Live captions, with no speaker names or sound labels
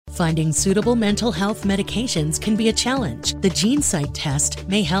Finding suitable mental health medications can be a challenge. The GeneSight test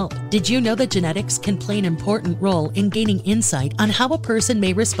may help. Did you know that genetics can play an important role in gaining insight on how a person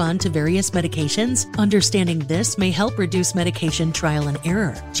may respond to various medications? Understanding this may help reduce medication trial and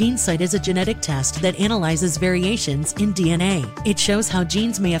error. GeneSight is a genetic test that analyzes variations in DNA. It shows how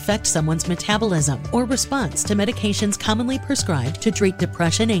genes may affect someone's metabolism or response to medications commonly prescribed to treat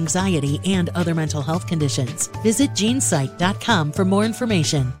depression, anxiety, and other mental health conditions. Visit GeneSight.com for more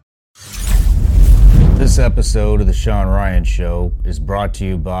information. This episode of The Sean Ryan Show is brought to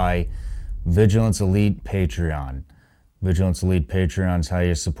you by Vigilance Elite Patreon. Vigilance Elite Patreon is how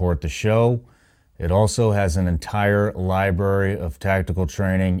you support the show. It also has an entire library of tactical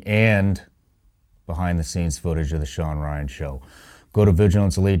training and behind-the-scenes footage of The Sean Ryan Show. Go to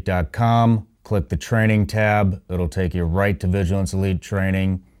VigilanceElite.com, click the training tab. It'll take you right to Vigilance Elite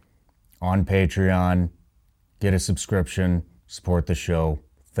Training on Patreon. Get a subscription, support the show.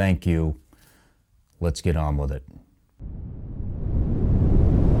 Thank you. Let's get on with it.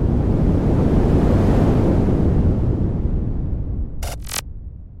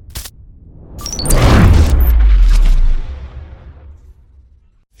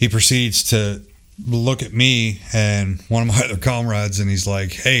 He proceeds to look at me and one of my other comrades, and he's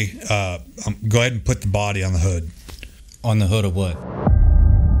like, hey, go ahead and put the body on the hood. On the hood of what?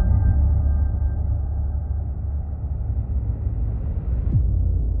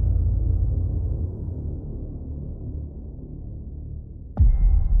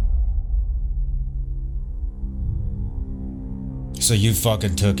 So you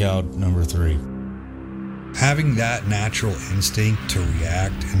fucking took out number 3. Having that natural instinct to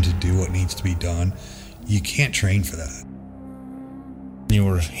react and to do what needs to be done, you can't train for that. You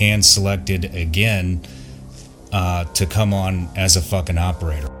were hand selected again to come on as a fucking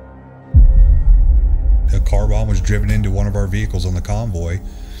operator. A car bomb was driven into one of our vehicles on the convoy,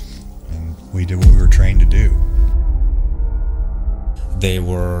 and we did what we were trained to do. They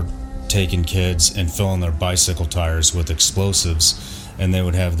were taking kids and filling their bicycle tires with explosives, and they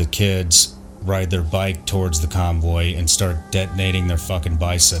would have the kids ride their bike towards the convoy and start detonating their fucking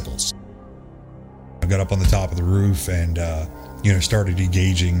bicycles. I got up on the top of the roof and started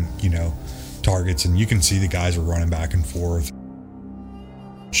engaging targets, and you can see the guys are running back and forth.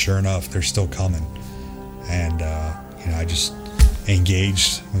 Sure enough, they're still coming, and I just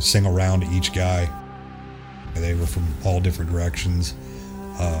engaged a single round to each guy. They were from all different directions.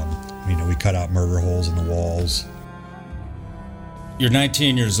 We cut out murder holes in the walls. You're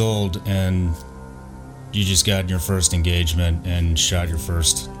 19 years old and you just got in your first engagement and shot your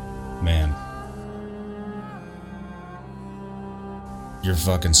first man. Your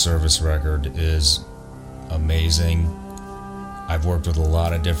fucking service record is amazing. I've worked with a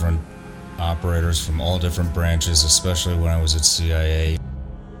lot of different operators from all different branches, especially when I was at CIA.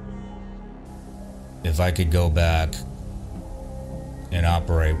 If I could go back and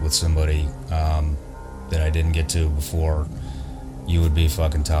operate with somebody that I didn't get to before, you would be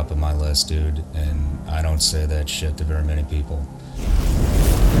fucking top of my list, dude. And I don't say that shit to very many people.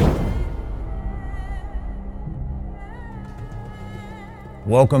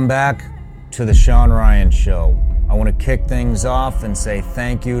 Welcome back to The Sean Ryan Show. I want to kick things off and say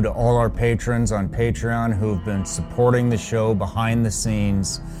thank you to all our patrons on Patreon who have been supporting the show behind the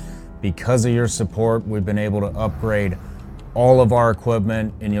scenes. Because of your support, we've been able to upgrade all of our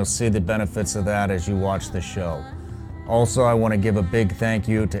equipment, and you'll see the benefits of that as you watch the show. Also, I want to give a big thank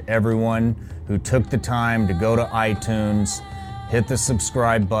you to everyone who took the time to go to iTunes, hit the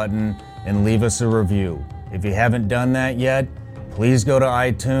subscribe button, and leave us a review. If you haven't done that yet, please go to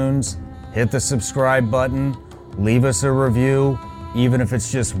iTunes, hit the subscribe button, leave us a review. Even if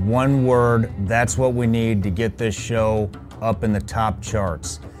it's just one word, that's what we need to get this show up in the top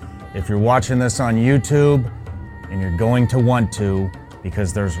charts. If you're watching this on YouTube, and you're going to want to,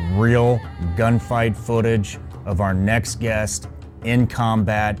 because there's real gunfight footage of our next guest in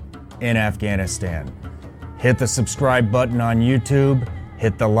combat in Afghanistan. Hit the subscribe button on YouTube,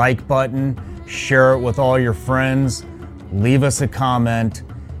 hit the like button, share it with all your friends, leave us a comment,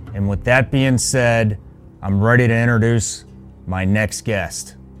 and with that being said, I'm ready to introduce my next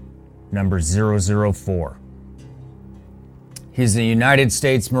guest, number 004. He's a United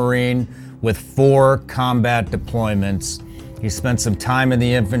States Marine with 4 combat deployments. He spent some time in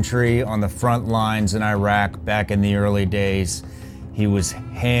the infantry on the front lines in Iraq back in the early days. He was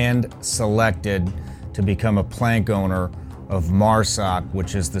hand-selected to become a plank owner of MARSOC,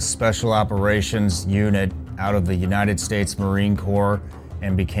 which is the Special Operations Unit out of the United States Marine Corps,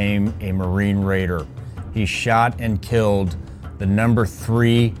 and became a Marine Raider. He shot and killed the number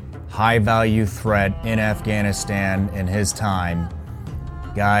 3 high-value threat in Afghanistan in his time.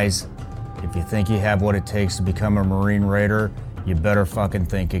 Guys, if you think you have what it takes to become a Marine Raider, you better fucking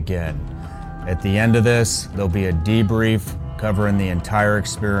think again. At the end of this, there'll be a debrief covering the entire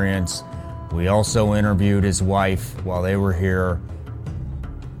experience. We also interviewed his wife while they were here.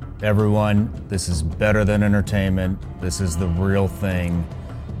 Everyone, this is better than entertainment. This is the real thing.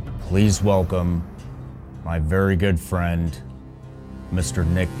 Please welcome my very good friend, Mr.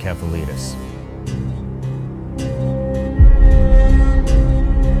 Nick Kefalidis.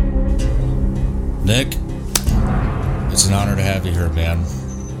 Nick, it's an honor to have you here, man.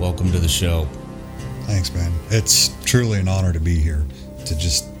 Welcome to the show. Thanks, man. It's truly an honor to be here, to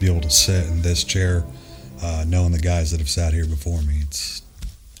just be able to sit in this chair, knowing the guys that have sat here before me.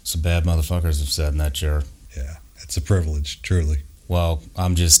 Some bad motherfuckers have sat in that chair. Yeah, it's a privilege, truly. Well,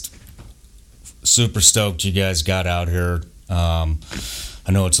 I'm just super stoked you guys got out here. I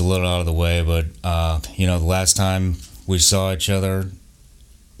know it's a little out of the way, but, the last time we saw each other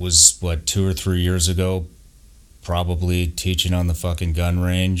was, 2 or 3 years ago, probably teaching on the fucking gun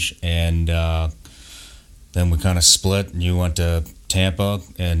range. And then we kind of split, and you went to Tampa,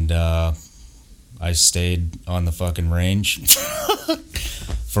 and I stayed on the fucking range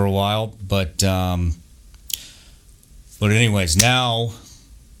for a while. But anyways, now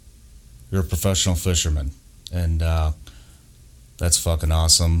you're a professional fisherman, and that's fucking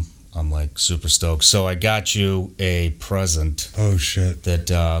awesome. I'm like super stoked. So I got you a present. Oh shit!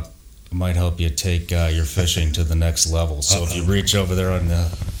 That might help you take your fishing to the next level. So if you reach over there on the,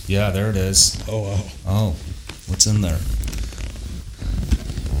 there it is. Oh wow. Oh, what's in there?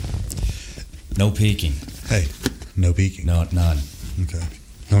 No peeking. Hey, no peeking. No, none. Okay.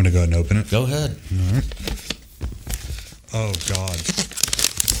 I'm gonna go ahead and open it. Go ahead. All right. Oh God,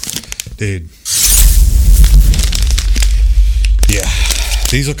 dude. Yeah,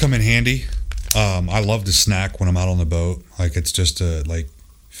 these will come in handy. I love to snack when I'm out on the boat. Like, it's just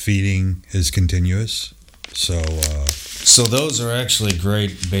feeding is continuous. So those are actually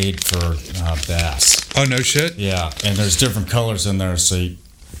great bait for bass. Oh, no shit? Yeah, and there's different colors in there, so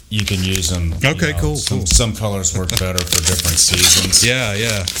you can use them. Okay, cool. Some colors work better for different seasons.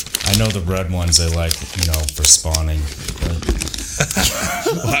 Yeah. I know the red ones they like, for spawning.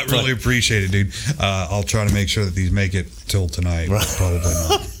 Well, I really appreciate it, dude. I'll try to make sure that these make it till tonight. Right. Probably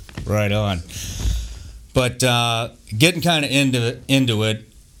not. Right on. But getting kind of into it,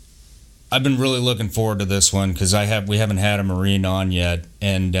 I've been really looking forward to this one because we haven't had a Marine on yet,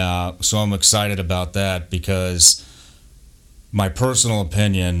 and so I'm excited about that because my personal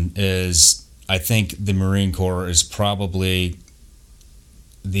opinion is I think the Marine Corps is probably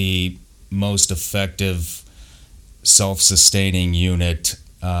the most effective self-sustaining unit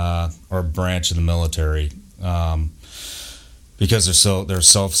or branch of the military because they're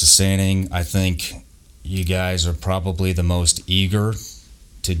self-sustaining. I think you guys are probably the most eager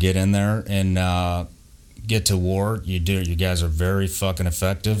to get in there and get to war. You guys are very fucking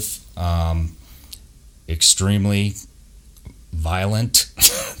effective, extremely violent,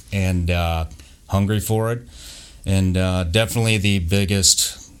 and hungry for it, and definitely the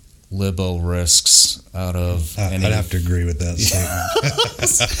biggest libo risks out of any. I'd have to agree with that statement.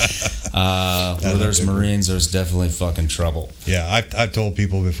 Where there's Marines, there's definitely fucking trouble. Yeah, I've told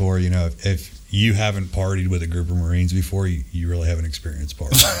people before, if you haven't partied with a group of Marines before, you really haven't experienced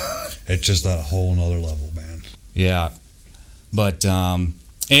partying. It's just a whole nother level, man. Yeah, but and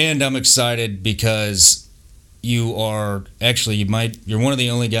I'm excited because you're one of the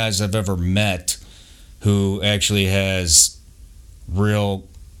only guys I've ever met who actually has real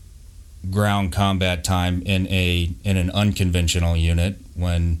ground combat time in an unconventional unit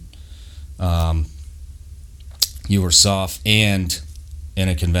when you were soft, and in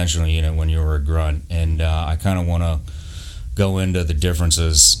a conventional unit when you were a grunt. And I kind of want to go into the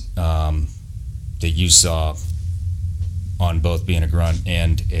differences that you saw on both being a grunt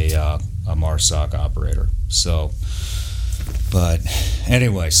and a MARSOC operator. So, but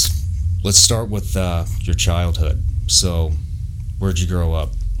anyways, let's start with your childhood. So, where'd you grow up?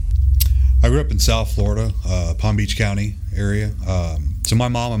 I grew up in South Florida, Palm Beach County area. So my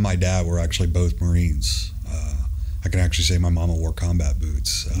mom and my dad were actually both Marines. I can actually say my mama wore combat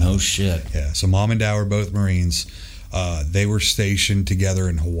boots. No shit. Yeah, so mom and dad were both Marines. They were stationed together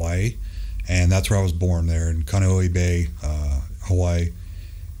in Hawaii, and that's where I was born, there in Kaneohe Bay, Hawaii.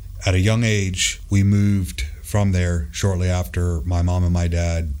 At a young age, we moved from there shortly after my mom and my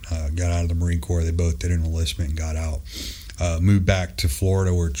dad got out of the Marine Corps. They both did an enlistment and got out. Moved back to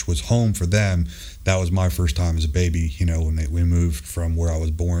Florida, which was home for them. That was my first time as a baby, when we moved from where I was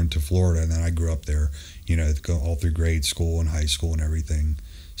born to Florida, and then I grew up there, all through grade school and high school and everything.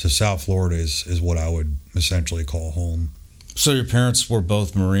 So South Florida is what I would essentially call home. So your parents were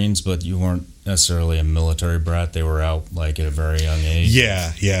both Marines, but you weren't necessarily a military brat. They were out like at a very young age.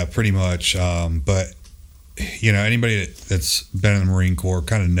 Yeah, pretty much. But anybody that's been in the Marine Corps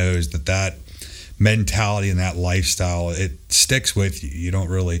kind of knows that mentality and that lifestyle, it sticks with you. You don't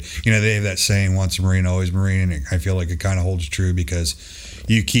really, they have that saying, once a Marine, always Marine. And I feel like it kind of holds true because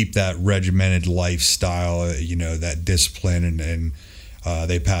you keep that regimented lifestyle, that discipline, and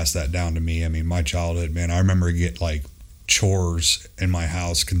they pass that down to me. I mean, my childhood, man, I remember get like chores in my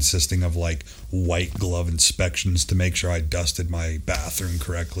house consisting of like white glove inspections to make sure I dusted my bathroom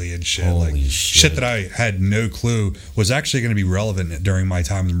correctly and shit. Holy shit that I had no clue was actually going to be relevant during my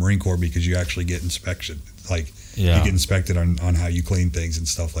time in the Marine Corps, because you actually get inspection. You get inspected on how you clean things and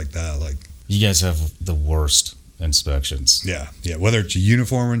stuff like that. Like, you guys have the worst inspections. Yeah. Whether it's a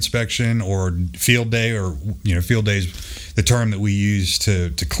uniform inspection or field day, or field day is the term that we use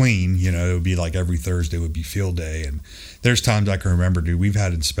to clean. It would be like every Thursday would be field day, and there's times I can remember, dude, we've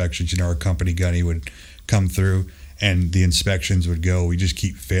had inspections. Our company gunny would come through, and the inspections would go. We just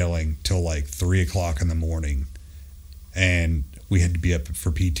keep failing till like 3:00 in the morning, and we had to be up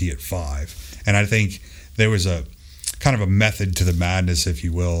for PT at 5. And I think there was a kind of a method to the madness, if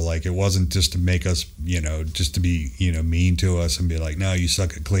you will. Like, it wasn't just to make us, just to be, mean to us and be like, no, you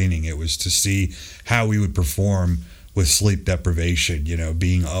suck at cleaning. It was to see how we would perform with sleep deprivation,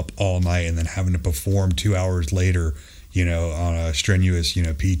 being up all night and then having to perform 2 hours later, on a strenuous,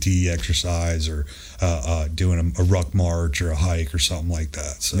 PT exercise, or doing a ruck march or a hike or something like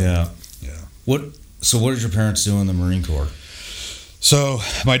that. So, yeah. So what did your parents do in the Marine Corps? So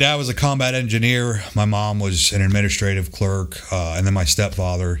my dad was a combat engineer. My mom was an administrative clerk, and then my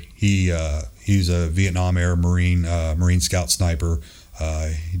stepfather, he's a Vietnam era Marine, Marine Scout sniper.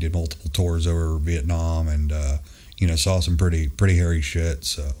 He did multiple tours over Vietnam, and saw some pretty hairy shit.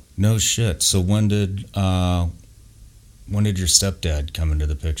 So no shit. So when did your stepdad come into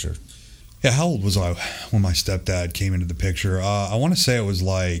the picture? Yeah, how old was I when my stepdad came into the picture? I want to say it was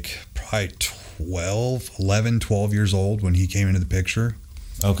like probably 12 years old when he came into the picture.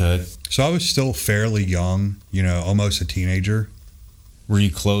 Okay. So I was still fairly young, almost a teenager. Were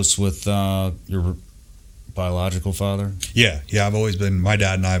you close with your biological father? Yeah, my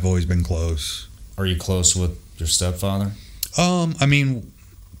dad and I have always been close. Are you close with your stepfather? I mean,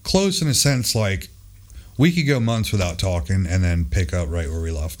 close in a sense, like, we could go months without talking and then pick up right where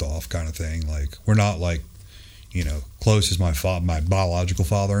we left off, kind of thing. Like, we're not like, close as my biological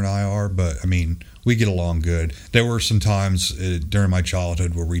father and I are, but I mean, we get along good. There were some times during my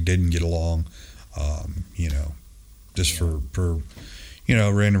childhood where we didn't get along, just for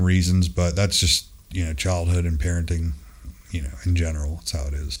random reasons, but that's just, childhood and parenting, in general. That's how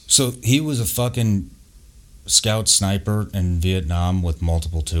it is. So he was a fucking scout sniper in Vietnam with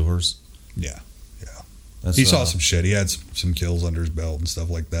multiple tours? Yeah. He saw some shit. He had some kills under his belt and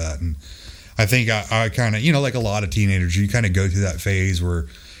stuff like that, and I think I kind of, like a lot of teenagers, you kind of go through that phase where,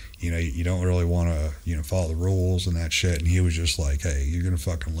 you don't really want to, follow the rules and that shit. And he was just like, hey, you're going to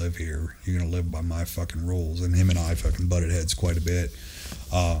fucking live here. You're going to live by my fucking rules. And him and I fucking butted heads quite a bit.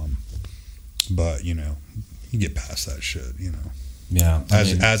 But, you get past that shit, Yeah.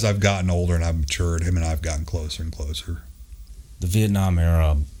 As I've gotten older and I've matured, him and I have gotten closer and closer. The Vietnam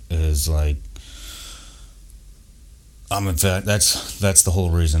era is like, in fact, that's the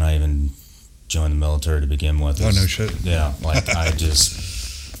whole reason I even joined the military to begin with. Oh, no shit. Yeah, like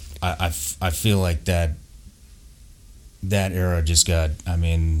I feel like that era just got,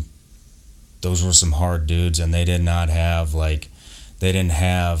 those were some hard dudes, and they didn't have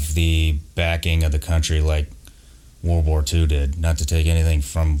the backing of the country like World War II did. Not to take anything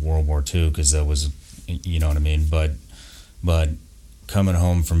from World War II, because that was, you know what I mean, but coming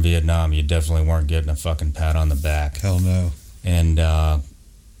home from Vietnam, you definitely weren't getting a fucking pat on the back. Hell no. And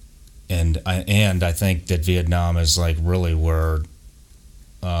I think that Vietnam is like really where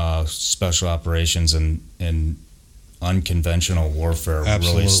special operations and unconventional warfare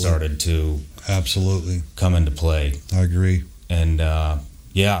really started to come into play. I agree. And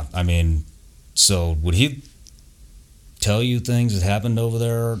so would he tell you things that happened over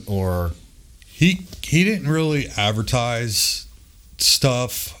there, or he didn't really advertise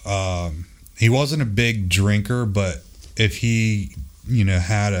stuff. He wasn't a big drinker, but if he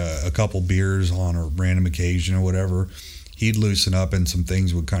had a couple beers on a random occasion or whatever, he'd loosen up and some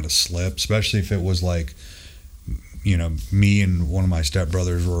things would kind of slip, especially if it was like, me and one of my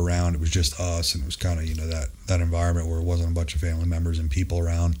stepbrothers were around. It was just us, and it was kind of, that environment where it wasn't a bunch of family members and people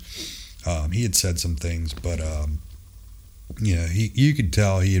around. He had said some things, but you could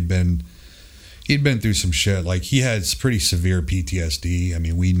tell he'd been through some shit. Like, he had pretty severe PTSD. I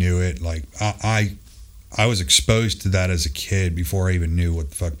mean, we knew it. Like, I I was exposed to that as a kid before I even knew what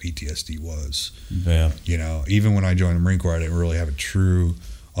the fuck PTSD was. Yeah. You know, even when I joined the Marine Corps, I didn't really have a true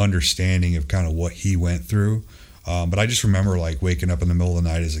understanding of kind of what he went through. But I just remember like waking up in the middle of the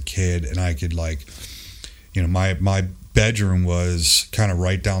night as a kid, and I could like, you know, my bedroom was kind of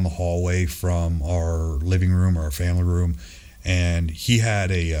right down the hallway from our living room or our family room, and he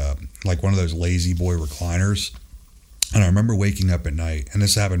had a like one of those lazy boy recliners. And I remember waking up at night, and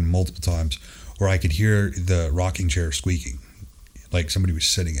this happened multiple times, where I could hear the rocking chair squeaking, like somebody was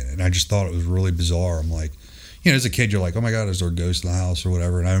sitting in it. And I just thought it was really bizarre. I'm like, you know, as a kid, you're like, oh my God, is there a ghost in the house or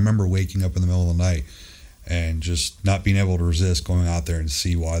whatever? And I remember waking up in the middle of the night and just not being able to resist going out there and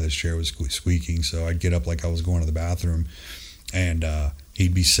see why this chair was squeaking. So I'd get up like I was going to the bathroom, and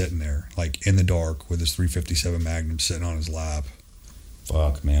he'd be sitting there like in the dark with his .357 Magnum sitting on his lap.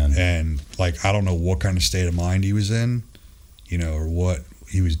 Fuck, man. And like, I don't know what kind of state of mind he was in, you know, or what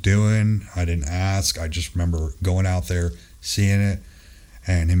he was doing. I didn't ask. I just remember going out there, seeing it,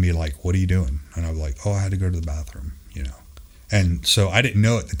 and him be like, what are you doing? And I was like, oh, I had to go to the bathroom, you know. And so I didn't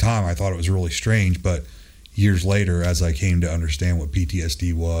know at the time. I thought it was really strange, but years later, as I came to understand what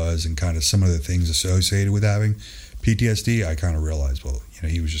PTSD was and kind of some of the things associated with having PTSD, I kind of realized, well, you know,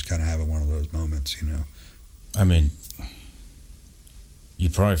 he was just kind of having one of those moments, you know. I mean, you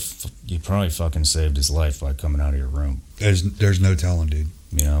probably fucking saved his life by coming out of your room. There's no telling, dude.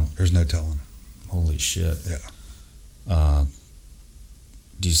 You know? There's no telling. Holy shit. Yeah.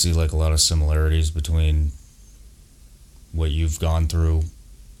 Do you see like a lot of similarities between what you've gone through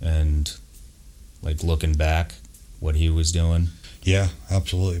and like looking back, what he was doing? Yeah,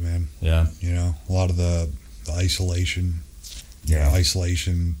 absolutely, man. Yeah. You know, a lot of the isolation,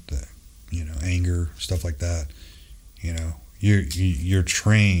 the, you know, anger, stuff like that. You know, you're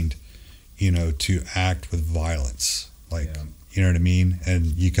trained, you know, to act with violence, like, you know what I mean? And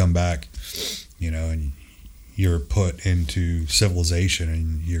you come back, you know, and you're put into civilization,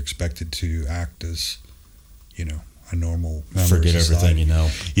 and you're expected to act as, you know, a normal member forget of society. Everything you know.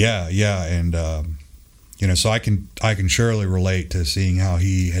 Yeah, and you know, so I can surely relate to seeing how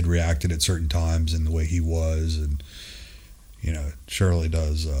he had reacted at certain times and the way he was, and you know, it surely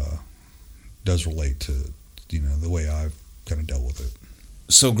does relate to, you know, the way I've kind of dealt with it.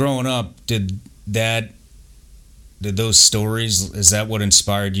 So growing up, did those stories, is that what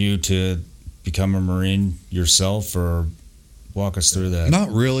inspired you to become a Marine yourself, or walk us through that? Not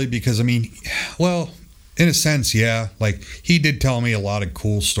really, because I mean, well, in a sense, yeah. Like, he did tell me a lot of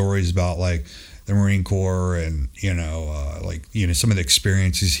cool stories about like the Marine Corps, and you know, like, you know, some of the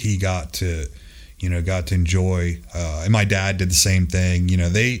experiences he got to enjoy. And my dad did the same thing. You know,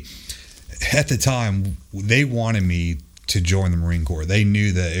 they at the time they wanted me to join the Marine Corps. They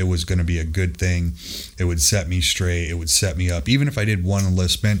knew that it was going to be a good thing. It would set me straight. It would set me up. Even if I did one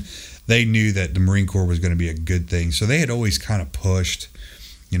enlistment, they knew that the Marine Corps was going to be a good thing. So they had always kind of pushed,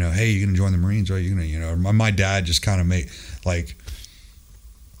 you know, hey, you're going to join the Marines, right? You're going to, you know, my dad just kind of made, like,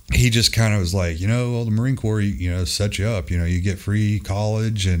 he just kind of was like, you know, well, the Marine Corps, you know, set you up. You know, you get free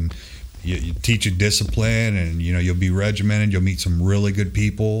college, and you teach you discipline, and, you know, you'll be regimented. You'll meet some really good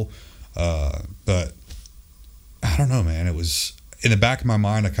people. But I don't know, man. It was in the back of my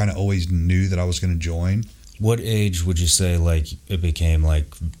mind. I kind of always knew that I was going to join. What age would you say, like, it became like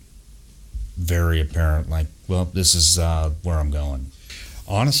very apparent, like, well, this is where I'm going?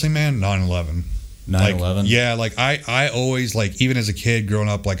 Honestly, man, 9/11. 9/11? Like, yeah, like I always, like, even as a kid growing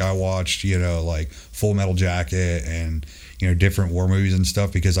up, like, I watched, you know, like Full Metal Jacket and, you know, different war movies and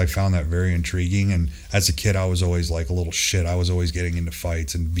stuff, because I found that very intriguing. And as a kid, I was always like a little shit. I was always getting into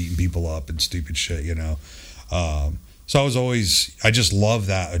fights and beating people up and stupid shit, you know. So I just love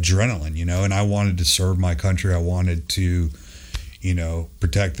that adrenaline, you know, and I wanted to serve my country. I wanted to, you know,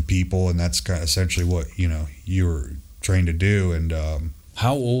 protect the people, and that's kind of essentially what, you know, you were trained to do. And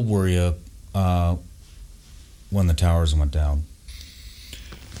how old were you when the towers went down?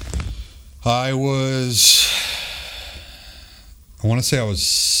 I want to say I was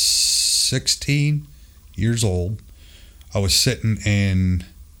 16 years old. I was sitting in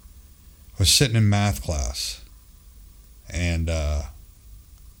math class, and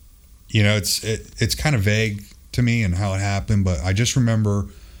you know, it's kind of vague to me and how it happened, but I just remember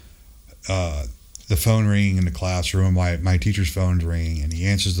the phone ringing in the classroom. My teacher's phone's ringing, and he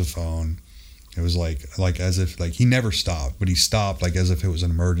answers the phone. It was like as if, like, he never stopped, but he stopped like as if it was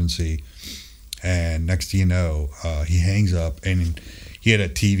an emergency. And next thing you know, he hangs up, and he had a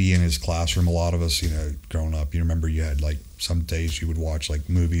TV in his classroom. A lot of us, you know, growing up, you remember you had, like, some days you would watch, like,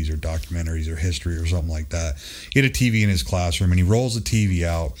 movies or documentaries or history or something like that. He had a TV in his classroom, and he rolls the TV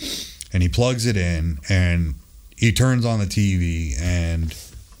out, and he plugs it in, and he turns on the TV, and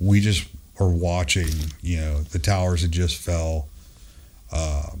we just or watching, the towers had just fell,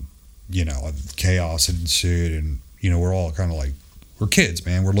 chaos had ensued, and, we're all kind of like, we're kids,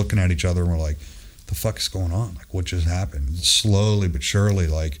 man. We're looking at each other and we're like, the fuck is going on? Like, what just happened? Slowly but surely,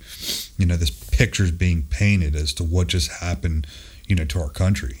 like, this picture's being painted as to what just happened, to our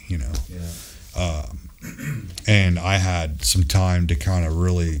country, Yeah. And I had some time to kind of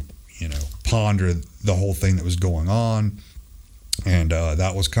really, ponder the whole thing that was going on. And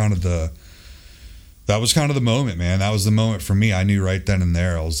that was kind of the moment, man. That was the moment for me. I knew right then and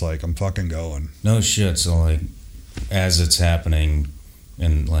there. I was like, I'm fucking going. No shit. So, like, as it's happening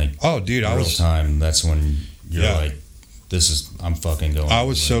in, like, oh, dude, real time, that's when you're like, I'm fucking going. I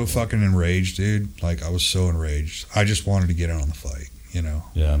was so fucking enraged, dude. Like, I was so enraged. I just wanted to get in on the fight,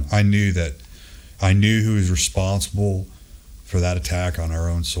 Yeah. I knew who was responsible for that attack on our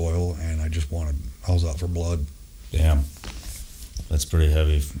own soil, and I was out for blood. Damn. That's pretty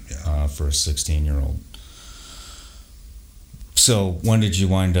heavy for a 16-year-old. So when did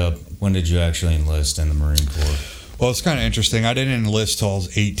you actually enlist in the Marine Corps? Well, it's kind of interesting. I didn't enlist till I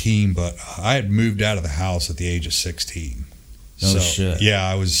was 18, but I had moved out of the house at the age of 16. No shit. Yeah,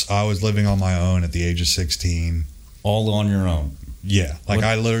 I was living on my own at the age of 16. All on your own? Yeah. Like,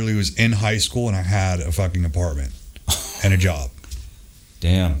 I literally was in high school and I had a fucking apartment and a job.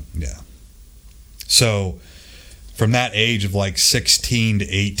 Damn. Yeah. So from that age of like 16 to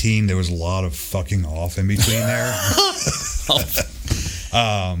 18, there was a lot of fucking off in between there.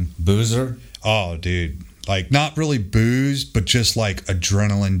 Boozer? Oh, dude. Like, not really booze, but just like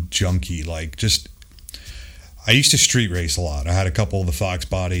adrenaline junkie. Like, just, I used to street race a lot. I had a couple of the Fox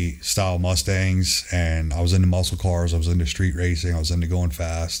Body style Mustangs, and I was into muscle cars. I was into street racing. I was into going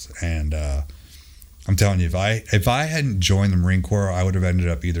fast. And I'm telling you, if I hadn't joined the Marine Corps, I would have ended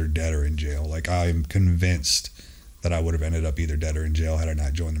up either dead or in jail. Like, I'm convinced that I would have ended up either dead or in jail had I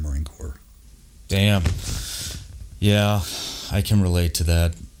not joined the Marine Corps. Damn. Yeah, I can relate to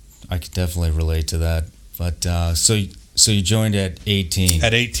that. I can definitely relate to that. But so you joined at 18.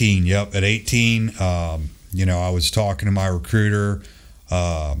 At 18, yep. At 18, I was talking to my recruiter,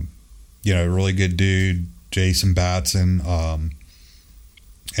 a really good dude, Jason Batson,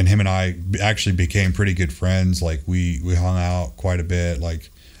 and him and I actually became pretty good friends. Like, we hung out quite a bit. Like,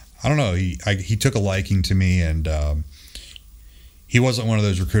 I don't know, he took a liking to me, and he wasn't one of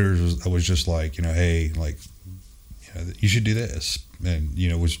those recruiters that was just like, hey, like, you should do this, and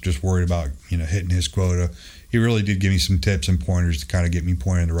was just worried about hitting his quota. He really did give me some tips and pointers to kind of get me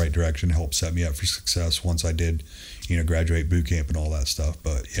pointed in the right direction, help set me up for success once I did graduate boot camp and all that stuff.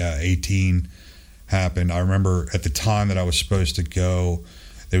 But yeah, 18 happened. I remember at the time that I was supposed to go,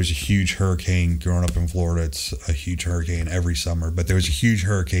 there was a huge hurricane. Growing up in Florida, it's a huge hurricane every summer, but there was a huge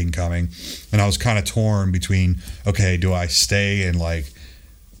hurricane coming, and I was kind of torn between, okay, do I stay and like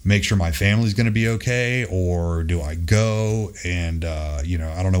make sure my family's going to be okay, or do I go? And I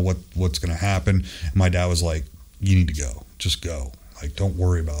don't know what's going to happen. And my dad was like, you need to go. Just go. Like, don't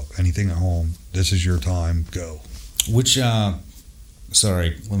worry about anything at home. This is your time. Go. Which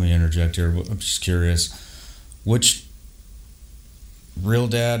sorry, let me interject here. I'm just curious. Which real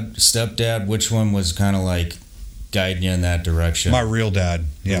dad, stepdad, which one was kind of like guiding you in that direction? My real dad.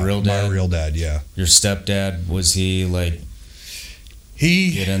 Yeah. Your real dad? My real dad, yeah. Your stepdad, was he like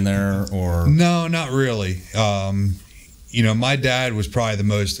get in there, or? No, not really. My dad was probably the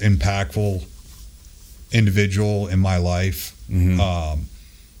most impactful individual in my life. Mm-hmm.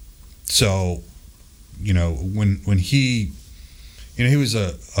 So, when he, he was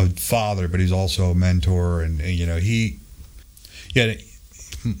a father, but he's also a mentor, and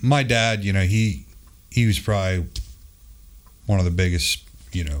my dad, he was probably one of the biggest,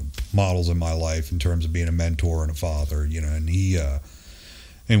 models in my life in terms of being a mentor and a father, and he,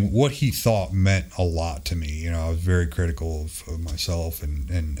 and what he thought meant a lot to me. I was very critical of myself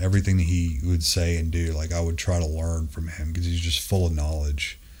and everything that he would say and do. Like, I would try to learn from him because he's just full of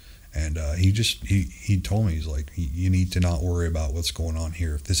knowledge. And he told me, he's like, you need to not worry about what's going on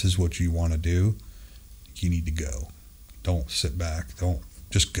here. If this is what you want to do, you need to go. Don't sit back.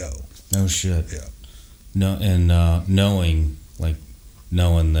 Just go. No shit. Yeah. No, and knowing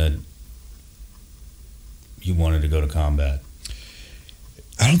that you wanted to go to combat.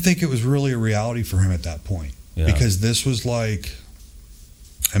 I don't think it was really a reality for him at that point. Yeah. Because this was like,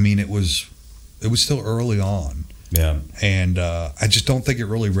 it was still early on. Yeah. And I just don't think it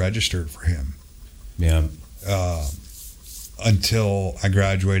really registered for him. Yeah. Until I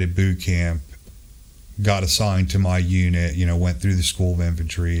graduated boot camp, got assigned to my unit, went through the School of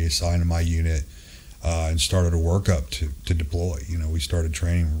Infantry, assigned to my unit, and started a workup to deploy. We started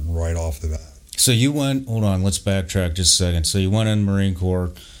training right off the bat. So you went, hold on, let's backtrack just a second. So you went in the Marine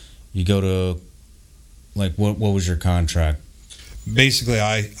Corps, You go to, like, what was your contract? Basically,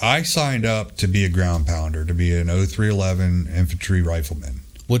 I signed up to be a ground pounder, to be an 0311 infantry rifleman.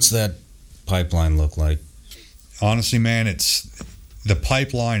 What's that pipeline look like? Honestly, man, the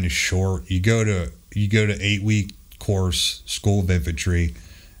pipeline is short. You go to 8-week course, School of Infantry,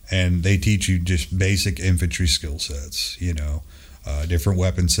 and they teach you just basic infantry skill sets, different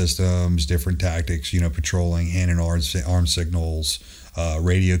weapon systems, different tactics, patrolling, hand and arm signals,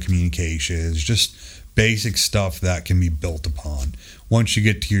 radio communications, just basic stuff that can be built upon. Once you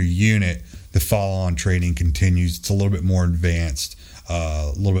get to your unit, the follow-on training continues. It's a little bit more advanced,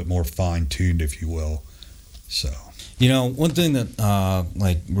 a little bit more fine-tuned, if you will. So, one thing that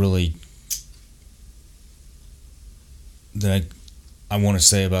really that I want to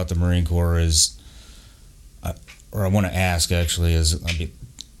say about the Marine Corps is, or I want to ask actually, is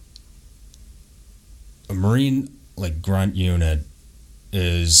a Marine grunt unit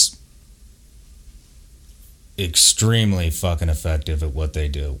is extremely fucking effective at what they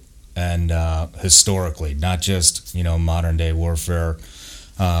do, and historically, not just modern day warfare,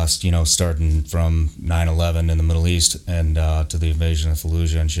 starting from 9/11 in the Middle East and to the invasion of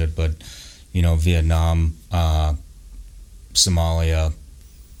Fallujah and shit, but Vietnam, Somalia,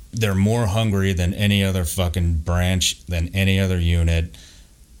 they're more hungry than any other fucking branch, than any other unit.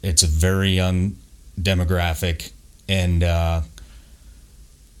 It's a very young demographic, and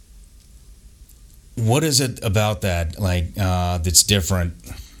what is it about that that's different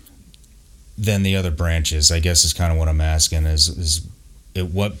than the other branches? I guess is kind of what I'm asking, is at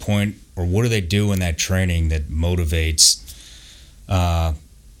what point, or what do they do in that training that motivates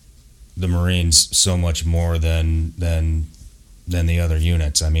the Marines so much more than the other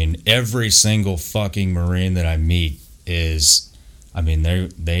units? I mean, every single fucking Marine that I meet they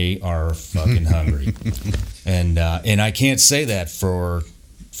are fucking hungry, and I can't say that for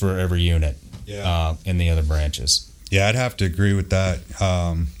every unit. Yeah. In the other branches. Yeah, I'd have to agree with that.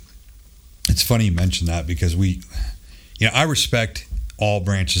 It's funny you mention that, because I respect all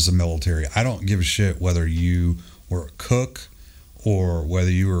branches of military. I don't give a shit whether you were a cook or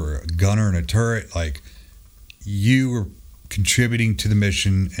whether you were a gunner in a turret. Like, you were contributing to the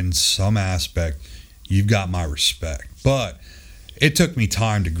mission in some aspect. You've got my respect. But it took me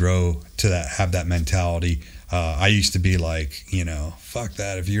time to grow to have that mentality. I used to be like, fuck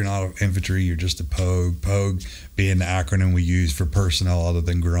that. If you're not an infantry, you're just a POG. POG being the acronym we use for personnel other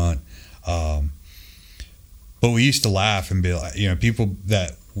than grunt. But we used to laugh and be like, people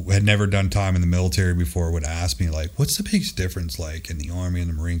that had never done time in the military before would ask me, like, what's the biggest difference like in the Army and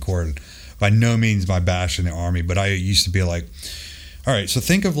the Marine Corps? And by no means am I bashing the Army, but I used to be like, all right, so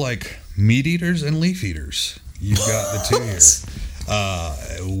think of like meat eaters and leaf eaters. You've got the two here.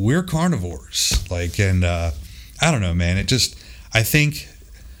 We're carnivores. And I don't know, man. I think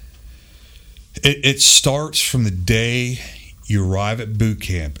it starts from the day you arrive at boot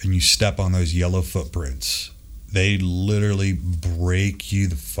camp and you step on those yellow footprints. They literally break you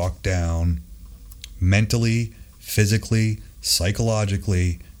the fuck down mentally, physically,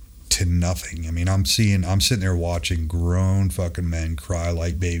 psychologically to nothing. I mean, I'm sitting there watching grown fucking men cry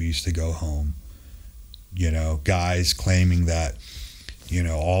like babies to go home. Guys claiming that,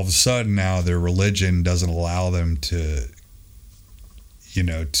 all of a sudden now their religion doesn't allow them to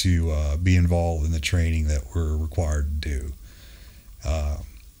be involved in the training that we're required to do.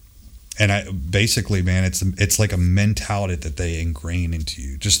 And basically, man, it's like a mentality that they ingrain into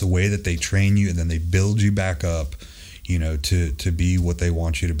you, just the way that they train you, and then they build you back up, to be what they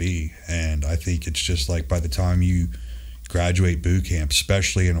want you to be. And I think it's just like, by the time you graduate boot camp,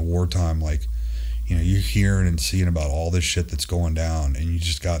 especially in a wartime, you're hearing and seeing about all this shit that's going down, and you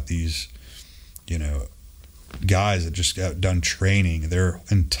just got these, guys that just got done training. Their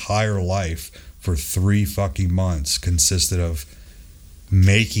entire life for 3 fucking months consisted of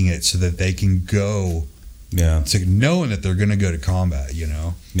making it so that they can go, to knowing that they're going to go to combat.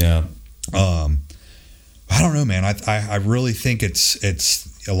 Yeah. I don't know, man. I really think it's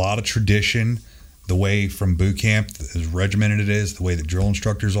a lot of tradition. The way from boot camp, as regimented it is, the way that drill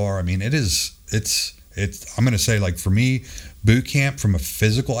instructors are. I mean, it's I'm going to say, for me, boot camp from a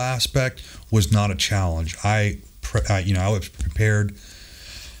physical aspect was not a challenge. I was prepared.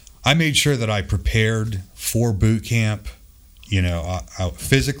 I made sure that I prepared for boot camp.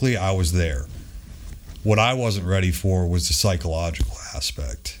 Physically, I was there. What I wasn't ready for was the psychological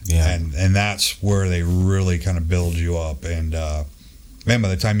aspect. Yeah. And that's where they really kind of build you up. And, man, by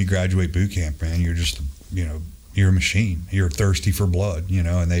the time you graduate boot camp, man, you're just, you're a machine. You're thirsty for blood,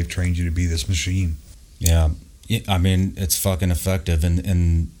 and they've trained you to be this machine. Yeah. I mean, it's fucking effective.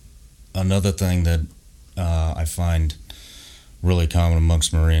 And another thing that I find really common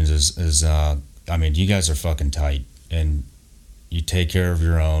amongst Marines is I mean, you guys are fucking tight, and you take care of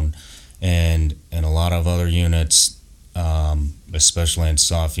your own, and in a lot of other units, especially in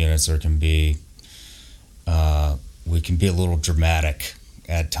soft units, there can be we can be a little dramatic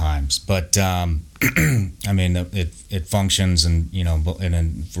at times, but I mean, it functions, and you know,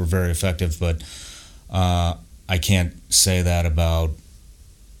 and we're very effective. But I can't say that about.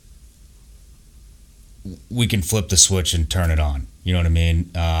 We can flip the switch and turn it on. You know what I mean?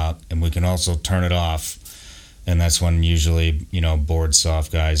 And we can also turn it off, and that's when usually, you know, bored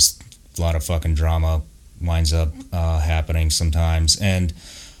soft guys, a lot of fucking drama winds up happening sometimes.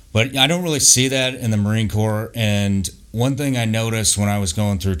 But I don't really see that in the Marine Corps. And one thing I noticed when I was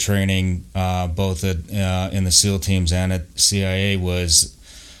going through training, both in the SEAL teams and at CIA, was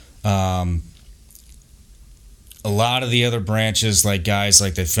a lot of the other branches, like guys,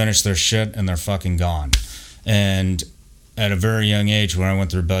 like they finish their shit and they're fucking gone. And at a very young age, when I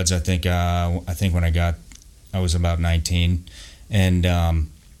went through BUDS, I think when I was about 19, and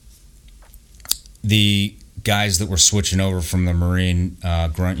the guys that were switching over from the Marine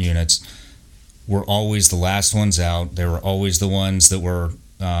grunt units were always the last ones out. They were always the ones that were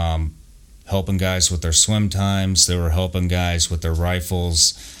helping guys with their swim times. They were helping guys with their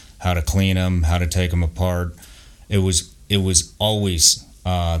rifles, how to clean them, how to take them apart. It was always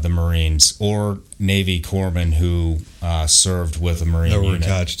the Marines or Navy corpsmen who served with a Marine unit. They were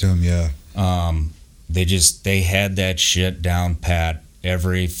attached to them, yeah. They had that shit down pat,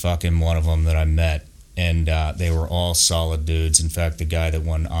 every fucking one of them that I met, and they were all solid dudes. In fact, the guy that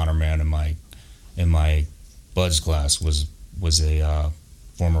won Honor Man in my BUDS class was a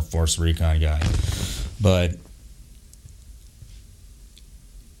former Force Recon guy. But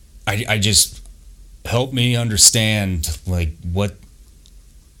I just help me understand like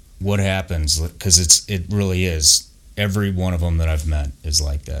what happens, because it really is. Every one of them that I've met is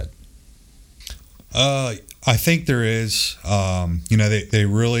like that. I think there is. You know, they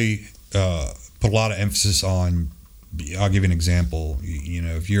really put a lot of emphasis on. I'll give you an example. You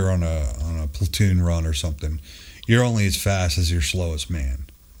know, if you're on a platoon run or something, you're only as fast as your slowest man,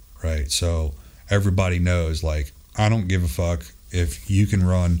 right? So everybody knows, like, I don't give a fuck if you can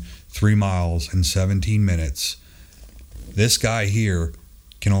run 3 miles in 17 minutes. This guy here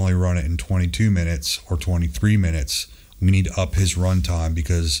can only run it in 22 minutes or 23 minutes. We need to up his run time,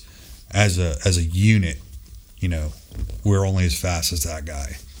 because as a unit, you know, we're only as fast as that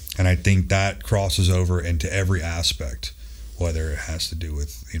guy. And I think that crosses over into every aspect, whether it has to do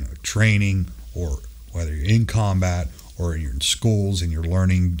with, you know, training, or whether you're in combat or you're in schools and you're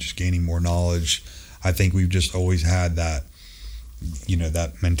learning, just gaining more knowledge. I think we've just always had that, you know,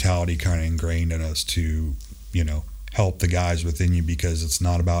 that mentality kind of ingrained in us to, you know, help the guys within you, because it's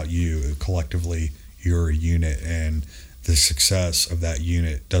not about you. Collectively, you're a unit, and the success of that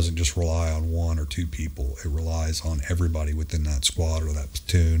unit doesn't just rely on 1 or 2 people. It relies on everybody within that squad or that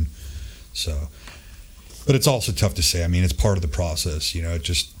platoon. So, but it's also tough to say. I mean, it's part of the process, you know, it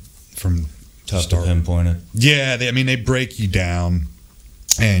just from tough to pinpoint it. Yeah, they break you down,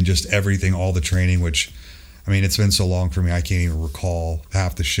 and just everything, all the training, which, I mean, it's been so long for me, I can't even recall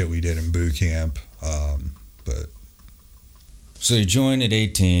half the shit we did in boot camp. But so you join at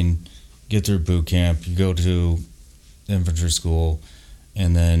 18, get through boot camp, you go to infantry school,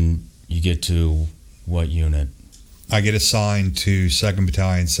 and then you get to what unit? I get assigned to 2nd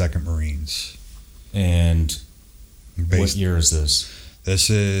Battalion, 2nd Marines. And what year is this? This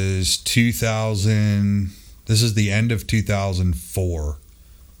is 2000. This is the end of 2004.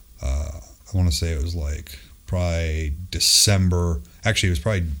 I want to say it was like probably December. Actually, it was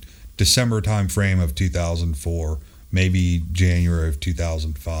probably December time frame of 2004, maybe January of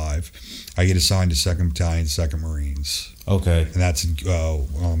 2005. I get assigned to 2nd Battalion, 2nd Marines. Okay. And that's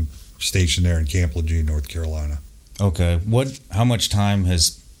stationed there in Camp Lejeune, North Carolina. Okay. How much time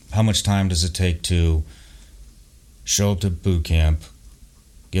does it take to show up to boot camp,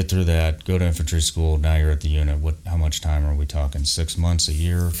 get through that, go to infantry school, now you're at the unit? How much time are we talking? 6 months, a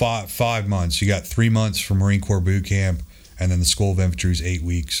year? 5 months. You got 3 months for Marine Corps boot camp, and then the School of Infantry is 8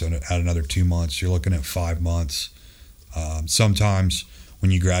 weeks, and add another 2 months. You're looking at 5 months. Sometimes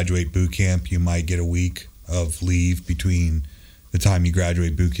when you graduate boot camp, you might get a week of leave between the time you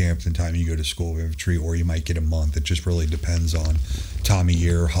graduate boot camp and the time you go to School of Infantry, or you might get a month. It just really depends on time of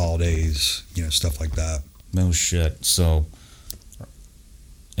year, holidays, you know, stuff like that. No shit. So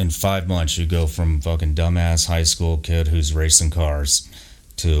in 5 months, you go from fucking dumbass high school kid who's racing cars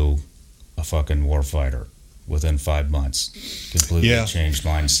to a fucking warfighter within 5 months. Completely changed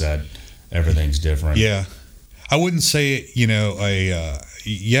mindset. Everything's different. Yeah. I wouldn't say, you know,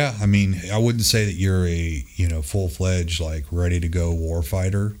 Yeah, I mean, I wouldn't say that you're a full-fledged like ready to go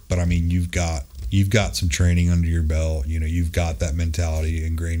warfighter, but I mean you've got some training under your belt. You've got that mentality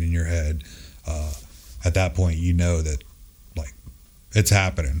ingrained in your head. At that point, that like it's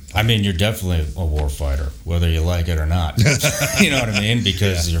happening. I mean, you're definitely a warfighter, whether you like it or not. You know what I mean?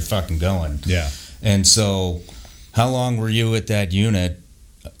 Because you're fucking going. Yeah. And so, how long were you at that unit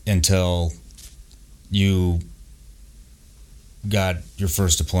until you got your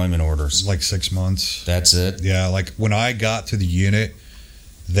first deployment orders? Like 6 months. That's it? Yeah, like when I got to the unit,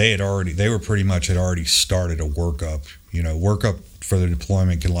 they had already started a workup. Workup for the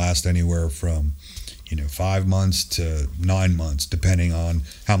deployment can last anywhere from 5 months to 9 months, depending on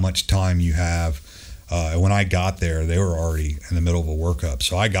how much time you have. And when I got there, they were already in the middle of a workup.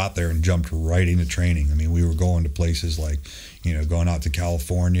 So I got there and jumped right into training. I mean, we were going to places like, going out to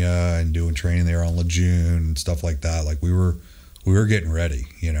California and doing training there on Lejeune and stuff like that. Like we were getting ready,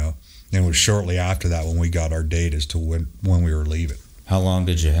 And it was shortly after that when we got our date as to when we were leaving. How long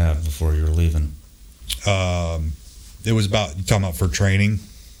did you have before you were leaving? It was about, you're talking about for training?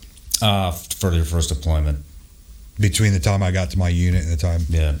 For your first deployment. Between the time I got to my unit and the time?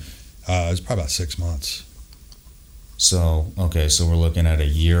 Yeah. It was probably about 6 months. So we're looking at a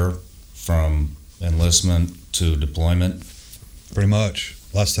year from enlistment to deployment? Pretty much.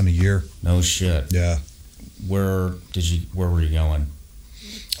 Less than a year. No shit. Yeah. Where were you going?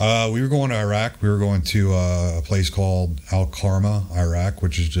 We were going to Iraq. We were going to a place called Al Karma, Iraq,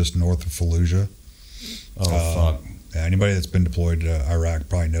 which is just north of Fallujah. Oh, fuck. Anybody that's been deployed to Iraq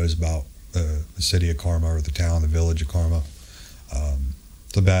probably knows about the city of Karma, or the town, the village of Karma.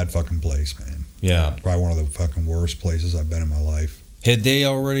 It's a bad fucking place, man. Yeah. Probably one of the fucking worst places I've been in my life. Had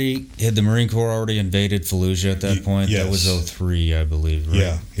the Marine Corps already invaded Fallujah at that point? Yes. That was 2003, I believe,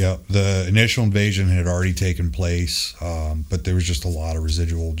 right? Yeah. The initial invasion had already taken place, but there was just a lot of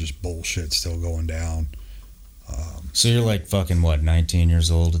residual just bullshit still going down. So you're like fucking, 19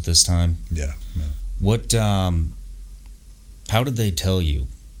 years old at this time? Yeah. What, how did they tell you,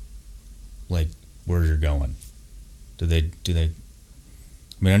 like, where you're going? Do they,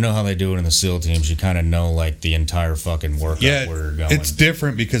 I mean, I know how they do it in the SEAL teams. You kind of know, like, the entire fucking workup where you're going. It's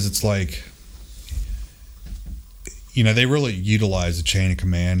different because it's like, they really utilize the chain of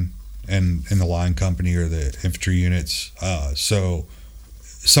command and in the line company or the infantry units. So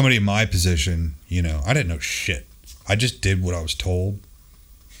somebody in my position, I didn't know shit. I just did what I was told,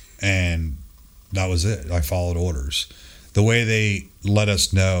 and that was it. I followed orders. The way they let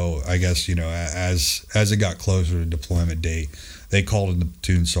us know, I guess, as it got closer to deployment date, they called in the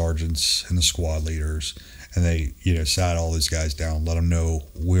platoon sergeants and the squad leaders, and they, sat all these guys down, let them know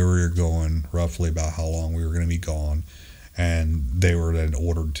where we were going, roughly about how long we were going to be gone, and they were then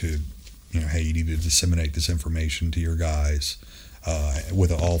ordered to, hey, you need to disseminate this information to your guys,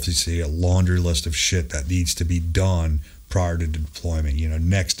 with obviously a laundry list of shit that needs to be done prior to deployment,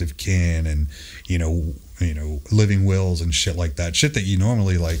 next of kin and, living wills and shit like that. Shit that you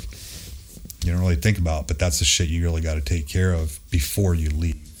normally, like, you don't really think about, but that's the shit you really got to take care of before you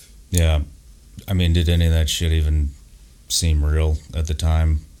leave. Yeah. I mean, did any of that shit even seem real at the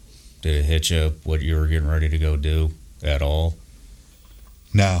time? Did it hit you what you were getting ready to go do at all?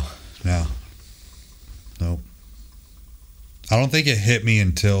 No. Nope. I don't think it hit me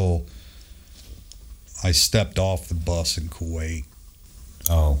until I stepped off the bus in Kuwait.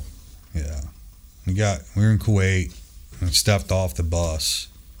 Oh. Yeah. We were in Kuwait, and I stepped off the bus,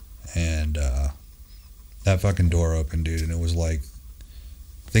 and that fucking door opened, dude, and it was like,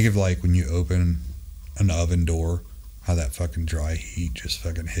 think of like when you open an oven door, how that fucking dry heat just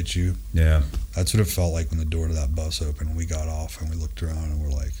fucking hits you. Yeah. That's what it felt like when the door to that bus opened, and we got off, and we looked around, and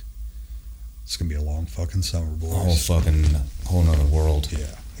we're like, it's gonna be a long fucking summer, boys. Whole nother world. Yeah.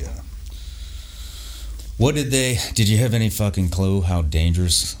 What did you have any fucking clue how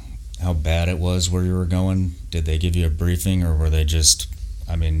dangerous, how bad it was where you were going? Did they give you a briefing, or were they just,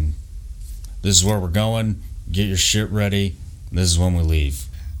 I mean, this is where we're going, get your shit ready, this is when we leave?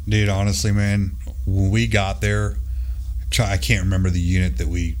 Dude, honestly, man, when we got there, I can't remember the unit that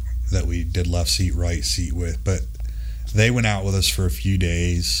we did left seat, right seat with, but they went out with us for a few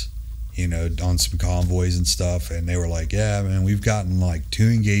days, on some convoys and stuff, and they were like, yeah, man, we've gotten like 2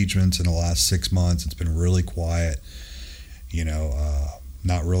 engagements in the last 6 months. It's been really quiet,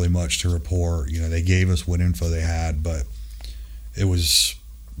 not really much to report. They gave us what info they had, but it was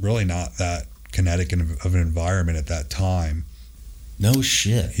really not that kinetic of an environment at that time. No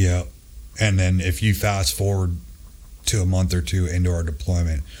shit. Yeah. And then if you fast forward to a month or two into our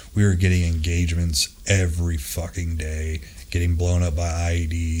deployment, we were getting engagements every fucking day, getting blown up by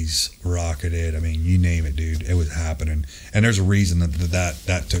IEDs, rocketed. I mean, you name it, dude. It was happening. And there's a reason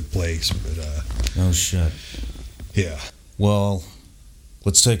that took place. But, oh, shit. Yeah. Well,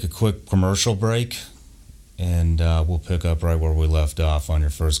 let's take a quick commercial break, and we'll pick up right where we left off on your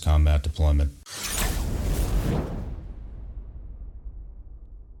first combat deployment.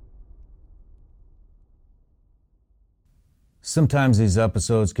 Sometimes these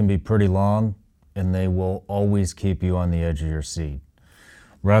episodes can be pretty long, and they will always keep you on the edge of your seat.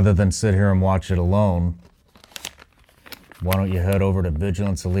 Rather than sit here and watch it alone, why don't you head over to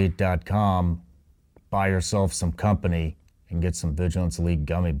VigilanceElite.com, buy yourself some company, and get some Vigilance Elite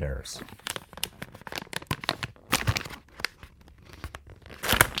gummy bears.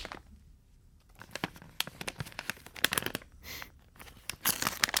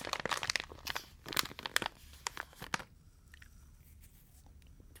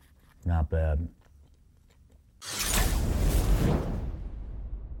 Not bad.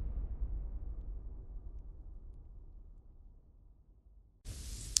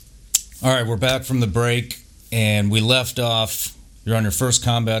 All right, we're back from the break, and we left off. You're on your first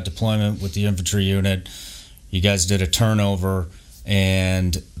combat deployment with the infantry unit. You guys did a turnover,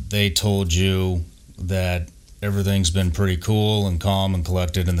 and they told you that everything's been pretty cool and calm and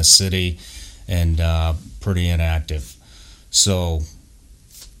collected in the city, and pretty inactive. So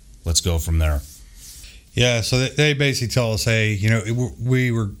let's go from there. Yeah, so they basically tell us, hey, we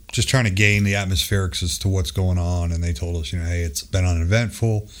were just trying to gain the atmospherics as to what's going on, and they told us, hey, it's been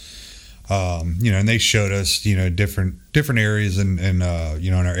uneventful. And they showed us, different areas in in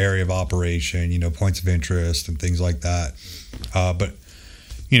our area of operation, points of interest and things like that. But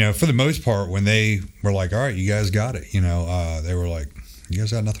for the most part, when they were like, all right, you guys got it, they were like, you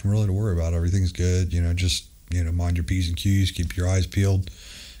guys got nothing really to worry about. Everything's good. Just, mind your P's and Q's, keep your eyes peeled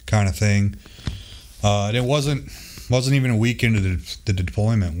kind of thing. And it wasn't even a week into the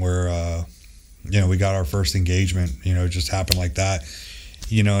deployment where, we got our first engagement, it just happened like that.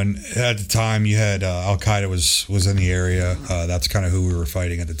 And at the time you had Al-Qaeda was in the area. That's kind of who we were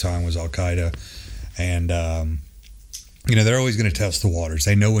fighting at the time, was Al-Qaeda. And, they're always going to test the waters.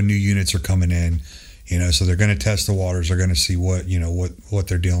 They know when new units are coming in, so they're going to test the waters. They're going to see what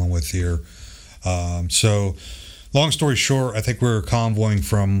they're dealing with here. So long story short, I think we were convoying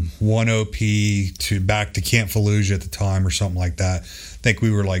from 1 OP to back to Camp Fallujah at the time or something like that. I think we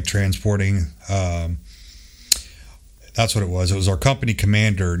were like transporting... That's what it was. It was our company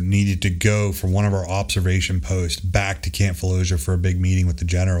commander needed to go from one of our observation posts back to Camp Fallujah for a big meeting with the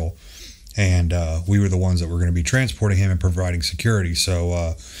general. And we were the ones that were going to be transporting him and providing security.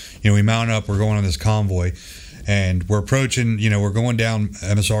 So, we mount up, we're going on this convoy, and we're approaching, we're going down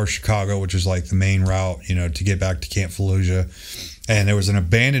MSR Chicago, which is like the main route, to get back to Camp Fallujah. And there was an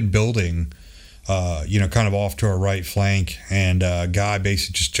abandoned building, kind of off to our right flank, and a guy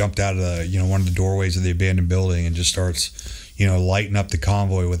basically just jumped out of the, one of the doorways of the abandoned building and just starts, lighting up the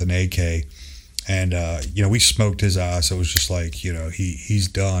convoy with an AK. And, we smoked his ass. It was just like, he's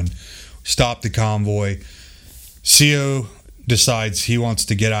done. Stopped the convoy. CO decides he wants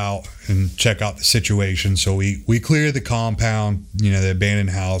to get out and check out the situation. So we clear the compound, the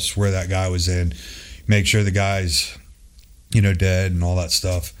abandoned house where that guy was in, make sure the guy's, dead and all that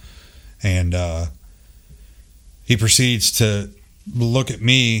stuff. And he proceeds to look at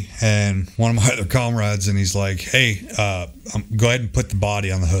me and one of my other comrades, and he's like, hey, go ahead and put the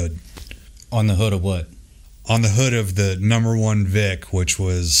body on the hood. On the hood of what? On the hood of the number 1 Vic, which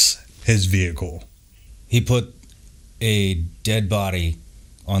was his vehicle. He put a dead body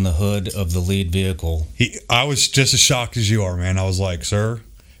on the hood of the lead vehicle. I was just as shocked as you are, man. I was like, sir?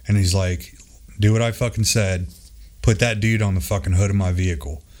 And he's like, do what I fucking said. Put that dude on the fucking hood of my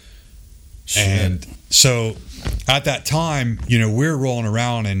vehicle. Shit. And so at that time, we're rolling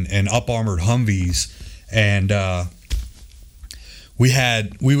around in up-armored Humvees, and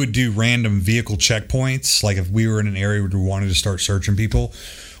we would do random vehicle checkpoints. Like if we were in an area where we wanted to start searching people,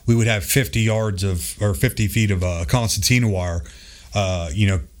 we would have 50 feet of concertina wire,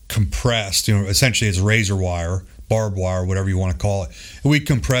 compressed, essentially it's razor wire, barbed wire, whatever you want to call it. And we'd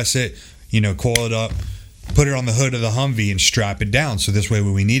compress it, coil it up, put it on the hood of the Humvee and strap it down. So this way,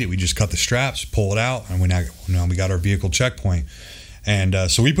 when we need it, we just cut the straps, pull it out, and we got our vehicle checkpoint. And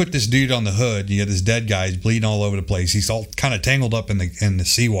so we put this dude on the hood. You got this dead guy. He's bleeding all over the place. He's all kind of tangled up in the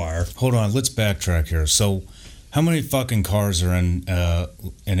sea wire. Hold on, let's backtrack here. So how many fucking cars are in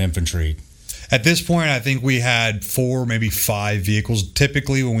infantry? At this point, I think we had 4, maybe 5 vehicles.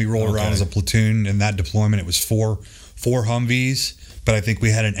 Typically, when we roll around as a platoon in that deployment, it was four Humvees, but I think we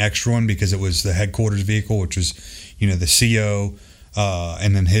had an extra one because it was the headquarters vehicle, which was, the CO,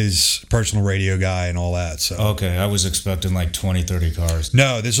 and then his personal radio guy and all that. So okay, I was expecting like 20, 30 cars.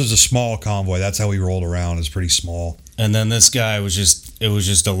 No, this was a small convoy. That's how we rolled around. It was pretty small. And then this guy was just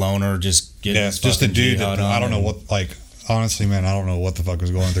a loner, just getting his just a dude jihad that, on I don't know what, like, honestly, man, I don't know what the fuck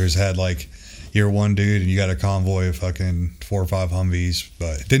was going through his head. Like, you're one dude and you got a convoy of fucking 4 or 5 Humvees,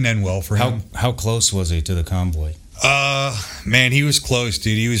 but it didn't end well for him. How close was he to the convoy? Man, he was close,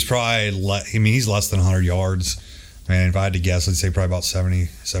 dude. He was probably, he's less than 100 yards. Man, if I had to guess, I'd say probably about 70,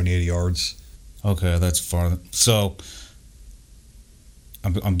 80 yards. Okay, that's far. So,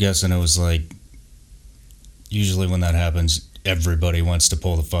 I'm guessing it was like, usually when that happens, everybody wants to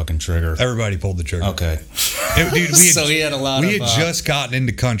pull the fucking trigger. Everybody pulled the trigger. Okay. Dude, So he had a lot we had just gotten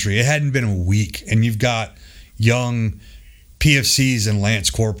into country. It hadn't been a week, and you've got young PFCs and lance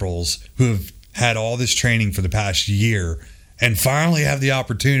corporals who have had all this training for the past year and finally have the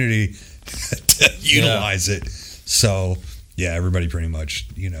opportunity to utilize it. So, yeah, everybody pretty much,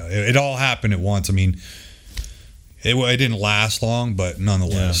 it all happened at once. I mean, it didn't last long, but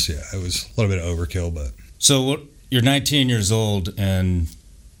nonetheless, it was a little bit of overkill. But so you're 19 years old and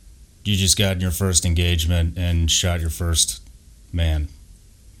you just got in your first engagement and shot your first man,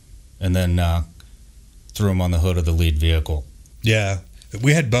 and then threw him on the hood of the lead vehicle. Yeah,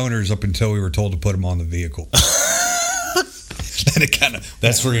 we had boners up until we were told to put him on the vehicle. Then it kind of...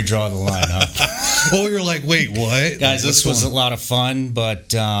 That's where you draw the line, huh? Well, we were like, wait, what? Guys, this was a lot of fun,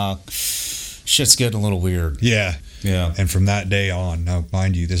 but shit's getting a little weird. Yeah. Yeah. And from that day on, now,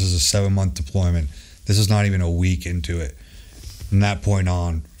 mind you, this is a 7-month deployment. This is not even a week into it. From that point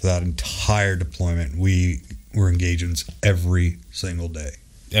on, for that entire deployment, we were engagements every single day.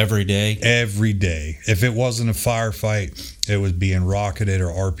 Every day? Every day. If it wasn't a firefight, it was being rocketed or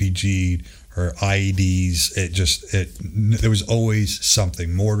RPG'd or IEDs. There was always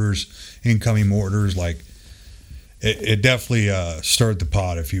something. Mortars, incoming mortars, like it definitely stirred the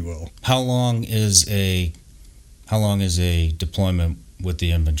pot, if you will. How long is a deployment with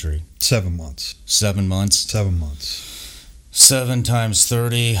the infantry? 7 months. 7 months? 7 months. 7 times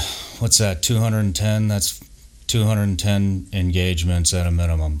 30, what's that, 210? That's 210 engagements at a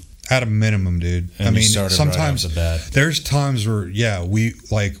minimum. At a minimum, dude. And I mean, sometimes right the there's times where, we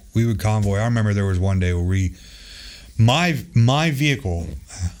would convoy. I remember there was one day where my vehicle,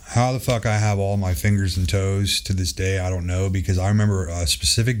 how the fuck I have all my fingers and toes to this day, I don't know, because I remember a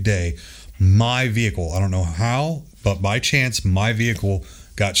specific day, my vehicle, I don't know how, but by chance, my vehicle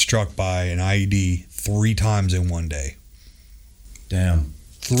got struck by an IED 3 times in one day. Damn.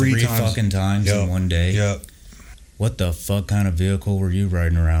 3 times. Fucking times in one day? Yep. What the fuck kind of vehicle were you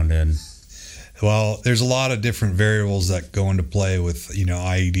riding around in? Well, there's a lot of different variables that go into play with,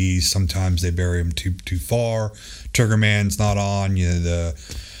 IEDs. Sometimes they bury them too far. Triggerman's not on.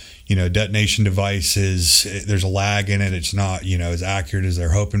 Detonation devices, there's a lag in it. It's not, as accurate as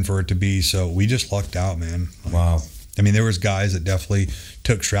they're hoping for it to be. So we just lucked out, man. Wow. I mean, there was guys that definitely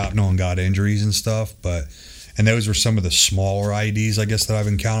took shrapnel and got injuries and stuff, and those were some of the smaller IEDs, I guess, that I've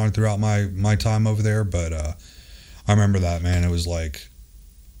encountered throughout my time over there. But I remember that, man. It was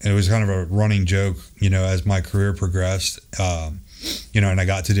kind of a running joke, as my career progressed, and I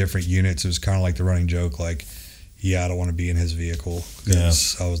got to different units. It was kind of like the running joke, like, I don't want to be in his vehicle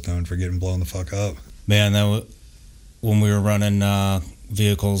because I was known for getting blown the fuck up. Man, when we were running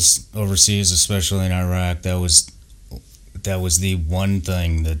vehicles overseas, especially in Iraq, that was the one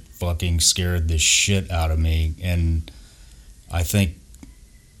thing that fucking scared the shit out of me, and I think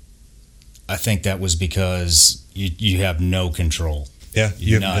that was because you have no control. Yeah,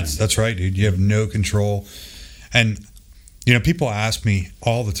 that's right, dude. You have no control, and people ask me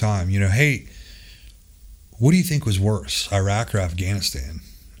all the time, hey, what do you think was worse, Iraq or Afghanistan?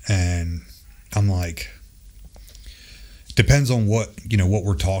 And I'm like, depends on what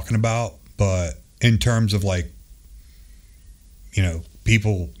we're talking about, but in terms of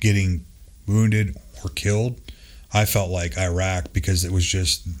people getting wounded or killed, I felt like Iraq, because it was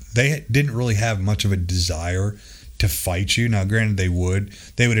just, they didn't really have much of a desire to fight you. Now, granted, they would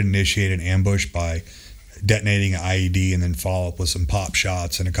initiate an ambush by detonating an IED and then follow up with some pop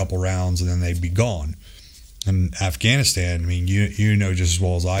shots and a couple rounds, and then they'd be gone. And Afghanistan, I mean, you know just as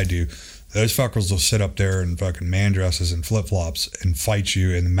well as I do, those fuckers will sit up there in fucking man dresses and flip-flops and fight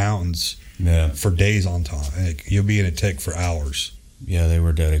you in the mountains for days on time. You'll be in a tick for hours. Yeah, they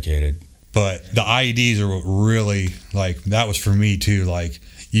were dedicated. But the IEDs are what really, that was for me too.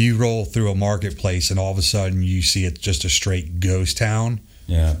 You roll through a marketplace and all of a sudden you see it's just a straight ghost town.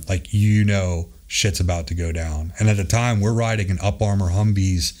 Yeah. Shit's about to go down. And at the time, we're riding an up armor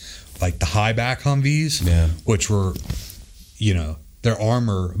Humvees, the high back Humvees, which were, their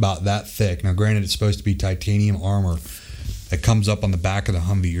armor about that thick. Now, granted, it's supposed to be titanium armor that comes up on the back of the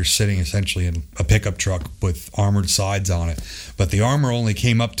Humvee. You're sitting essentially in a pickup truck with armored sides on it. But the armor only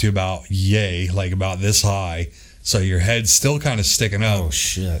came up to about like about this high. So your head's still kind of sticking up. Oh,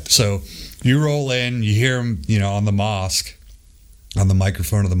 shit. So you roll in, you hear them, on the mosque, on the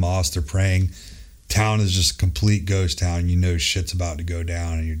microphone of the mosque, they're praying. Town is just a complete ghost town. You know shit's about to go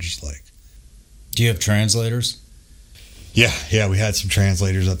down, and you're just like... Do you have translators? Yeah, we had some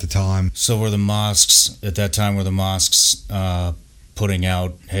translators at the time. So were the mosques, at that time, putting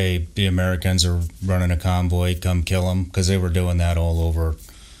out, hey, the Americans are running a convoy, come kill them? Because they were doing that all over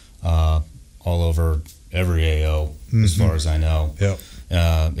every AO, as far as I know. Yep.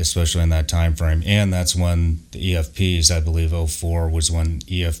 Especially in that time frame. And that's when the EFPs, I believe 04 was when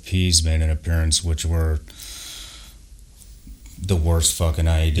EFPs made an appearance, which were the worst fucking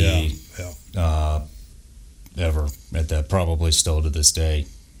IED ever, at that, probably still to this day.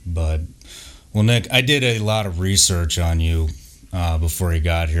 But, well, Nick, I did a lot of research on you before you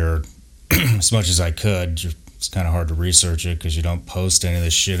got here, as much as I could. It's kind of hard to research it because you don't post any of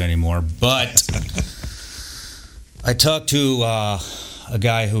this shit anymore. But I talked to a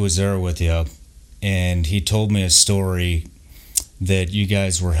guy who was there with you, and he told me a story that you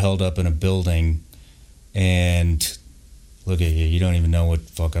guys were held up in a building, and look at you don't even know what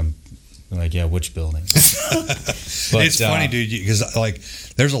fuck I'm like. Yeah, which building? But it's funny, dude,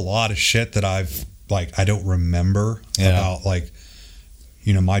 because there's a lot of shit that I don't remember about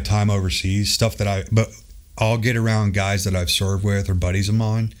my time overseas, stuff but I'll get around guys that I've served with or buddies of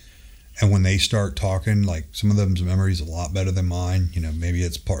mine. And when they start talking, some of them's memories a lot better than mine. Maybe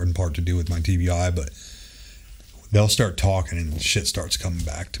it's in part to do with my TBI, but they'll start talking and shit starts coming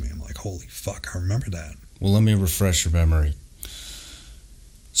back to me. I'm like, holy fuck, I remember that. Well, let me refresh your memory.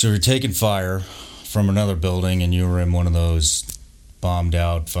 So you're taking fire from another building, and you were in one of those bombed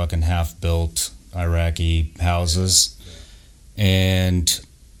out, fucking half-built Iraqi houses. And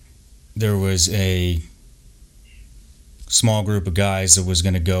there was a small group of guys that was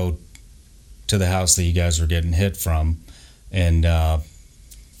going to go to the house that you guys were getting hit from and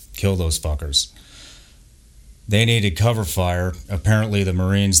kill those fuckers. They needed cover fire. Apparently the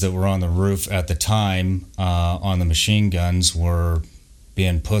Marines that were on the roof at the time on the machine guns were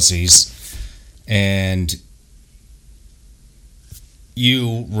being pussies, and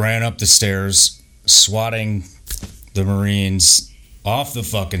you ran up the stairs swatting the Marines off the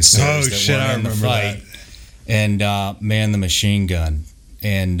fucking stairs that were in the fight and manned the machine gun,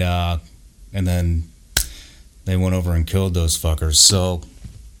 and then they went over and killed those fuckers. So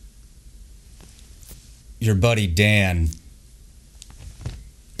your buddy Dan,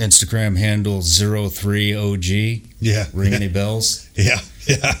 Instagram handle 03OG. Yeah. Ring any bells? Yeah.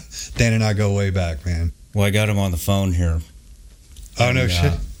 Dan and I go way back, man. Well, I got him on the phone here. Oh, no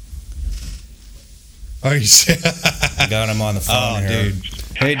shit. Oh, you see? I got him on the phone here. Dude.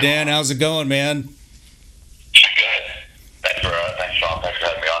 Hey, Dan, how's it going, man? Good. Thanks, Sean. Thanks for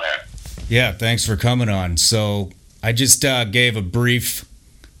having me on here. Yeah, thanks for coming on. So I just gave a brief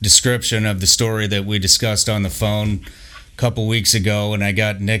description of the story that we discussed on the phone a couple weeks ago, and I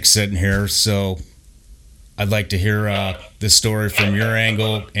got Nick sitting here, so I'd like to hear the story from your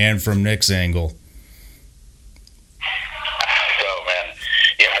angle and from Nick's angle. So, man,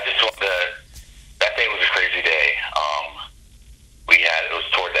 I just wanted to... That day was a crazy day. It was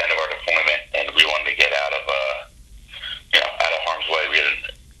toward the end of our deployment, and we wanted to get out of harm's way. We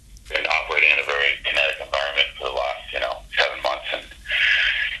had been operating in a very kinetic environment for the last, 7 months, and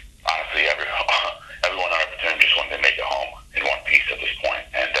honestly, everyone on our platoon just wanted to make it home in one piece at this point.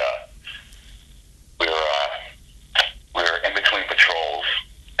 And we were in between patrols,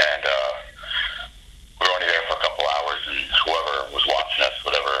 and we were only there for a couple hours, and whoever was watching us,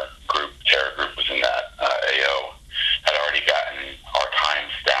 whatever terror group was in that AO, had already gotten our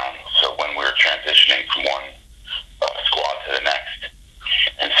times down. So when we were transitioning from one squad to the next,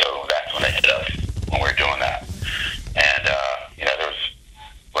 and so that's when they hit us when we were doing that. And there was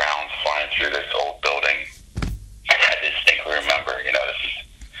rounds flying through this old building. I distinctly remember,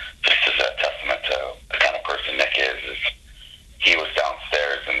 this is a testament to the kind of person Nick is he was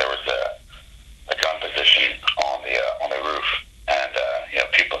downstairs, and there was a gun position on the roof, and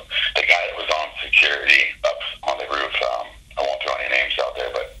people, the guy that was on security up on the roof, I won't throw any names out there,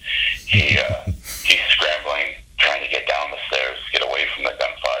 but he's scrambling, trying to get down the stairs, get away from the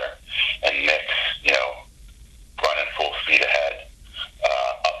gunfire, and Nick's running full speed ahead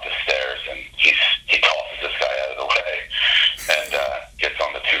up the stairs, and he tosses this guy out of the way and gets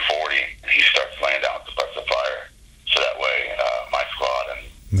on the 240, and he starts laying down suppressive fire, so that way my squad and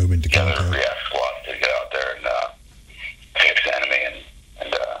moving to the other react squads to get out there and fix the enemy. And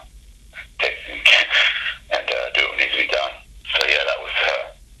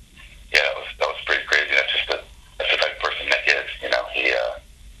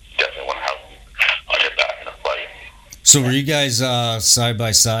So were you guys side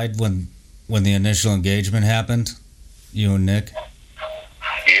by side when the initial engagement happened? You and Nick?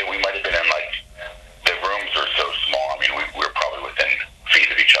 Yeah, we might have been in, like, the rooms are so small. I mean, we were probably within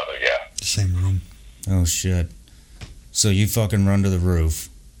feet of each other, yeah. Same room. Oh, shit. So you fucking run to the roof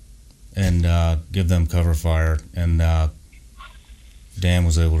and give them cover fire, and Dan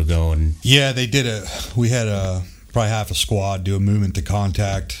was able to go and... Yeah, they did we had probably half a squad do a movement to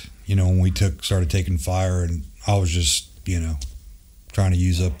contact, when we started taking fire, and I was just, trying to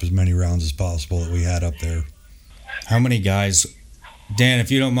use up as many rounds as possible that we had up there. How many guys... Dan,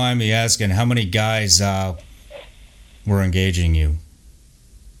 if you don't mind me asking, how many guys were engaging you?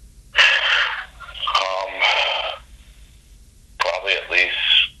 Probably at least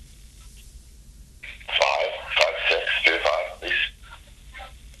 5, 6, 3 to 5 at least.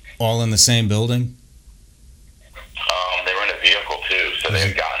 All in the same building? They were in a vehicle too, so they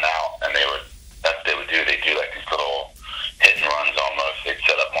had gotten out, and that's what they would do. They'd do like these little hit and runs almost. They'd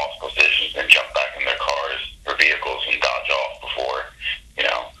set up multiple positions and jump back in their cars or vehicles and dodge off before,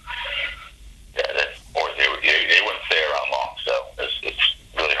 or they wouldn't stay around long. So it's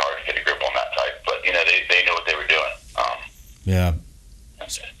really hard to get a grip on that type. But they knew what they were doing. Yeah.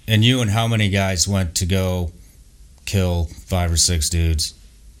 And you and how many guys went to go kill 5 or 6 dudes?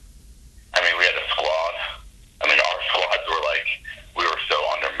 I mean, we had a squad. I mean, our squads were like, we were so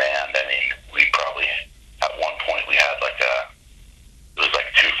undermanned. I mean, we probably, at one point, we had like it was like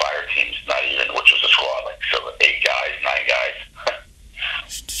 2 fire teams, not even, which was a squad, like, so 8 guys, 9 guys.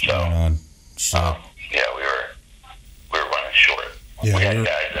 So, yeah, we were running short. Yeah, we had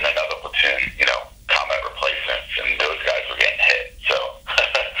guys in another platoon, combat replacements, and those guys were getting hit. So,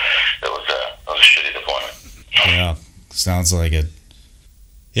 it was a shitty deployment. Yeah, sounds like it.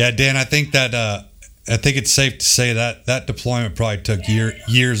 Yeah, Dan, I think it's safe to say that deployment probably took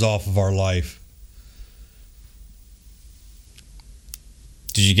years off of our life.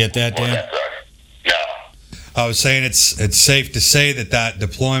 Did you get that, Dan? No. I was saying it's safe to say that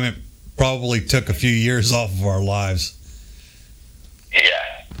deployment probably took a few years off of our lives. Yeah,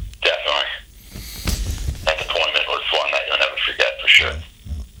 definitely. That deployment was one that you'll never forget for sure.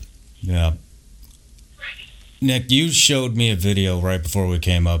 Yeah. Nick, you showed me a video right before we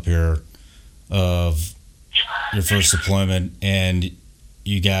came up here of your first deployment, and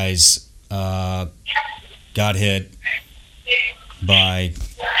you guys got hit by...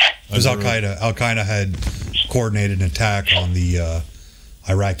 It was Al-Qaeda. Al-Qaeda had coordinated an attack on the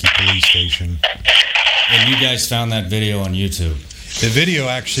Iraqi police station. And you guys found that video on YouTube? The video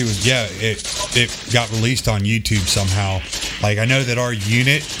actually was, it got released on YouTube somehow. Like, I know that our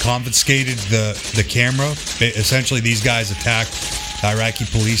unit confiscated the camera. Essentially, these guys attacked the Iraqi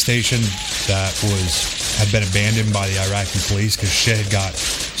police station that had been abandoned by the Iraqi police because shit had got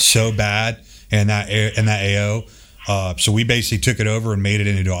so bad in that AO. So we basically took it over and made it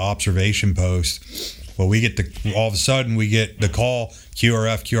into an observation post. Well, all of a sudden, we get the call,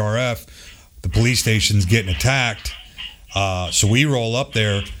 QRF, the police station's getting attacked. So we roll up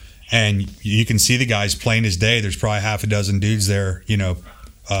there, and you can see the guys plain as day. There's probably half a dozen dudes there,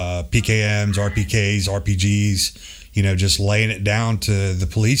 PKMs, RPKs, RPGs, just laying it down to the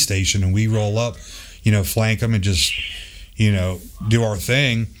police station. And we roll up, flank them and just, do our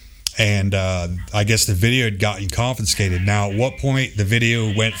thing. And I guess the video had gotten confiscated. Now, at what point the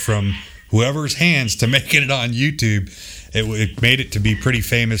video went from whoever's hands to making it on YouTube, it made it to be pretty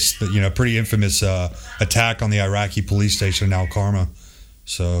famous, pretty infamous attack on the Iraqi police station in Al-Qarma.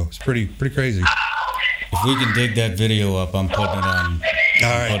 So it's pretty crazy. If we can dig that video up, I'm putting it on. All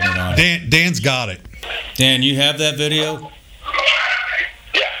right, Dan's got it. Dan, you have that video?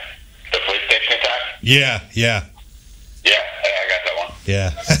 Yeah, the police station attack. Yeah, I got that one.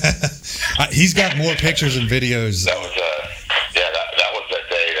 Yeah, he's got more pictures and videos. That was that was that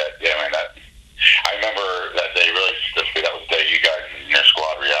day I remember that day really specifically. That was the day you guys in your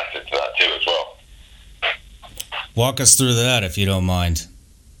squad reacted to that too as well. Walk us through that if you don't mind.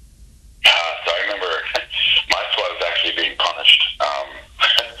 So I remember my squad was actually being punished.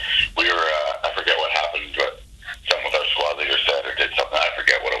 We were, I forget what happened, but something with our squad leader said or did something. I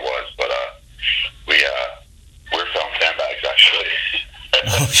forget what it was, but we were filming sandbags actually.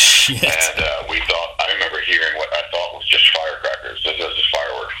 Oh shit! And I remember hearing what I thought was just firecrackers. This was just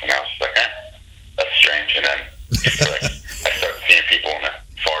fireworks, and I was like, that's strange. And then I started seeing people in the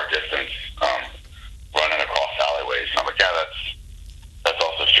far distance running across alleyways, and I'm like, that's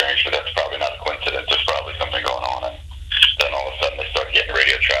also strange, but that's probably not a coincidence. There's probably something going on. And then all of a sudden they started getting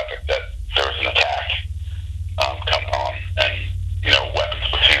radio traffic that there was an attack coming on, and weapons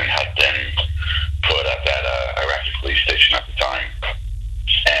platoon had been put at that Iraqi police station at the time,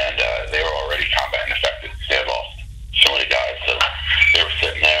 and they were already combat ineffective. They had lost so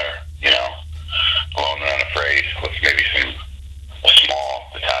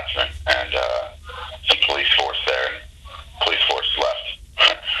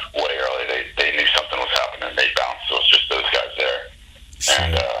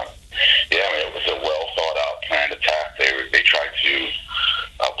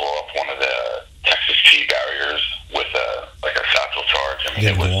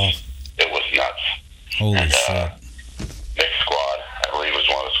didn't go off. It was nuts. Holy and, shit. Mixed squad, I believe, was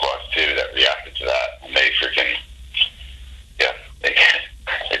one of the squads too that reacted to that. And they freaking, they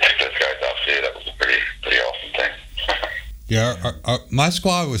took those guys off too. That was a pretty awesome thing. Yeah, my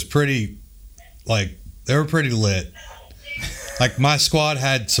squad was pretty, like, they were pretty lit. Like, my squad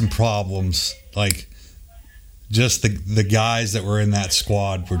had some problems. Like, just the guys that were in that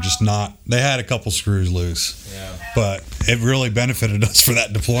squad were just not, they had a couple screws loose. Yeah. But it really benefited us for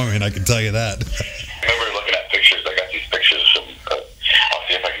that deployment, I can tell you that. I remember looking at pictures. I got these pictures from, I'll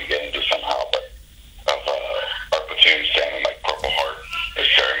see if I can get into somehow, but of our platoon standing like Purple Heart.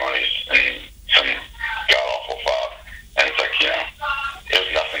 There's ceremonies and some god-awful fog. And it's like, it was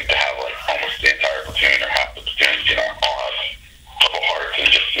nothing to have like almost the entire platoon or half the platoons, all have Purple Hearts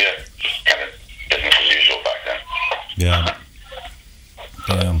and just kind of business as usual back then. Yeah.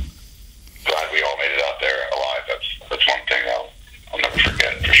 Damn. Glad we all made it out there alive. That's one thing I'll never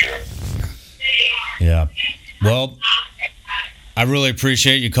forget for sure. Yeah. Well, I really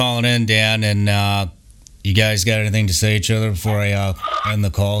appreciate you calling in, Dan, and you guys got anything to say to each other before I end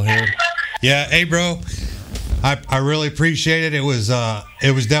the call here? Yeah, hey, bro. I really appreciate it. It was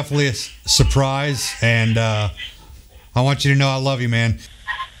definitely a surprise, and I want you to know I love you, man.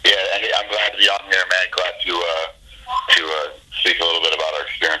 Yeah, and I'm glad to be on here, man. Glad to speak a little bit about our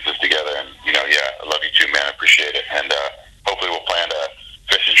experiences together. And I love you too, man. I appreciate it. And hopefully we'll plan a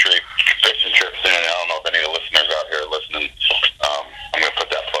fishing trip soon. I don't know if any of the listeners out here are listening. I'm going to put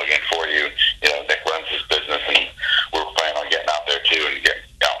that plug in for you. Nick runs his business, and we're planning on getting out there too and getting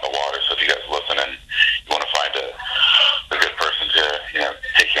out in the water. So if you guys listen and you want to find a good person to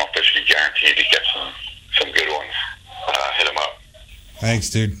take you on fishing, guaranteed to get some good ones, hit him up. Thanks,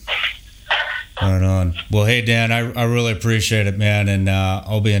 dude. Right on. Well, hey, Dan, I really appreciate it, man, and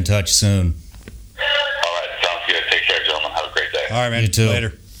I'll be in touch soon. All right, sounds good. Take care, gentlemen. Have a great day. All right, man. You too.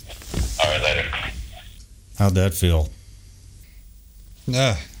 Later. All right, later. How'd that feel?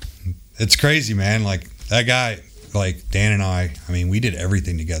 It's crazy, man. Like, that guy, like, Dan and I mean, we did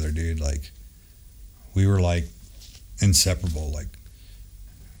everything together, dude. Like, we were, like, inseparable. Like,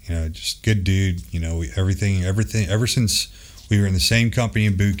 just good dude. Everything, ever since we were in the same company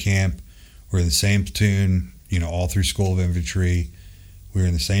in boot camp, we were in the same platoon, all through School of Infantry. We were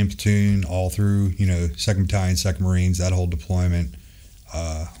in the same platoon all through, 2nd Battalion, 2nd Marines, that whole deployment.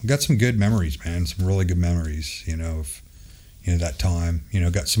 We got some good memories, man. Some really good memories, of that time.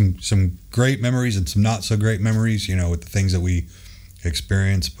 Got some great memories and some not so great memories, with the things that we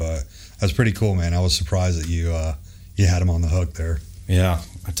experienced. But that's pretty cool, man. I was surprised that you had him on the hook there. Yeah,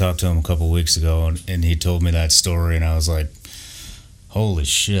 I talked to him a couple of weeks ago, and he told me that story, and I was like, holy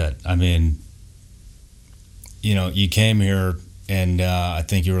shit. I mean, you came here, and I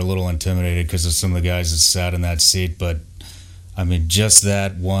think you were a little intimidated because of some of the guys that sat in that seat, but I mean, just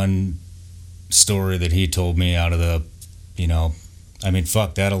that one story that he told me out of the,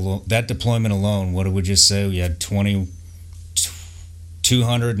 fuck, that deployment alone, what did we just say? We had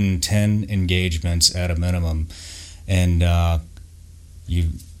 210 engagements at a minimum, and you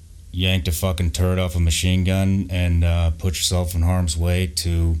yanked a fucking turret off a machine gun and put yourself in harm's way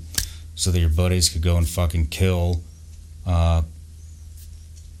so that your buddies could go and fucking kill the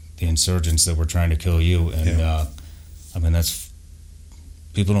insurgents that were trying to kill you. And that's,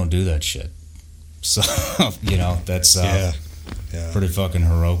 people don't do that shit. So that's pretty fucking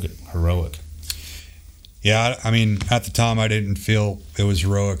heroic. Yeah, I mean, at the time I didn't feel it was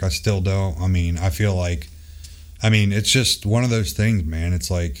heroic. I still don't. I mean, I feel like, it's just one of those things, man. It's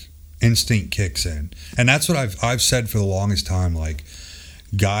like instinct kicks in, and that's what I've said for the longest time. Like,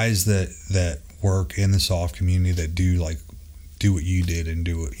 guys that work in the SOF community that do what you did and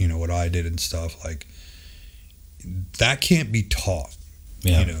do what I did and stuff, like, that can't be taught.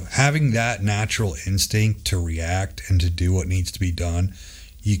 Yeah. Having that natural instinct to react and to do what needs to be done,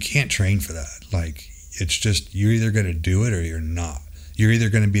 you can't train for that. Like, it's just, you're either going to do it or you're not. You're either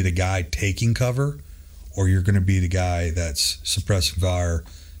going to be the guy taking cover, or you're going to be the guy that's suppressing fire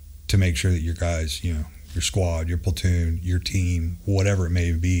to make sure that your guys, your squad, your platoon, your team, whatever it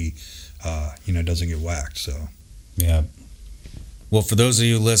may be, doesn't get whacked. So, yeah. Well, for those of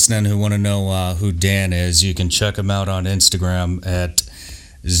you listening who want to know who Dan is, you can check him out on Instagram at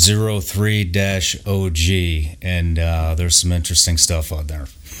 03-OG, and there's some interesting stuff on there.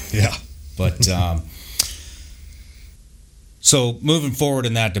 Yeah. But so moving forward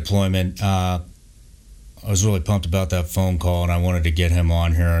in that deployment, I was really pumped about that phone call, and I wanted to get him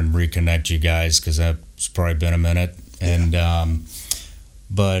on here and reconnect you guys because that's probably been a minute. And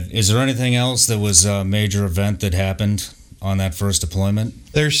but is there anything else that was a major event that happened on that first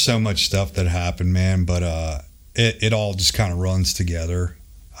deployment? There's so much stuff that happened, man, but it all just kind of runs together.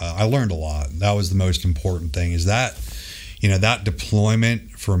 I learned a lot. That was the most important thing, is that, that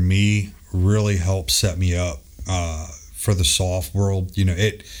deployment for me really helped set me up for the SOF world.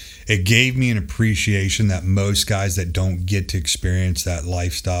 It gave me an appreciation that most guys that don't get to experience that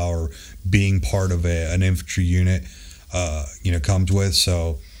lifestyle or being part of an infantry unit, comes with.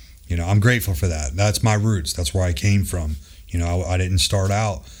 So, I'm grateful for that. That's my roots. That's where I came from. I didn't start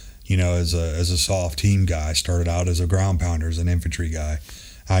out, as a SOF team guy. I started out as a ground pounder, as an infantry guy.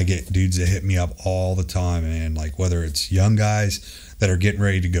 I get dudes that hit me up all the time, and like whether it's young guys that are getting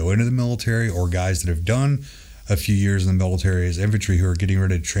ready to go into the military or guys that have done a few years in the military as infantry who are getting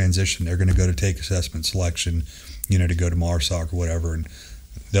ready to transition. They're going to go to take assessment selection, to go to MARSOC or whatever, and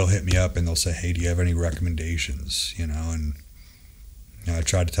they'll hit me up and they'll say, "Hey, do you have any recommendations?" And I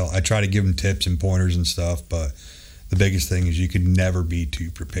try to give them tips and pointers and stuff, but the biggest thing is you can never be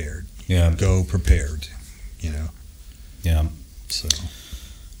too prepared. Yeah. Go prepared. Yeah.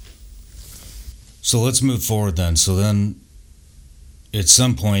 So let's move forward then. So then, at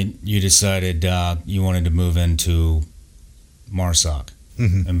some point, you decided you wanted to move into MARSOC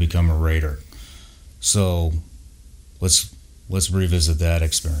and become a Raider. So let's revisit that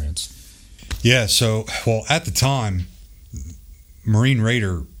experience. Yeah. So, at the time, Marine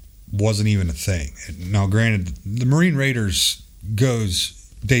Raider wasn't even a thing. Now, granted, the Marine Raiders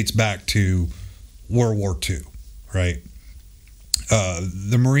dates back to World War II, right?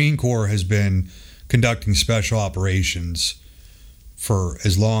 The Marine Corps has been conducting special operations for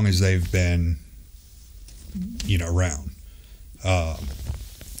as long as they've been, around.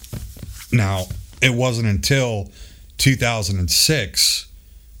 Now, it wasn't until 2006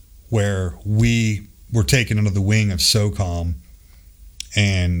 where we were taken under the wing of SOCOM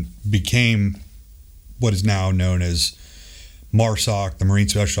and became what is now known as MARSOC, the Marine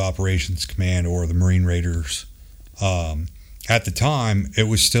Special Operations Command, or the Marine Raiders. At the time, it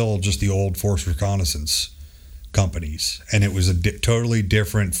was still just the old Force Reconnaissance companies, and it was a totally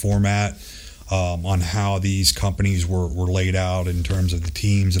different format on how these companies were laid out in terms of the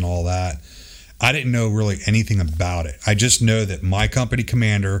teams and all that. I didn't know really anything about it. I just know that my company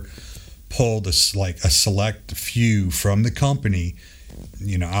commander pulled a select few from the company.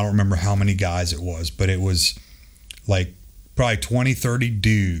 I don't remember how many guys it was, but it was like probably 20, 30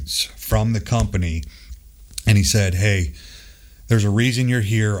 dudes from the company. And he said, "Hey, there's a reason you're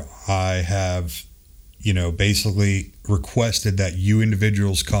here. I have, basically requested that you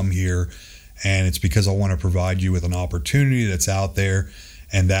individuals come here, and it's because I want to provide you with an opportunity that's out there,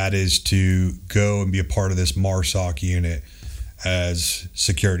 and that is to go and be a part of this MARSOC unit as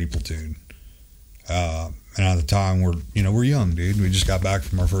security platoon." And at the time, we're young, dude. We just got back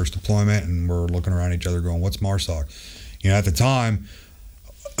from our first deployment, and we're looking around each other going, "What's MARSOC?" At the time,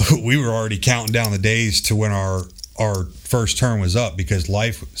 we were already counting down the days to when our first term was up, because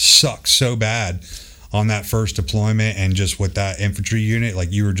life sucked so bad on that first deployment, and just with that infantry unit,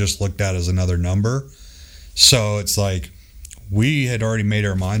 like you were just looked at as another number. So it's like we had already made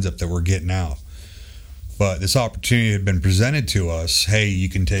our minds up that we're getting out. But this opportunity had been presented to us. Hey, you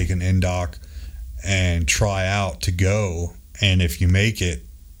can take an NDOC and try out to go, and if you make it,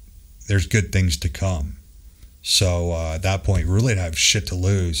 there's good things to come. So at that point, really didn't have shit to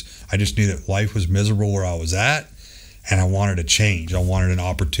lose. I just knew that life was miserable where I was at, and I wanted a change. I wanted an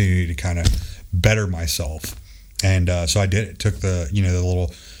opportunity to kind of better myself. And so I did it. Took the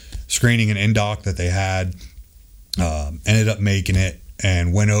little screening and NDOC that they had, ended up making it,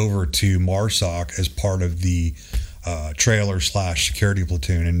 and went over to MARSOC as part of the trailer/security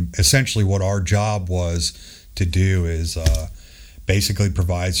platoon. And essentially what our job was to do is basically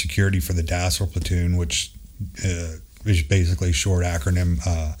provide security for the DASSER platoon, which is basically a short acronym,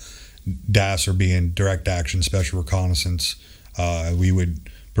 DASSER being Direct Action Special Reconnaissance. We would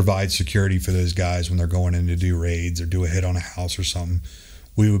provide security for those guys when they're going in to do raids or do a hit on a house or something.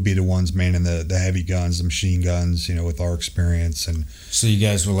 We would be the ones manning the heavy guns, the machine guns, with our experience. And so you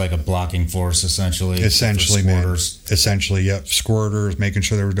guys were like a blocking force, essentially, man. Essentially, yep. Squirters, making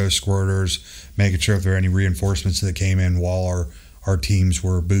sure there were no squirters, making sure if there were any reinforcements that came in while our teams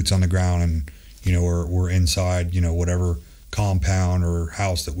were boots on the ground and we're inside, whatever compound or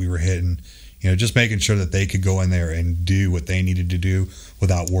house that we were hitting, just making sure that they could go in there and do what they needed to do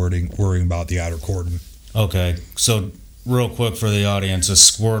without worrying about the outer cordon. Okay, so real quick for the audience, a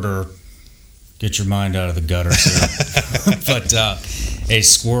squirter, get your mind out of the gutter here. But a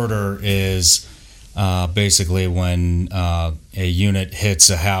squirter is basically when a unit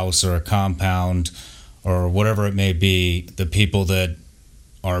hits a house or a compound or whatever it may be, the people that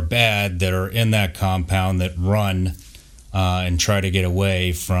are bad that are in that compound that run and try to get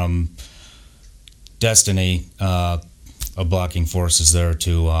away from destiny, a blocking force is there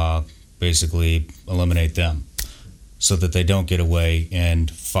to basically eliminate them so that they don't get away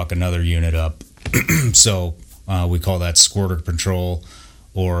and fuck another unit up. So we call that squirter patrol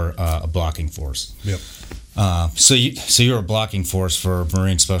or a blocking force. Yep. So you're a blocking force for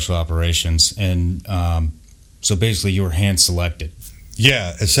Marine Special Operations, and so basically you were hand selected.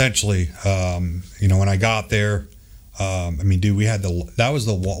 Yeah, essentially. When I got there, dude, that was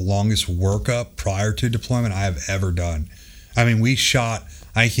the longest workup prior to deployment I have ever done. I mean, we shot,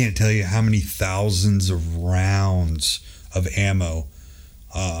 I can't tell you how many thousands of rounds of ammo,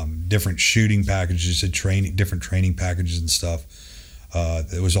 different shooting packages, different training packages and stuff.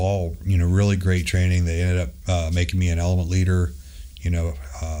 It was all, really great training. They ended up making me an element leader,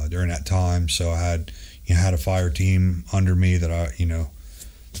 during that time. So I had a fire team under me that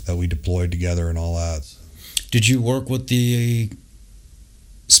that we deployed together and all that. Did you work with the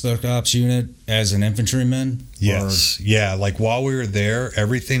Spec Ops unit as an infantryman? Yes. Yeah. Like while we were there,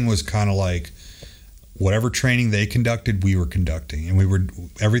 everything was kind of like whatever training they conducted, we were conducting,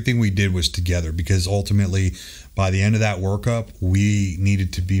 and everything we did was together, because ultimately by the end of that workup, we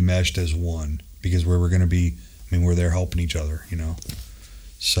needed to be meshed as one, because we were going to be, we're there helping each other,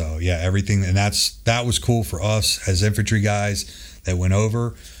 So yeah, everything, and that was cool for us as infantry guys that went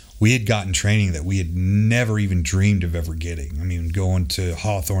over. We had gotten training that we had never even dreamed of ever getting. Going to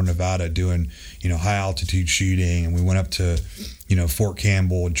Hawthorne, Nevada, doing, high altitude shooting, and we went up to, Fort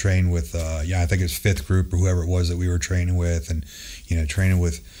Campbell and trained with, I think it was 5th Group or whoever it was that we were training with, and, training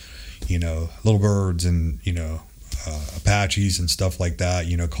with, Little Birds and, Apaches and stuff like that,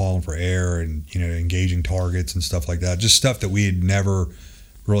 calling for air and, engaging targets and stuff like that. Just stuff that we had never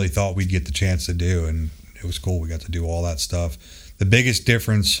really thought we'd get the chance to do, and it was cool. We got to do all that stuff. The biggest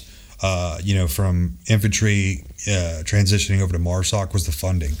difference, from infantry transitioning over to MARSOC was the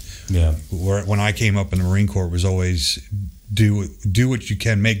funding. Yeah. When I came up in the Marine Corps, it was always do what you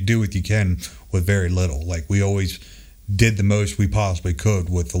can, make do what you can with very little. Like we always did the most we possibly could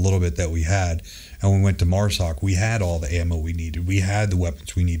with the little bit that we had. And when we went to MARSOC, we had all the ammo we needed. We had the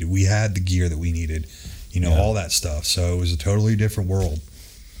weapons we needed. We had the gear that we needed, all that stuff. So it was a totally different world.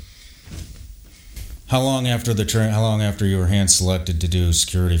 How long after you were hand selected to do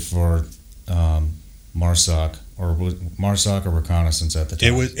security for MARSOC, or was MARSOC or reconnaissance at the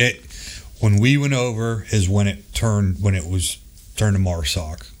time? When we went over is when it was turned to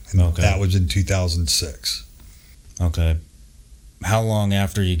MARSOC. And okay. That was in 2006. Okay. How long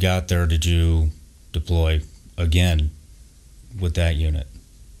after you got there did you deploy again with that unit?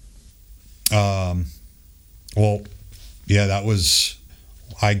 I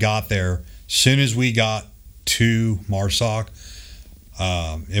got there. Soon as we got to MARSOC,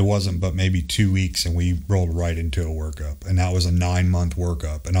 it wasn't but maybe 2 weeks, and we rolled right into a workup, and that was a 9-month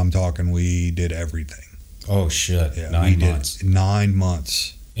workup, and I'm talking we did everything. Oh shit! Yeah, 9 months. 9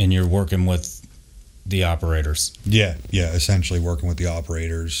 months. And you're working with the operators. Yeah, essentially working with the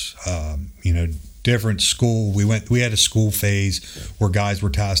operators. Different school. We had a school phase where guys were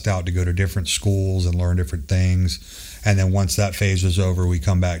tasked out to go to different schools and learn different things, and then once that phase was over, we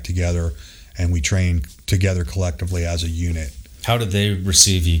come back together and we train together collectively as a unit. How did they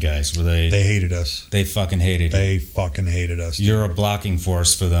receive you guys? They hated us. They fucking hated you. They fucking hated us. You're a blocking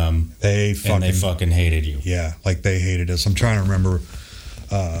force for them. They fucking hated you. Yeah, like they hated us. I'm trying to remember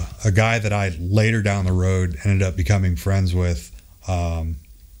a guy that I later down the road ended up becoming friends with.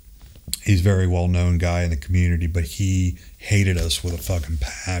 He's a very well-known guy in the community, but he hated us with a fucking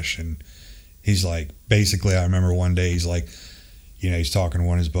passion. He's like, basically, I remember one day he's like, he's talking to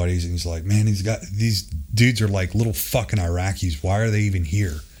one of his buddies, and he's like, man, these dudes are like little fucking Iraqis. Why are they even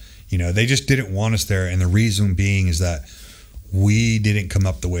here? They just didn't want us there. And the reason being is that we didn't come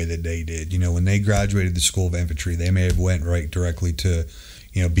up the way that they did. When they graduated the School of Infantry, they may have went right directly to,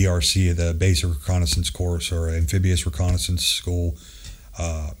 BRC, the Basic Reconnaissance Course, or Amphibious Reconnaissance School.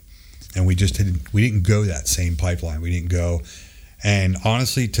 And we didn't go that same pipeline. We didn't go. And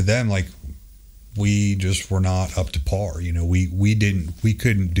honestly, to them, like, we just were not up to par. We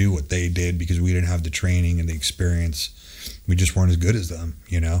couldn't do what they did because we didn't have the training and the experience. We just weren't as good as them,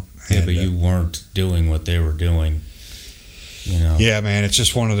 Yeah, but you weren't doing what they were doing, Yeah, man, it's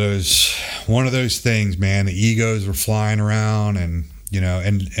just one of those things, man. The egos were flying around, and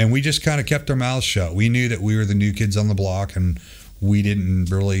and we just kind of kept our mouths shut. We knew that we were the new kids on the block, and we didn't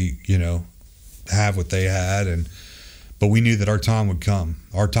really, have what they had, but we knew that our time would come.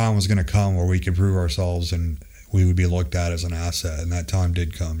 Our time was going to come where we could prove ourselves, and we would be looked at as an asset, and that time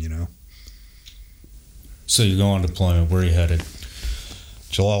did come, So you go on deployment. Where are you headed?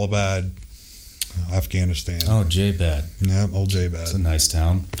 Jalalabad, Afghanistan. Oh, J-Bad. Yeah, old J-Bad. It's a nice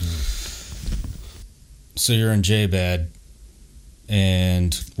town. So you're in JBAD,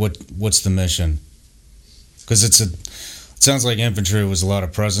 and what's the mission? Because it sounds like infantry was a lot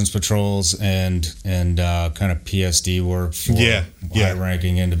of presence patrols and kind of PSD work for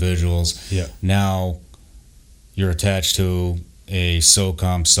high-ranking individuals. Yeah. Now you're attached to a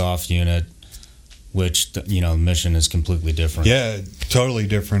SOCOM soft unit, which the mission is completely different. Yeah, totally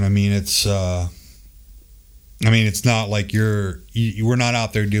different. I mean, it's not like we're not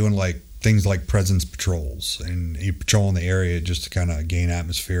out there doing like things like presence patrols and you patrolling the area just to kind of gain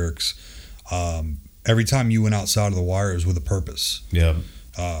atmospherics. Every time you went outside of the wire, it was with a purpose. Yeah.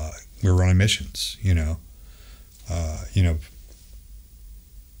 We were running missions,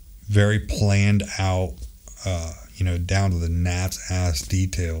 very planned out, down to the gnat's ass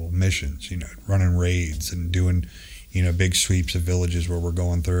detail missions, running raids and doing, big sweeps of villages where we're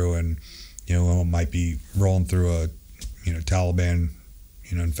going through and, it might be rolling through a, Taliban,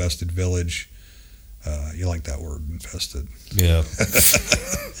 infested village. You like that word, infested. Yeah.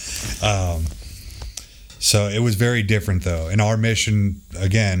 So it was very different, though. And our mission,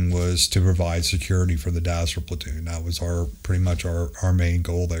 again, was to provide security for the Dasher platoon. That was pretty much our main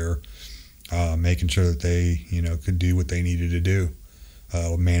goal there, making sure that they, could do what they needed to do,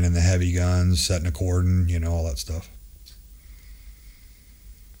 manning the heavy guns, setting a cordon, all that stuff.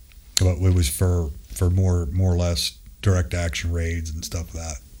 But it was for more or less direct action raids and stuff like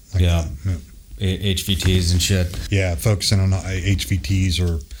that. Yeah. HVTs and shit. Yeah, focusing on HVTs,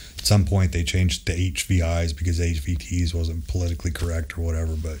 or at some point they changed to HVIs because HVTs wasn't politically correct or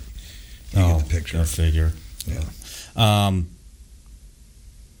whatever, but you get the picture. I figure. Yeah.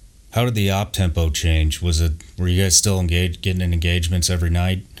 How did the op tempo change? Were you guys still getting in engagements every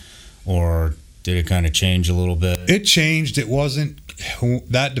night, or did it kind of change a little bit? It changed. It wasn't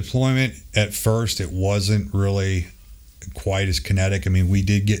that deployment at first. It wasn't really quite as kinetic. I mean, we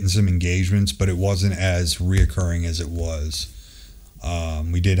did get in some engagements, but it wasn't as reoccurring as it was.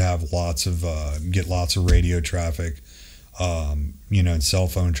 We did have lots of radio traffic, and cell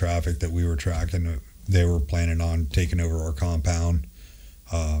phone traffic that we were tracking. They were planning on taking over our compound,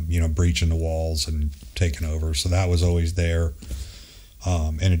 breaching the walls and taking over. So that was always there.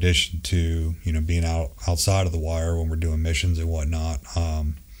 In addition to, being outside of the wire when we're doing missions and whatnot.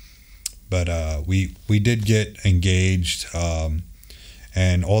 But we did get engaged,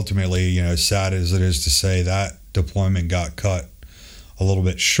 and ultimately, as sad as it is to say, that deployment got cut a little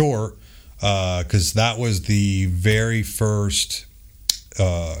bit short, because that was the very first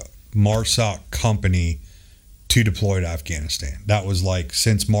MARSOC company to deploy to Afghanistan. That was like,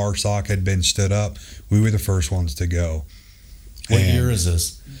 since MARSOC had been stood up, we were the first ones to go. What year is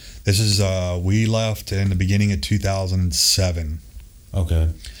this? This is, we left in the beginning of 2007. Okay.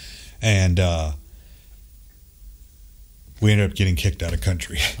 And we ended up getting kicked out of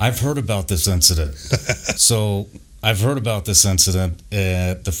country. I've heard about this incident. So I've heard about this incident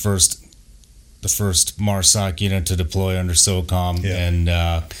at the first MARSOC unit to deploy under SOCOM, and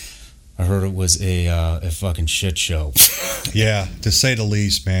I heard it was a fucking shit show. Yeah, to say the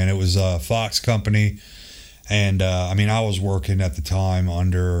least, man. It was a Fox company, and I was working at the time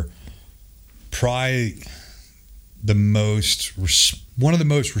under probably one of the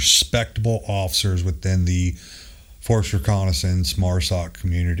most respectable officers within the Force Reconnaissance MARSOC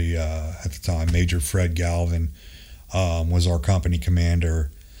community at the time. Major Fred Galvin was our company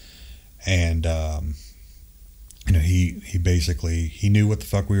commander, and he basically knew what the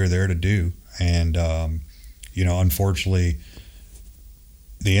fuck we were there to do. And unfortunately,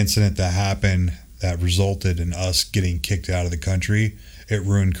 the incident that happened that resulted in us getting kicked out of the country, it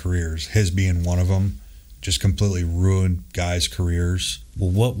ruined careers. His being one of them. Just completely ruined guys' careers.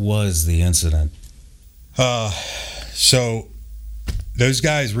 Well, what was the incident? So those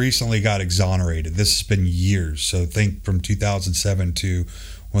guys recently got exonerated. This has been years. So think from 2007 to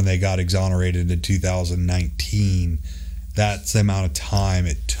when they got exonerated in 2019. That's the amount of time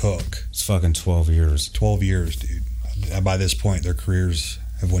it took. It's fucking 12 years. 12 years, dude. And by this point, their careers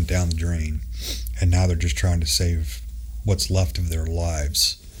have went down the drain. And now they're just trying to save what's left of their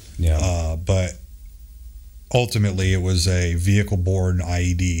lives. Yeah. But ultimately, it was a vehicle-borne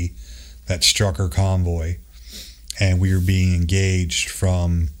IED that struck our convoy, and we were being engaged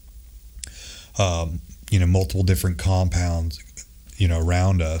from, multiple different compounds,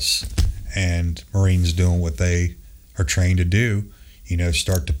 around us, and Marines doing what they are trained to do,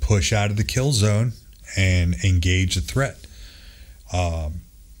 start to push out of the kill zone and engage the threat.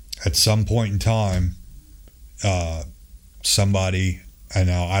 At some point in time, somebody,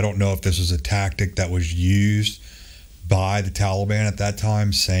 I don't know if this was a tactic that was used by the Taliban at that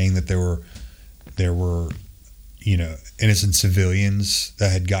time, saying that there were innocent civilians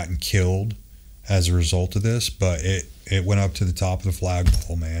that had gotten killed as a result of this, but it went up to the top of the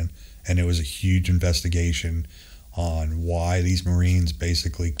flagpole, man, and it was a huge investigation on why these Marines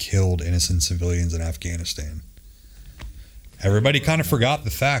basically killed innocent civilians in Afghanistan. Everybody kind of forgot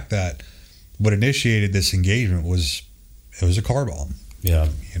the fact that what initiated this engagement was a car bomb. Yeah.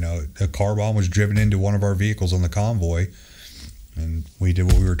 A car bomb was driven into one of our vehicles on the convoy, and we did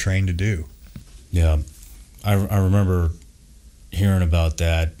what we were trained to do. Yeah. I remember hearing about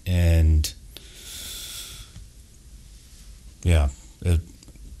that, and yeah,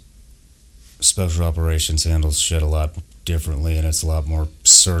 special operations handles shit a lot differently, and it's a lot more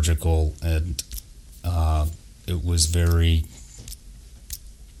surgical, and it was very...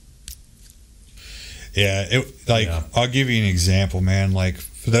 Yeah, I'll give you an example, man. Like,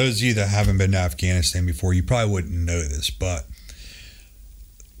 for those of you that haven't been to Afghanistan before, you probably wouldn't know this, but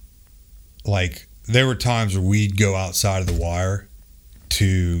like, there were times where we'd go outside of the wire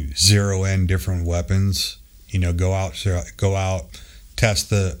to zero in different weapons. Go out, test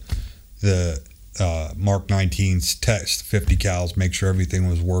the Mark 19s, test 50 cals, make sure everything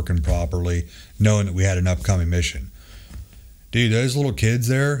was working properly, knowing that we had an upcoming mission. Dude, those little kids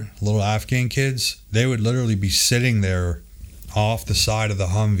there, little Afghan kids, they would literally be sitting there off the side of the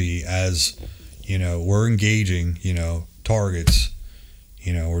Humvee as, we're engaging, targets,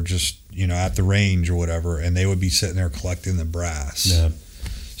 we're just, at the range or whatever, and they would be sitting there collecting the brass. Yeah.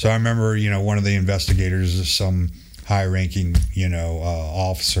 So I remember, one of the investigators is some high-ranking,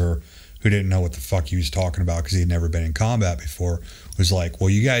 officer who didn't know what the fuck he was talking about because he had never been in combat before, was like, well,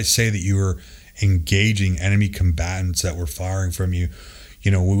 you guys say that you were engaging enemy combatants that were firing from you.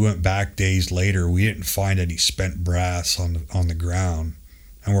 We went back days later, we didn't find any spent brass on the ground.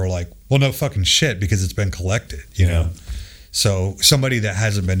 And we're like, well, no fucking shit, because it's been collected, you know? So somebody that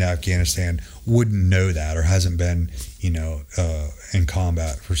hasn't been to Afghanistan wouldn't know that, or hasn't been, in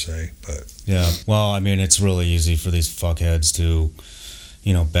combat per se. But yeah, well, I mean, it's really easy for these fuckheads to,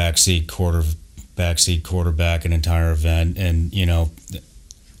 backseat quarterback an entire event, and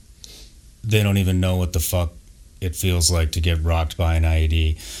they don't even know what the fuck it feels like to get rocked by an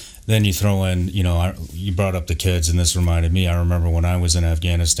IED. Then you throw in, you brought up the kids, and this reminded me, I remember when I was in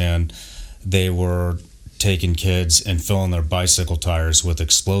Afghanistan, they were taking kids and filling their bicycle tires with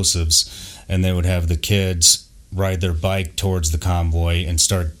explosives, and they would have the kids ride their bike towards the convoy and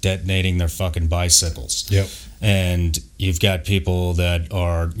start detonating their fucking bicycles. Yep. And you've got people that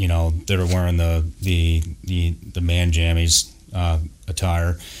are, that are wearing the man jammies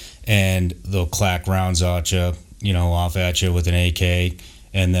attire, and they'll clack rounds at you, off at you with an AK,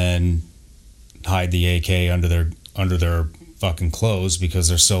 and then hide the AK under their fucking clothes because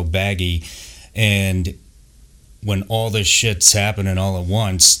they're so baggy. And when all this shit's happening all at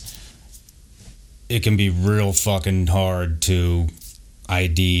once, it can be real fucking hard to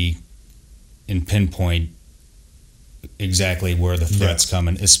ID and pinpoint exactly where the threat's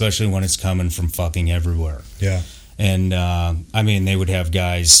coming, especially when it's coming from fucking everywhere. Yeah. And I mean, they would have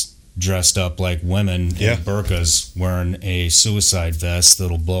guys dressed up like women in burqas wearing a suicide vest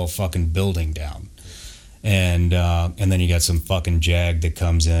that'll blow a fucking building down. And then you got some fucking jag that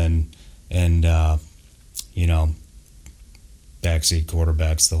comes in and backseat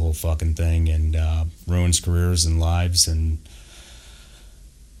quarterbacks the whole fucking thing, and ruins careers and lives, and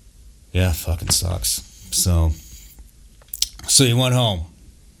yeah, fucking sucks. So you went home,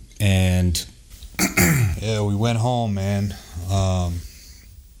 and yeah, we went home, man.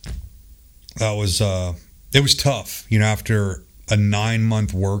 That was it was tough, after a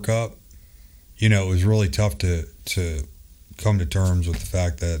 9-month workup. It was really tough to come to terms with the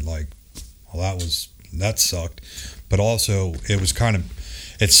fact that, like, well, that sucked. But also,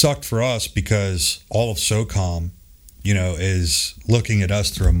 it sucked for us because all of SOCOM, is looking at us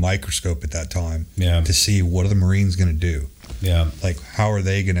through a microscope at that time to see what are the Marines going to do. Yeah. Like, how are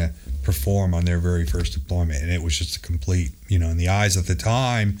they going to perform on their very first deployment? And it was just a complete, in the eyes at the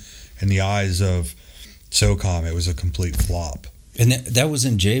time, in the eyes of SOCOM, it was a complete flop. And that was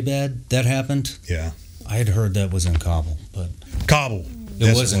in JBAD that happened? Yeah. I had heard that was in Kabul, but... Kabul.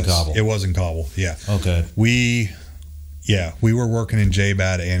 It was in Kabul. It was in Kabul, yeah. Okay. We were working in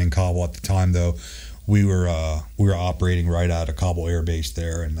JBAD and in Kabul at the time, though. We were operating right out of Kabul Air Base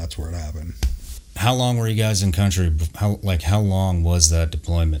there, and that's where it happened. How long were you guys in country? How long was that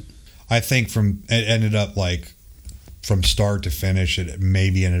deployment? I think it ended up like from start to finish, it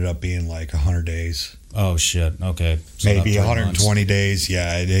maybe ended up being like 100 days. Oh shit! Okay. So maybe 120 days.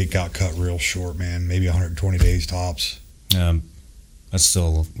 Yeah, it got cut real short, man. Maybe 120 days tops. That's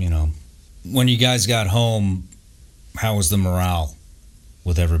still, when you guys got home, how was the morale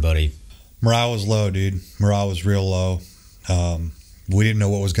with everybody? Morale was low, dude. Morale was real low. We didn't know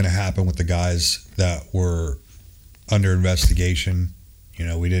what was going to happen with the guys that were under investigation. You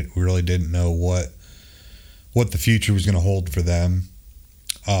know, we really didn't know what the future was going to hold for them.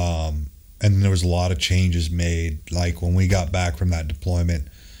 And there was a lot of changes made. Like when we got back from that deployment,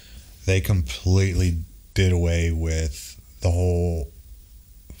 they completely did away with the whole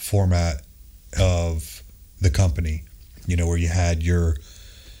format of the company, you know, where you had your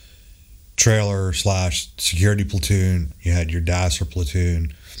trailer / security platoon, you had your DASSER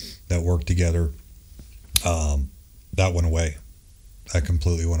platoon that worked together. That went away. That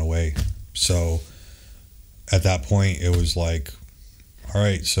completely went away. So at that point, it was like, all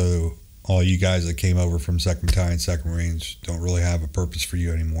right, so all you guys that came over from 2nd Battalion, 2nd Marines don't really have a purpose for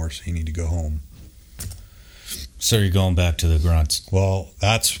you anymore, so you need to go home. So you're going back to the grunts. Well,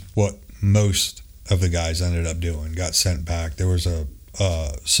 that's what most of the guys ended up doing, got sent back. There was a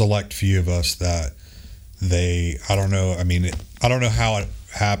select few of us that I don't know, I mean, I don't know how it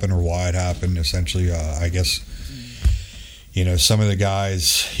happened or why it happened. Essentially, I guess, you know, some of the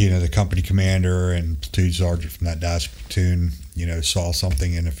guys, you know, the company commander and platoon sergeant from that DASSER platoon, you know, saw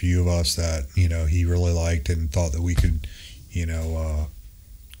something in a few of us that, you know, he really liked and thought that we could,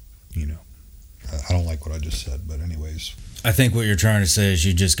 I don't like what I just said, but anyways. I think what you're trying to say is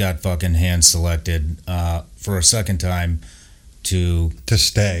you just got fucking hand selected for a second time to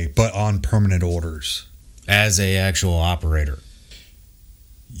stay, but on permanent orders. As a actual operator.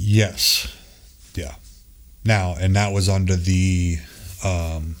 Yes. Yeah. Now, and that was under the,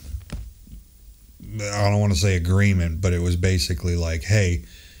 I don't want to say agreement, but it was basically like, hey,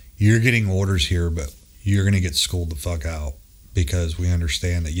 you're getting orders here, but you're going to get schooled the fuck out because we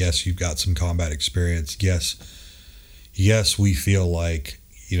understand that, yes, you've got some combat experience. Yes, we feel like,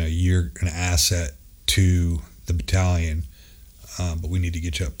 you know, you're an asset to the battalion, but we need to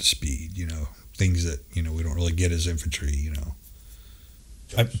get you up to speed, you know, things that, you know, we don't really get as infantry, you know.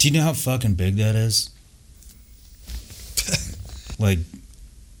 Do you know how fucking big that is? Like,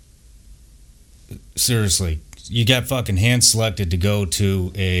 seriously, you got fucking hand selected to go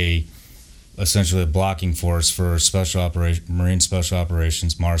to essentially a blocking force for Marine Special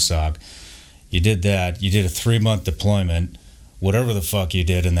Operations, MARSOC. You did that. You did a 3-month deployment. Whatever the fuck you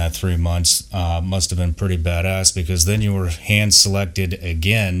did in that 3 months must have been pretty badass, because then you were hand selected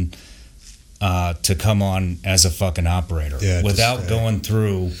again to come on as a fucking operator without going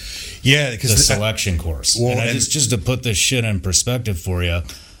through the selection course. Well, and just to put this shit in perspective for you,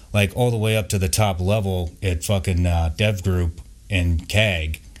 like all the way up to the top level at fucking Dev Group and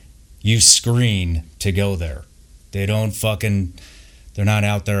CAG, you screen to go there. They don't fucking... They're not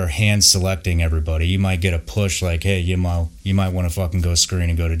out there hand selecting everybody. You might get a push like, hey, you might want to fucking go screen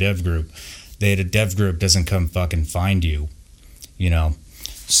and go to Dev Group. The Dev Group doesn't come fucking find you, you know.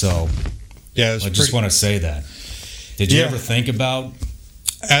 So yeah, I just want to say that. Did you ever think about...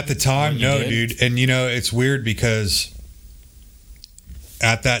 At the time, no, dude. And, you know, it's weird because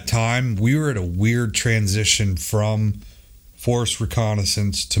at that time, we were at a weird transition from Force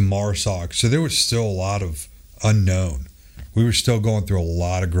Reconnaissance to MARSOC. So there was still a lot of unknown. We were still going through a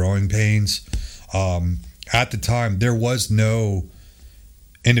lot of growing pains. At the time, there was no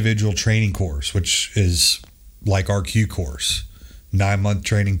individual training course, which is like our Q course, 9-month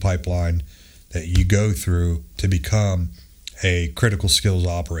training pipeline that you go through to become a critical skills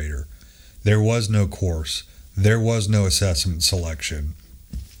operator. There was no course. There was no assessment selection.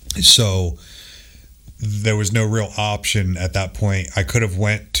 So there was no real option at that point. I could have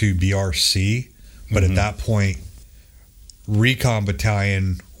went to BRC, but at that point, Recon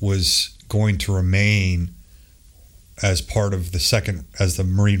Battalion was going to remain as part of the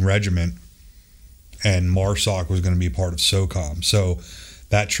Marine Regiment, and MARSOC was going to be part of SOCOM. So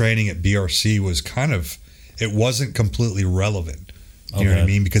that training at BRC was it wasn't completely relevant. You know what I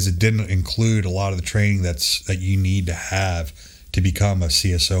mean? Because it didn't include a lot of the training that you need to have to become a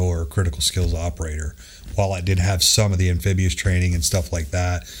CSO or a critical skills operator. While I did have some of the amphibious training and stuff like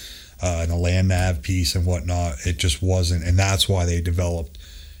that, and the land nav piece and whatnot, it just wasn't. And that's why they developed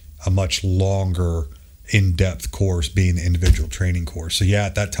a much longer, in-depth course, being the individual training course. So yeah,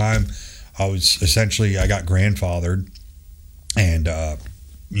 at that time, I got grandfathered and,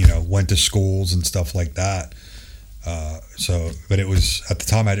 went to schools and stuff like that. But it was, at the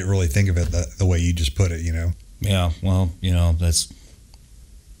time, I didn't really think of it the way you just put it, you know? Yeah, well, that's,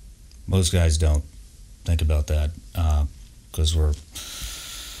 most guys don't think about that, because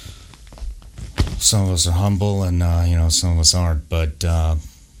some of us are humble and, some of us aren't, but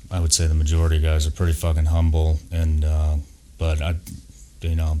I would say the majority of guys are pretty fucking humble, and, but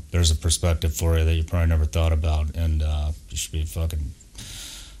there's a perspective for you that you probably never thought about, and you should be fucking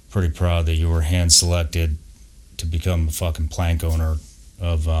pretty proud that you were hand selected to become a fucking plank owner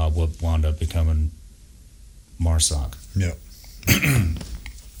of what wound up becoming MARSOC. Yep.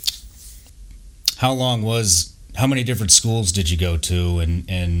 How many different schools did you go to,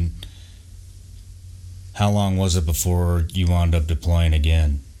 and how long was it before you wound up deploying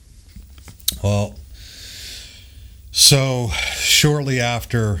again? Well, so shortly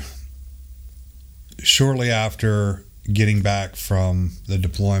after getting back from the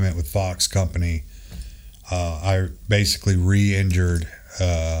deployment with Fox Company, I basically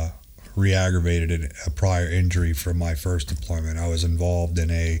re-aggravated a prior injury from my first deployment. I was involved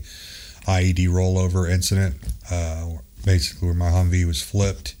in a IED rollover incident, basically where my Humvee was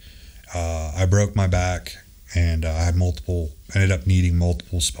flipped. I broke my back, and I had ended up needing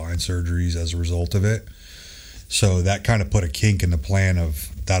multiple spine surgeries as a result of it. So that kind of put a kink in the plan of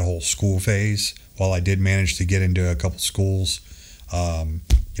that whole school phase. While I did manage to get into a couple schools,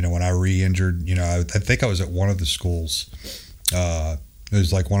 when I re-injured, I think I was at one of the schools. It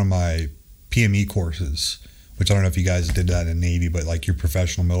was like one of my PME courses, which I don't know if you guys did that in the Navy, but like your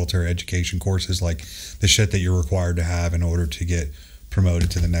professional military education courses, like the shit that you're required to have in order to get promoted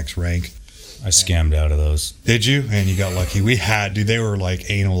to the next rank. I scammed out of those. Did you? And you got lucky. We had, dude, they were like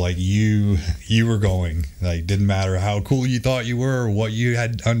anal, like you were going. Like, didn't matter how cool you thought you were or what you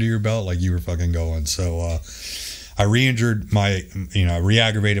had under your belt, like you were fucking going. So I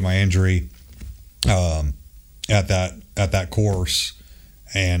re-aggravated my injury at that course.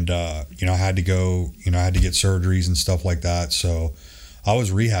 And, I had to go, I had to get surgeries and stuff like that. So I was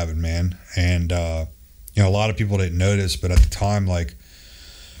rehabbing, man. And, a lot of people didn't notice, but at the time, like,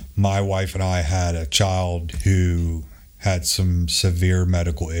 my wife and I had a child who had some severe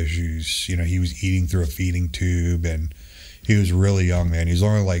medical issues. He was eating through a feeding tube, and he was really young, man. He was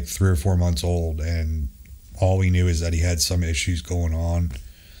only like 3 or 4 months old, and all we knew is that he had some issues going on.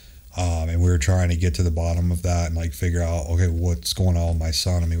 And we were trying to get to the bottom of that and like figure out, okay, what's going on with my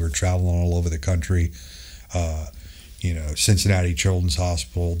son. I mean, we were traveling all over the country, Cincinnati Children's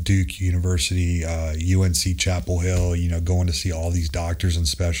Hospital, Duke University, UNC Chapel Hill, going to see all these doctors and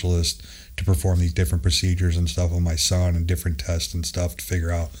specialists to perform these different procedures and stuff on my son and different tests and stuff to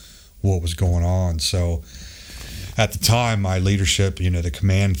figure out what was going on. So at the time, my leadership, the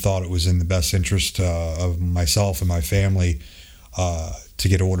command thought it was in the best interest of myself and my family to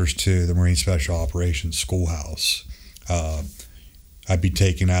get orders to the Marine Special Operations Schoolhouse. I'd be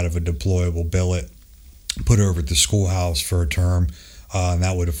taken out of a deployable billet, put over at the schoolhouse for a term, and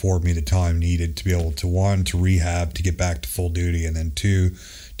that would afford me the time needed to be able to, 1, to rehab, to get back to full duty, and then 2,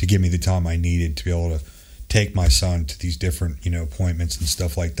 to give me the time I needed to be able to take my son to these different, appointments and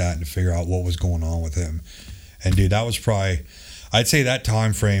stuff like that, and to figure out what was going on with him. And dude, that was probably, I'd say that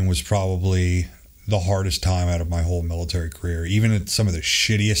time frame was probably the hardest time out of my whole military career. Even at some of the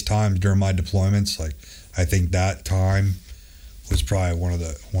shittiest times during my deployments, like I think that time was probably one of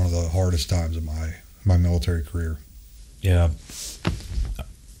the hardest times of my military career. Yeah.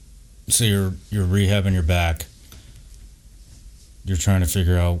 So you're rehabbing your back. You're trying to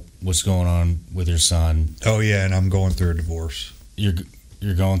figure out what's going on with your son. Oh yeah, and I'm going through a divorce. You're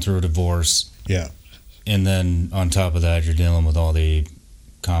going through a divorce. Yeah. And then on top of that, you're dealing with all the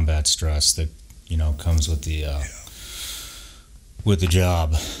combat stress that comes with the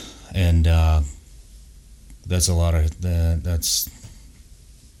job, and that's a lot of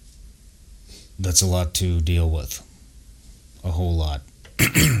that's a lot to deal with, a whole lot.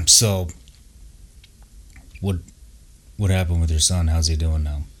 So, what happened with your son? How's he doing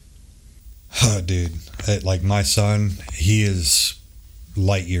now? Dude, like my son, he is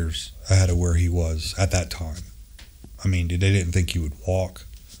light years ahead of where he was at that time. I mean, dude, they didn't think he would walk.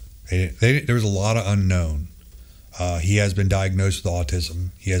 There was a lot of unknown. He has been diagnosed with autism.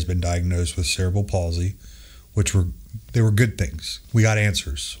 He has been diagnosed with cerebral palsy, which were good things. We got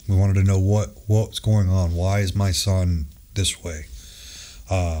answers. We wanted to know what's going on. Why is my son this way?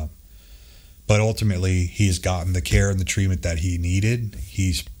 But ultimately, he's gotten the care and the treatment that he needed.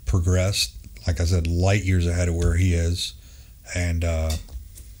 He's progressed, like I said, light years ahead of where he is, and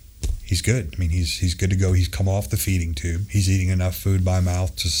he's good. I mean, he's good to go. He's come off the feeding tube. He's eating enough food by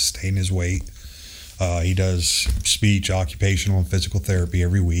mouth to sustain his weight. He does speech, occupational, and physical therapy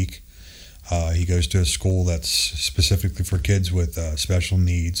every week. He goes to a school that's specifically for kids with special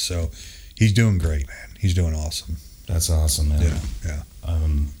needs. So he's doing great, man. He's doing awesome. That's awesome, man. Yeah.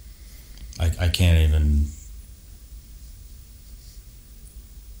 I can't even.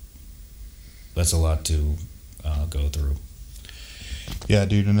 That's a lot to go through. Yeah,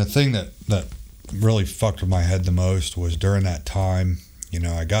 dude. And the thing that really fucked with my head the most was during that time,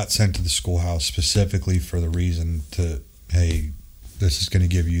 I got sent to the schoolhouse specifically for the reason to, hey, This is going to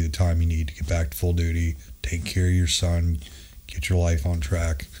give you the time you need to get back to full duty, take care of your son, get your life on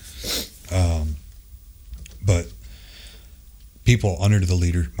track. But people under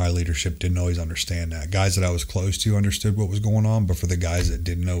my leadership didn't always understand that. Guys that I was close to understood what was going on, but for the guys that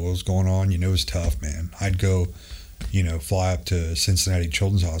didn't know what was going on, it was tough, man. I'd go, fly up to Cincinnati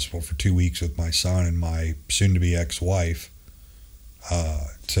Children's Hospital for 2 weeks with my son and my soon-to-be ex-wife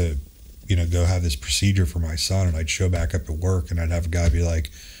to, go have this procedure for my son, and I'd show back up at work, and I'd have a guy be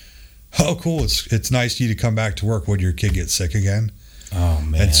like, "Oh, cool! It's nice of you to come back to work. Would your kid get sick again?" Oh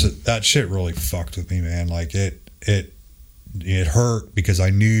man, and so that shit really fucked with me, man. Like it hurt because I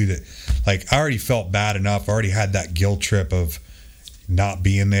knew that, like, I already felt bad enough. I already had that guilt trip of not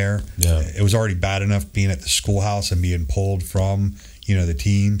being there. Yeah, it was already bad enough being at the schoolhouse and being pulled from, the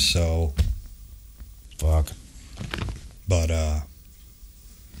team. So, fuck. But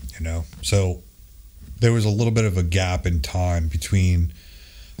so there was a little bit of a gap in time between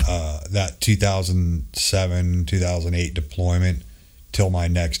that 2007, 2008 deployment till my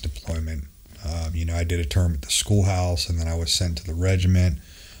next deployment. I did a term at the schoolhouse, and then I was sent to the regiment.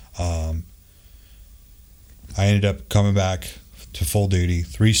 I ended up coming back to full duty.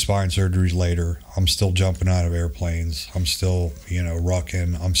 3 spine surgeries later, I'm still jumping out of airplanes. I'm still,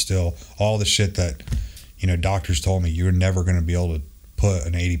 rucking. I'm still all the shit that, doctors told me you're never going to be able to put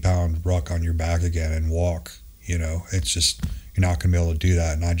an 80-pound ruck on your back again and walk. It's just, you're not going to be able to do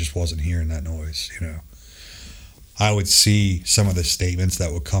that. And I just wasn't hearing that noise, I would see some of the statements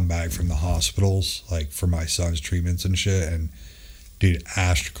that would come back from the hospitals, like for my son's treatments and shit, and dude,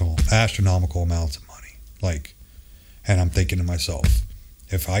 astronomical amounts of money. Like, and I'm thinking to myself,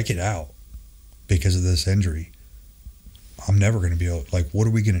 if I get out because of this injury, I'm never going to be able, like, what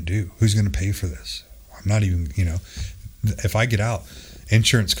are we going to do? Who's going to pay for this? I'm not even, if I get out,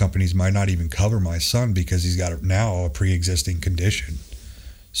 insurance companies might not even cover my son because he's got now a pre-existing condition.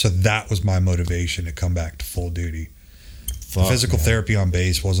 So that was my motivation to come back to full duty. Physical therapy on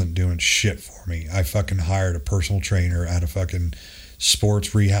base wasn't doing shit for me. I fucking hired a personal trainer at a fucking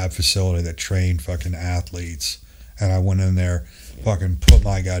sports rehab facility that trained fucking athletes. And I went in there, fucking put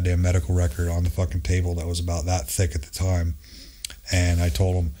my goddamn medical record on the fucking table that was about that thick at the time. And I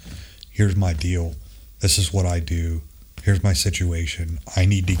told them, here's my deal. This is what I do. Here's my situation. I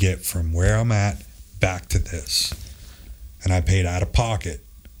need to get from where I'm at back to this. And I paid out of pocket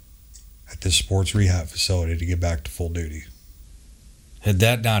at this sports rehab facility to get back to full duty. Had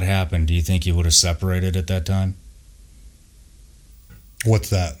that not happened, do you think you would have separated at that time? What's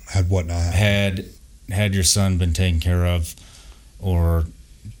that? Had what not happened? Had your son been taken care of or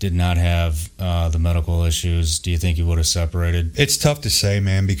did not have the medical issues, do you think you would have separated? It's tough to say,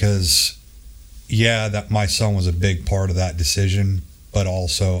 man, because, yeah, that my son was a big part of that decision, but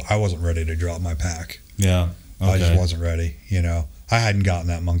also I wasn't ready to drop my pack. Yeah. Okay. I just wasn't ready, I hadn't gotten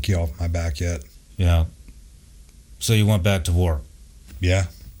that monkey off my back yet. Yeah. So you went back to war? Yeah,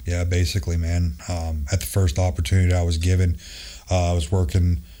 basically, man. At the first opportunity I was given, I was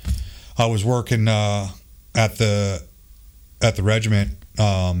working at the regiment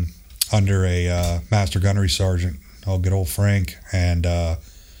under a master gunnery sergeant, good old Frank, and I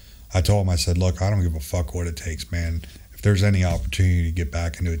told him, I said, look, I don't give a fuck what it takes, man. If there's any opportunity to get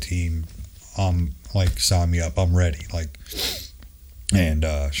back into a team, sign me up. I'm ready.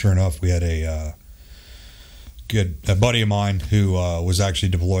 And sure enough, we had a buddy of mine who was actually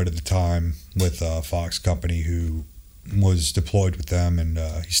deployed at the time with Fox Company, who was deployed with them, and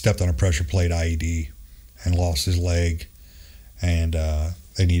he stepped on a pressure plate IED and lost his leg, and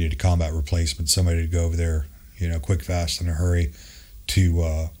they needed a combat replacement, somebody to go over there, quick, fast, in a hurry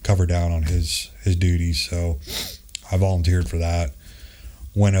to cover down on his duties. So I volunteered for that.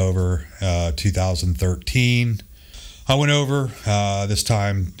 Went over 2013. I went over this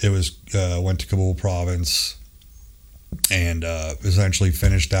time. It was went to Kabul province and essentially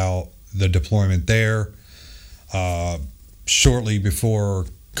finished out the deployment there. Shortly before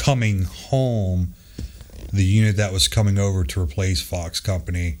coming home, the unit that was coming over to replace Fox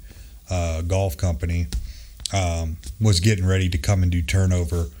Company, Golf Company, was getting ready to come and do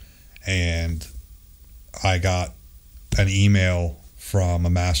turnover, and I got an email from a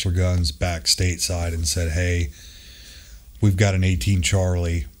Master Guns back stateside and said, hey, we've got an 18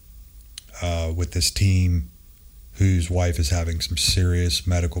 Charlie with this team whose wife is having some serious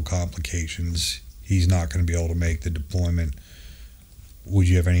medical complications. He's not going to be able to make the deployment. Would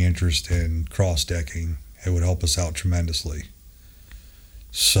you have any interest in cross-decking? It would help us out tremendously.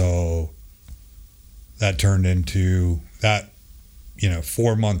 So that turned into that,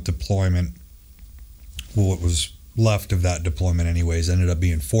 4-month deployment. What was left of that deployment anyways ended up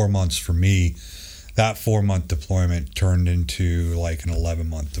being 4 months for me. that 4-month deployment turned into like an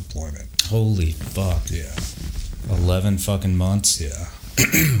 11-month deployment. Holy fuck. Yeah. 11 fucking months? Yeah.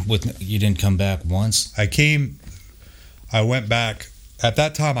 You didn't come back once? I went back. At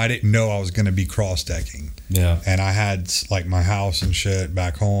that time, I didn't know I was going to be cross-decking. Yeah. And I had like my house and shit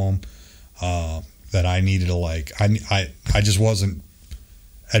back home that I needed to like, I just wasn't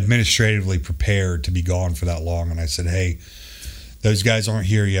administratively prepared to be gone for that long. And I said, hey, those guys aren't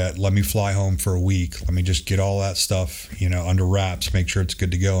here yet. Let me fly home for a week. Let me just get all that stuff, under wraps, make sure it's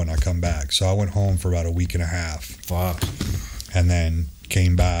good to go, and I come back. So I went home for about a week and a half. Fuck. And then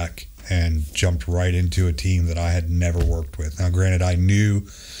came back and jumped right into a team that I had never worked with. Now, granted, I knew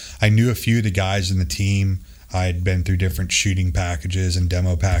a few of the guys in the team. I had been through different shooting packages and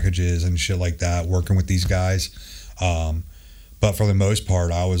demo packages and shit like that, working with these guys. But for the most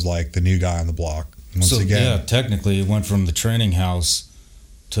part, I was like the new guy on the block. Once again, yeah, technically, you went from the training house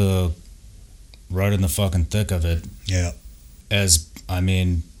to right in the fucking thick of it. Yeah.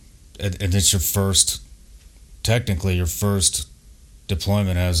 And it's technically your first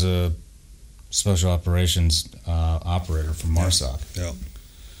deployment as a special operations operator from MARSOC. Yeah.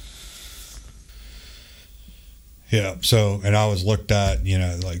 Yeah. So, and I was looked at,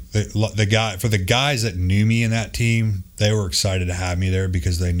 like the guys that knew me in that team, they were excited to have me there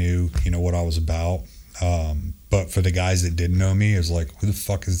because they knew, what I was about. But for the guys that didn't know me, it was like, who the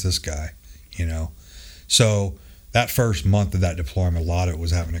fuck is this guy? So that first month of that deployment, a lot of it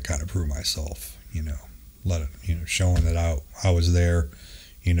was having to kind of prove myself, showing that I was there,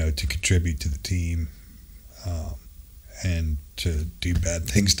 to contribute to the team, and to do bad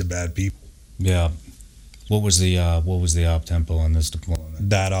things to bad people. Yeah. What was the op tempo on this deployment?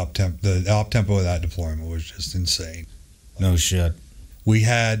 The op tempo of that deployment was just insane. No shit.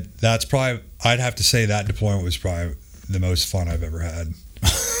 I'd have to say that deployment was probably the most fun I've ever had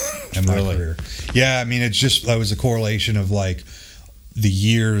in my career. Yeah, that was a correlation of like the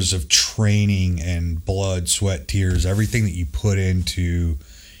years of training and blood, sweat, tears, everything that you put into,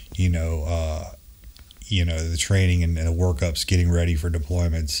 the training and the workups, getting ready for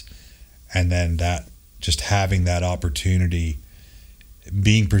deployments, and then that. Just having that opportunity,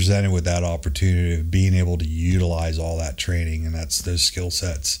 being presented with that opportunity of being able to utilize all that training and those skill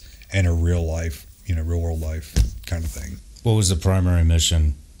sets in a real life, real world life kind of thing. What was the primary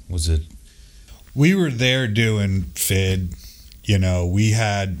mission? Was it? We were there doing FID. We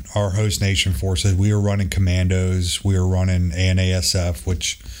had our host nation forces. We were running commandos. We were running ANASF,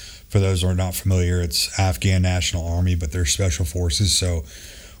 which for those who are not familiar, it's Afghan National Army, but they're special forces. So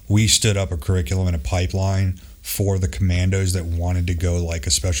we stood up a curriculum and a pipeline for the commandos that wanted to go like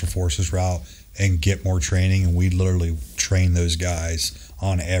a special forces route and get more training, and we literally trained those guys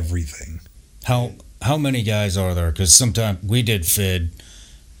on everything. How many guys are there? Because sometimes we did FID,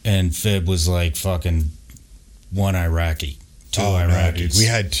 and FID was like fucking one Iraqi, two Iraqis. No,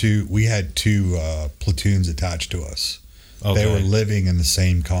 we had two platoons attached to us. Okay. They were living in the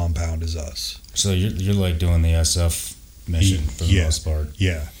same compound as us. So you're like doing the SF mission for the most part.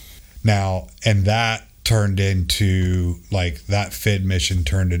 Yeah. Now, and that turned into like that FID mission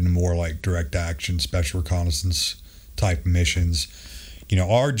turned into more like direct action, special reconnaissance type missions.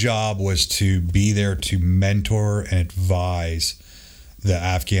 Our job was to be there to mentor and advise the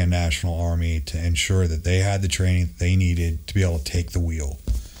Afghan National Army to ensure that they had the training that they needed to be able to take the wheel.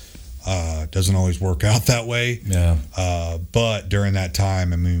 Doesn't always work out that way. Yeah. But during that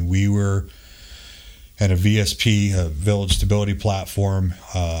time, we were at a VSP, a Village Stability Platform,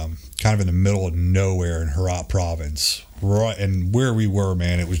 kind of in the middle of nowhere in Herat Province. Right, and where we were,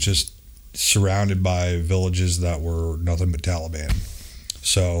 man, it was just surrounded by villages that were nothing but Taliban.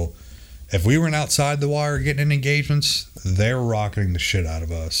 So if we weren't outside the wire getting in engagements, they were rocketing the shit out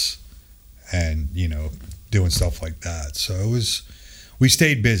of us and, doing stuff like that. So we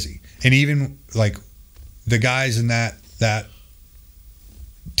stayed busy. And even like the guys in that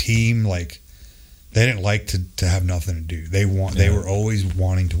team, like, they didn't like to have nothing to do. They were always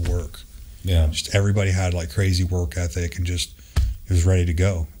wanting to work. Yeah. Just everybody had like crazy work ethic and just it was ready to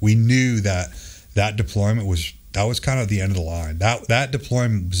go. We knew that deployment was kind of the end of the line. That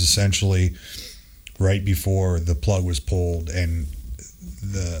deployment was essentially right before the plug was pulled and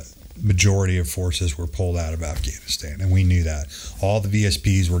the majority of forces were pulled out of Afghanistan, and we knew that. All the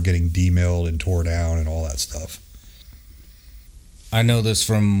VSPs were getting demilled and tore down and all that stuff. I know this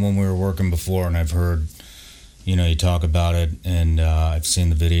from when we were working before, and I've heard, you talk about it, and I've seen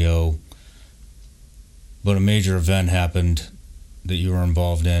the video. But a major event happened that you were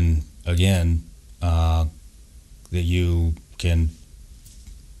involved in again, that you can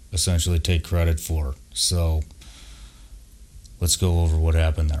essentially take credit for. So let's go over what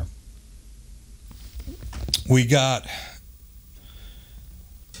happened there. we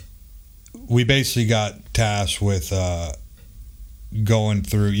basically got tasked with going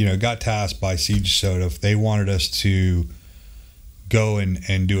through, got tasked by Siege Soda. They wanted us to go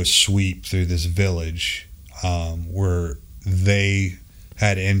and do a sweep through this village where they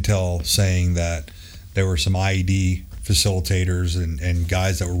had intel saying that there were some IED facilitators and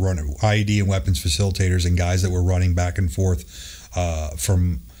guys that were running IED and weapons facilitators and guys that were running back and forth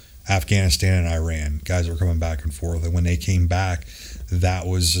from Afghanistan and Iran. Guys were coming back and forth, and when they came back, that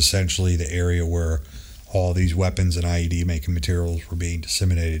was essentially the area where all these weapons and IED making materials were being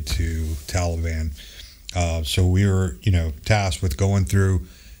disseminated to Taliban. So we were, tasked with going through,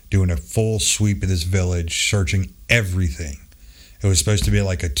 doing a full sweep of this village, searching everything. It was supposed to be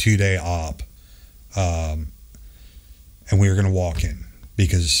like a 2-day op. And we were going to walk in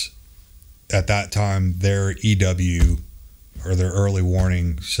because at that time their EW or their early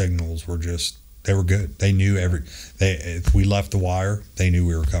warning signals were they were good. They knew if we left the wire, they knew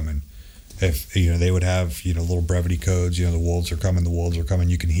we were coming. If they would have little brevity codes, the wolves are coming,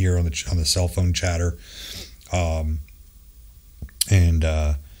 you can hear on the cell phone chatter. So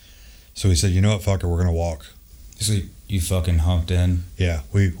we said, you know what, fucker, we're going to walk. So you fucking humped in? Yeah,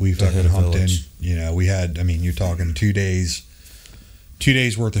 we fucking humped in. We had, you're talking 2 days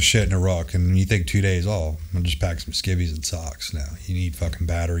worth of shit in a ruck. And you think 2 days, I'm going to just pack some skivvies and socks. No, you need fucking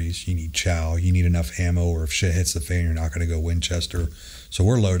batteries. You need chow. You need enough ammo, or if shit hits the fan, you're not going to go Winchester. So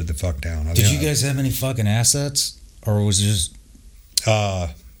we're loaded the fuck down. Did you guys have any fucking assets? Or was it just...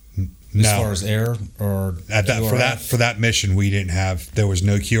 No. As far as air or for that mission, we didn't have. There was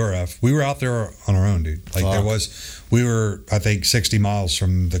no QRF. We were out there on our own, dude. We were, I think, 60 miles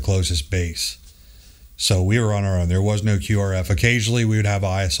from the closest base, so we were on our own. There was no QRF. Occasionally, we would have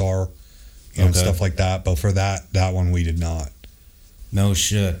ISR, and stuff like that. But for that one, we did not. No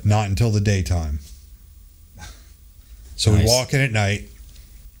shit. Not until the daytime. So nice. We walk in at night.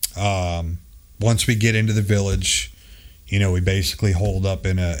 Once we get into the village. We basically hold up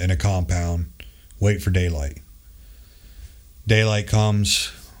in a compound, wait for daylight. Daylight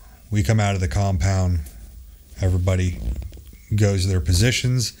comes, we come out of the compound, everybody goes to their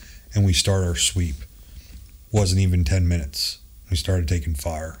positions, and we start our sweep. Wasn't even 10 minutes. We started taking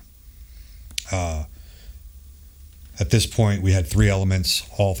fire. At this point, we had 3 elements.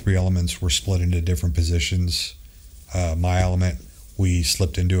 All 3 elements were split into different positions. My element, we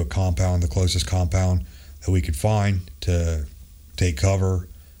slipped into a compound, the closest compound that we could find to take cover,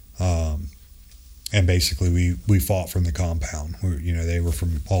 and basically we fought from the compound. They were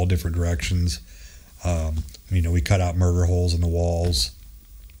from all different directions. We cut out murder holes in the walls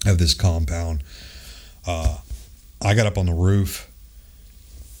of this compound. I got up on the roof.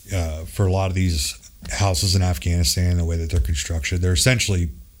 For a lot of these houses in Afghanistan, the way that they're constructed, they're essentially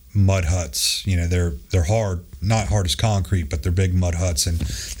mud huts. They're hard, not hard as concrete, but they're big mud huts, and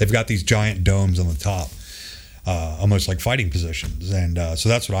they've got these giant domes on the top. Almost like fighting positions, and so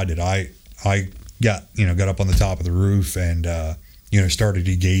that's what I did. I got up on the top of the roof and started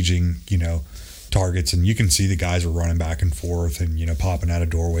engaging targets, and you can see the guys are running back and forth and popping out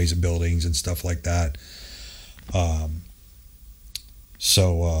of doorways of buildings and stuff like that. I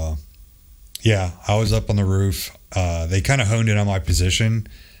was up on the roof. They kind of honed in on my position.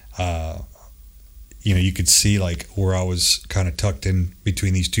 You could see like where I was kind of tucked in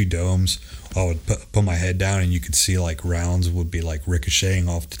between these 2 domes. I would put my head down, and you could see like rounds would be like ricocheting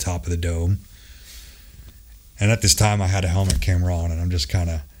off the top of the dome. And at this time, I had a helmet camera on, and I'm just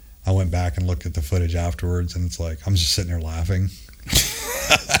I went back and looked at the footage afterwards, and it's like I'm just sitting there laughing.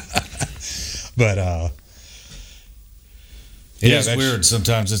 But it is weird.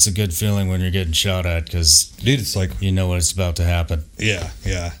 Sometimes it's a good feeling when you're getting shot at because, dude, it's like you know what's about to happen. Yeah.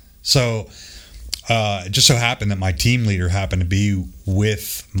 So. It just so happened that my team leader happened to be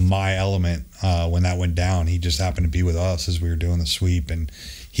with my element when that went down. He just happened to be with us as we were doing the sweep, and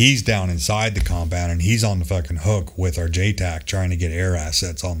he's down inside the compound, and he's on the fucking hook with our JTAC trying to get air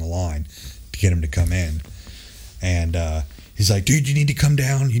assets on the line to get him to come in. And he's like, dude, you need to come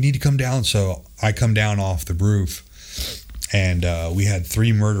down. So I come down off the roof, and we had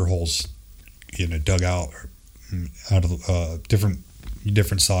 3 murder holes dug out of different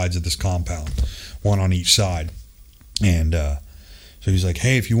sides of this compound, one on each side. And so he's like,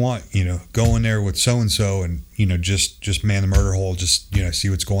 hey, if you want, go in there with so-and-so and just man the murder hole, just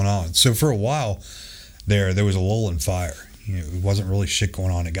see what's going on. So for a while there was a lull in fire. It wasn't really shit going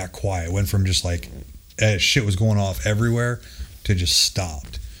on. It got quiet. It went from just like shit was going off everywhere to just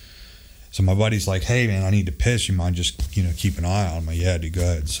stopped. So my buddy's like, hey man, I need to piss, you mind just keep an eye on him? Yeah, dude, go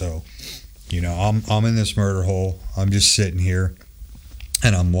ahead. So I'm in this murder hole. I'm just sitting here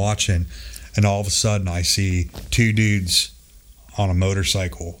and I'm watching and all of a sudden I see two dudes on a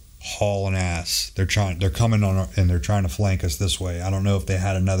motorcycle hauling ass. They're coming on, and they're trying to flank us this way. I don't know if they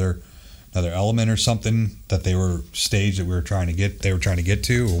had another element or something that they were staged that they were trying to get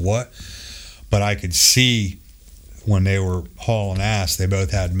to or what. But I could see when they were hauling ass, they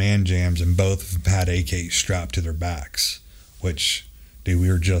both had man jams and both of them had AKs strapped to their backs. Which, dude, we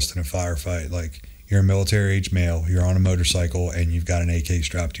were just in a firefight. Like, you're a military age male, you're on a motorcycle, and you've got an AK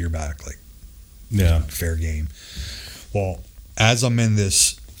strapped to your back. Like, yeah, fair game. Well, as I'm in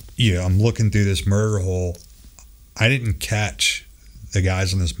this, I'm looking through this murder hole. I didn't catch the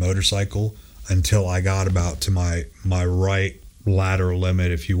guys on this motorcycle until I got about to my right lateral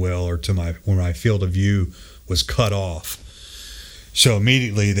limit, if you will, or to where my field of view was cut off. So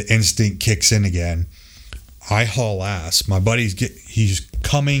immediately the instinct kicks in again. I haul ass. My buddy's he's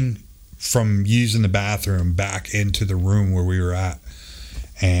coming from using the bathroom back into the room where we were at,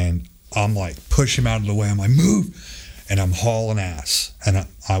 and I'm like, push him out of the way. I'm like, move. And I'm hauling ass. And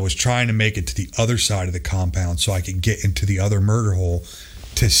I was trying to make it to the other side of the compound so I could get into the other murder hole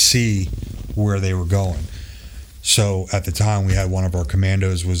to see where they were going. So at the time, we had one of our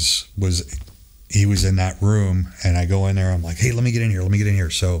commandos he was in that room, and I go in there. I'm like, hey, let me get in here.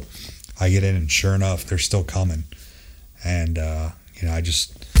 So I get in, and sure enough, they're still coming. And I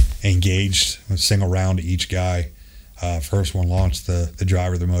just engaged a single round to each guy. First one launched the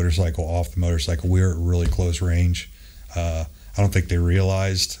driver of the motorcycle off the motorcycle. We were at really close range. I don't think they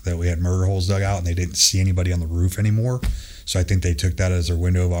realized that we had murder holes dug out, and they didn't see anybody on the roof anymore. So I think they took that as their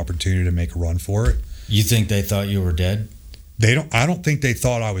window of opportunity to make a run for it. You think they thought you were dead? I don't think they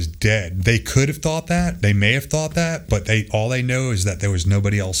thought I was dead. They could have thought that. They may have thought that, but all they know is that there was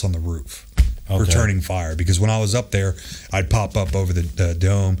nobody else on the roof returning fire. Because when I was up there, I'd pop up over the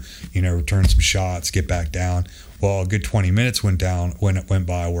dome, return some shots, get back down. Well, a good 20 minutes went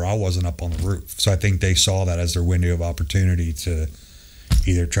by where I wasn't up on the roof. So I think they saw that as their window of opportunity to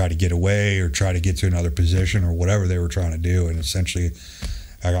either try to get away or try to get to another position or whatever they were trying to do. And essentially,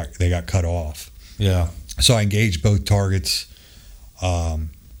 they got cut off. Yeah. So I engaged both targets,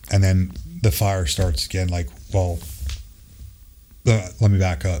 and then the fire starts again. Let me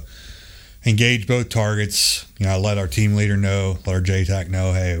back up. Engage both targets. I let our team leader know, let our JTAC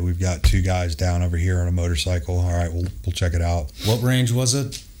know, hey, we've got two guys down over here on a motorcycle. All right, we'll check it out. What range was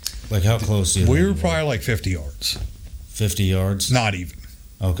it? Like, how close do you think? We were probably like 50 yards. 50 yards? Not even.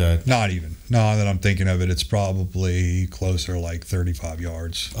 Okay. Not even. Now that I'm thinking of it, it's probably closer, like 35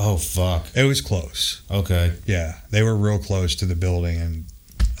 yards. Oh, fuck. It was close. Okay. Yeah, they were real close to the building and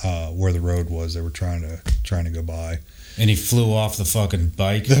where the road was. They were trying to go by. And he flew off the fucking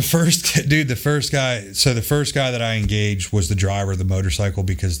bike? The first guy that I engaged was the driver of the motorcycle,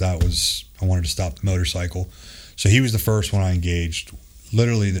 because I wanted to stop the motorcycle. So he was the first one I engaged.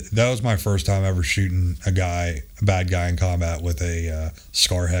 Literally, that was my first time ever shooting a bad guy in combat with a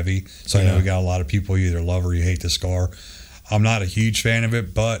SCAR heavy. So I know we got a lot of people, you either love or you hate the SCAR. I'm not a huge fan of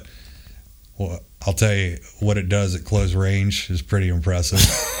it, but I'll tell you what it does at close range is pretty impressive.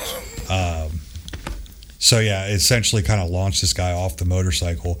 So yeah, it essentially kind of launched this guy off the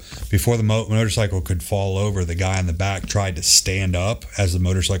motorcycle. Before the motorcycle could fall over, the guy in the back tried to stand up as the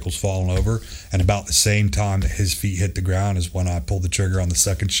motorcycle's falling over, and about the same time that his feet hit the ground is when I pulled the trigger on the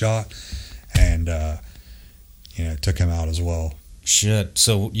second shot, and took him out as well. Shit.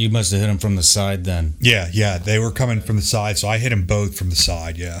 So you must have hit him from the side then. Yeah, they were coming from the side, so I hit him both from the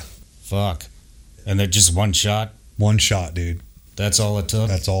side. Yeah. Fuck. And they're just one shot? One shot, dude. That's all it took?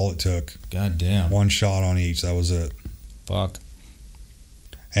 That's all it took. God damn. One shot on each. That was it. Fuck.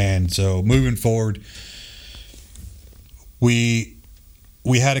 And so moving forward, we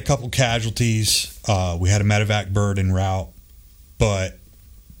had a couple casualties. We had a medevac bird en route, but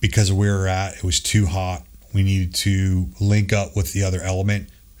because of where we were at, it was too hot. We needed to link up with the other element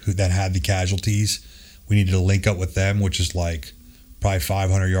that had the casualties. We needed to link up with them, which is like probably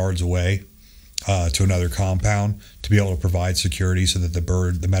 500 yards away. To another compound to be able to provide security so that the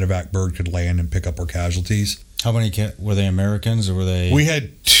medevac bird could land and pick up our casualties. How many were they Americans or were they? We had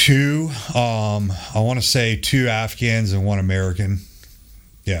two. I want to say two Afghans and one American.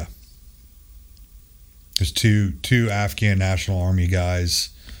 Yeah, there's two Afghan National Army guys,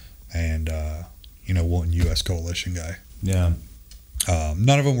 and one U.S. coalition guy. Yeah.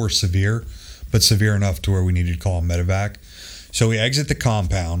 None of them were severe, but severe enough to where we needed to call a medevac. So we exit the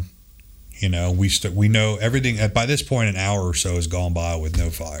compound. We know everything. By this point, an hour or so has gone by with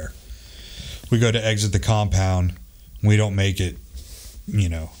no fire. We go to exit the compound. We don't make it,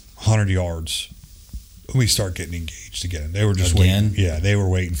 100 yards. We start getting engaged again. They were just waiting. Yeah, they were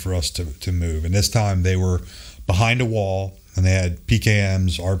waiting for us to move. And this time they were behind a wall. and they had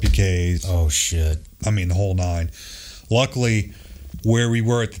PKMs, RPKs. Oh shit! I mean, the whole nine. Luckily, where we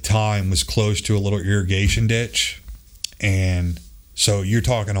were at the time was close to a little irrigation ditch, and so you're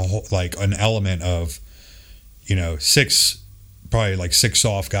talking a whole, like an element of, probably like 6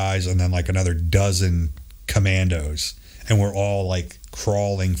 soft guys, and then like another dozen commandos, and we're all like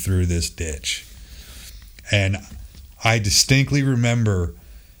crawling through this ditch. And I distinctly remember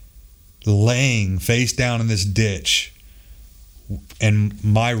laying face down in this ditch, and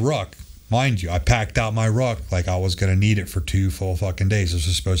my ruck, mind you, I packed out my ruck like I was going to need it for 2 full fucking days. This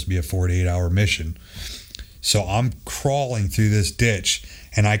was supposed to be a 48-hour mission. So I'm crawling through this ditch,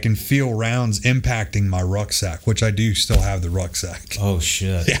 and I can feel rounds impacting my rucksack, which I do still have the rucksack. Oh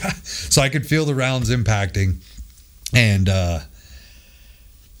shit! Yeah, so I could feel the rounds impacting, and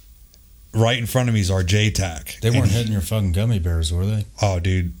right in front of me is our JTAC. They weren't hitting your fucking gummy bears, were they? Oh,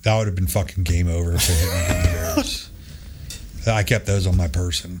 dude, that would have been fucking game over if they hit my gummy bears. I kept those on my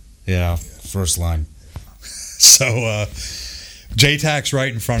person. Yeah, first line. So JTAC's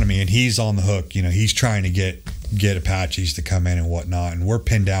right in front of me, and he's on the hook. He's trying to get Apaches to come in and whatnot, and we're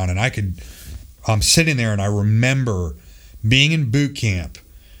pinned down. And I'm sitting there, and I remember being in boot camp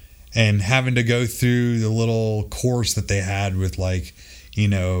and having to go through the little course that they had with like,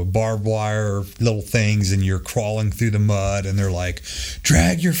 barbed wire little things, and you're crawling through the mud, and they're like,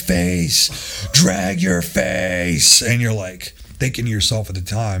 drag your face, and you're like thinking to yourself at the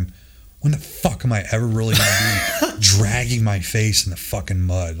time, when the fuck am I ever really gonna be dragging my face in the fucking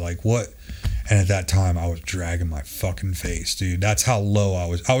mud? Like what? And at that time I was dragging my fucking face, dude. That's how low I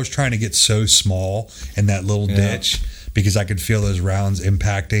was. I was trying to get so small in that little ditch because I could feel those rounds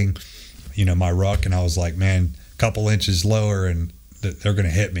impacting, my ruck, and I was like, man, a couple inches lower and they're gonna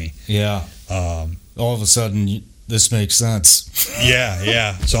hit me. Yeah. All of a sudden, this makes sense.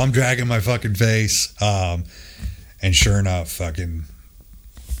 Yeah. So I'm dragging my fucking face, and sure enough, fucking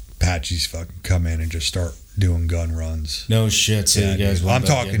Apaches fucking come in and just start doing gun runs. No shit. So you guys, I'm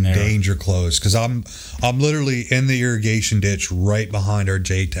talking danger close, because I'm literally in the irrigation ditch right behind our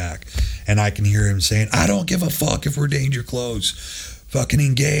JTAC, and I can hear him saying, "I don't give a fuck if we're danger close. Fucking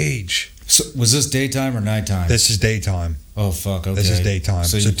engage." So was this daytime or nighttime? This is daytime. Oh fuck. Okay. This is daytime.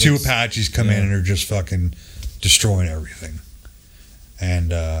 So 2 Apaches come in and are just fucking destroying everything.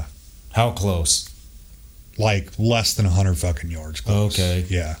 And how close? Like less than 100 fucking yards close. Okay.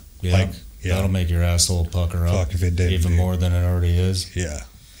 Yeah. Yeah. Like, yeah. That'll make your asshole pucker up. Fuck if it did. Even more than it already is. Yeah.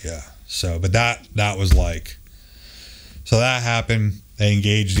 So, but that was like, so that happened. They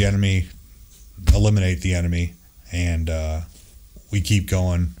engage the enemy, eliminate the enemy, and we keep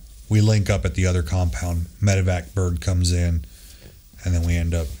going. We link up at the other compound. Medevac bird comes in, and then we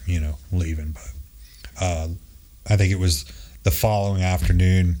end up, leaving. But I think it was the following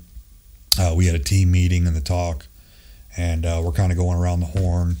afternoon. We had a team meeting in the talk, and we're kind of going around the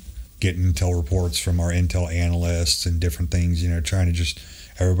horn, getting intel reports from our intel analysts and different things, trying to just,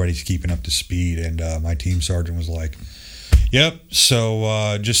 everybody's keeping up to speed. And my team sergeant was like, yep,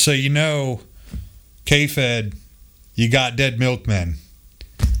 so just so you know, K-Fed, you got dead milkmen.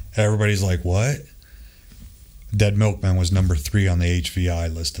 Everybody's like, what? Dead milkman was number 3 on the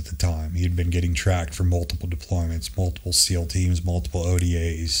HVI list at the time. He had been getting tracked for multiple deployments, multiple SEAL teams, multiple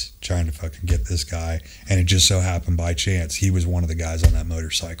ODAs, trying to fucking get this guy. And it just so happened by chance he was one of the guys on that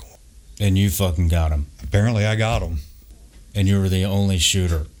motorcycle. And you fucking got him. Apparently I got him. And you were the only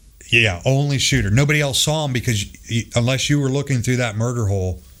shooter. Yeah, only shooter. Nobody else saw him, because unless you were looking through that murder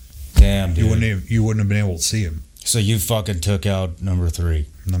hole, damn, dude, you wouldn't have been able to see him. So you fucking took out number 3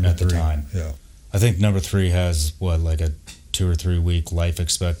 at the time. Yeah. I think number 3 has like a 2 or 3 week life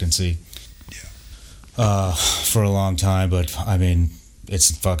expectancy. Yeah. For a long time, but I mean,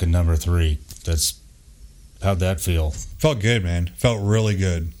 it's fucking number 3. How'd that feel? Felt good, man. Felt really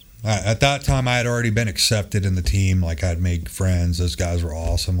good. At that time, I had already been accepted in the team. Like, I'd made friends. Those guys were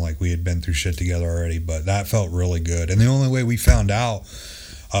awesome. Like, we had been through shit together already, but that felt really good. And the only way we found out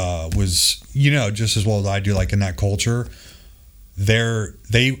was, just as well as I do, like in that culture, they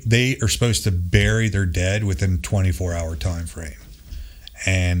are supposed to bury their dead within 24-hour time frame.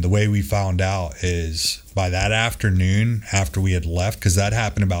 And the way we found out is by that afternoon, after we had left, because that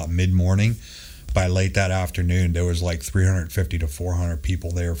happened about mid-morning, by late that afternoon, there was like 350 to 400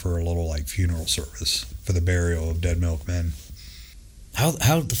 people there for a little like funeral service for the burial of dead milkmen. How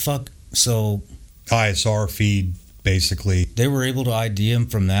the fuck? So ISR feed, basically. They were able to ID him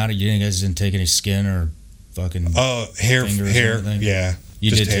from that? You guys didn't take any skin or fucking hair, yeah.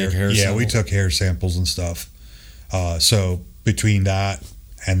 You did take hair samples? Yeah, we took hair samples and stuff. So between that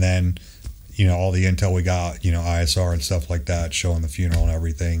and then, all the intel we got, ISR and stuff like that, showing the funeral and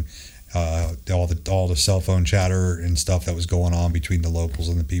everything, all the cell phone chatter and stuff that was going on between the locals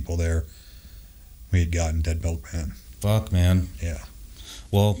and the people there. We had gotten Dead Milkman. Fuck, man. Yeah.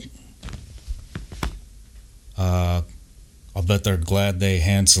 Well, I'll bet they're glad they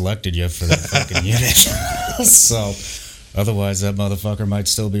hand selected you for that fucking unit. So, otherwise that motherfucker might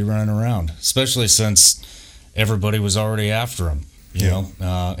still be running around, especially since everybody was already after him. You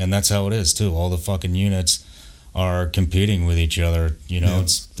know, and that's how it is too. All the fucking units are competing with each other. You know,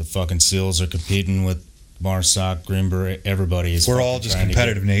 it's the fucking SEALs are competing with MARSOC, Green Beret. Everybody is. We're all just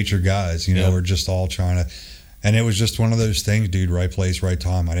competitive nature guys. You know, we're just all trying to. And it was just one of those things, dude. Right place, right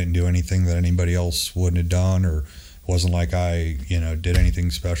time. I didn't do anything that anybody else wouldn't have done, or wasn't like I, did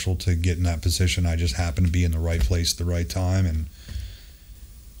anything special to get in that position. I just happened to be in the right place at the right time, and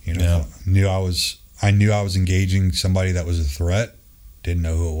knew I was engaging somebody that was a threat. Didn't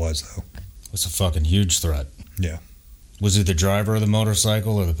know who it was though. It's a fucking huge threat. Yeah. Was he the driver of the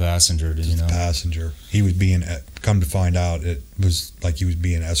motorcycle or the passenger? Did you know? Passenger. He was being. Come to find out, it was like he was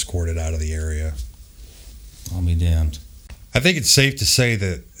being escorted out of the area. I'll be damned. I think it's safe to say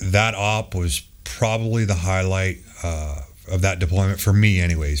that op was probably the highlight of that deployment for me,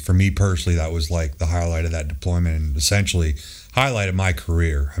 anyways. For me personally, that was like the highlight of that deployment, and essentially highlighted my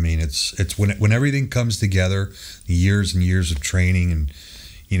career. I mean, it's when everything comes together, years and years of training and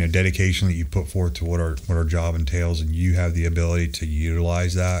dedication that you put forth to what our job entails, and you have the ability to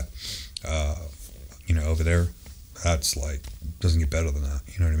utilize that, over there. That's like doesn't get better than that.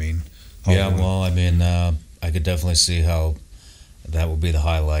 You know what I mean? Well, I mean, I could definitely see how that would be the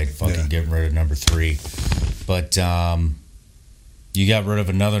highlight. Fucking getting rid of number 3, but you got rid of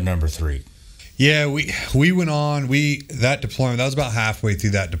another number 3. Yeah, we went on. That deployment, that was about halfway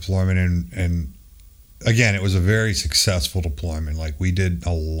through that deployment, and again, it was a very successful deployment. Like, we did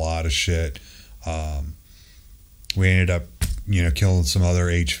a lot of shit. We ended up, killing some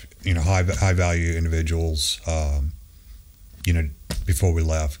other high value individuals, before we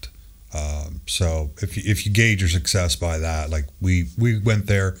left. So if you gauge your success by that, like we went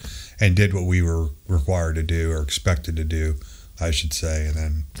there and did what we were required to do, or expected to do, I should say, and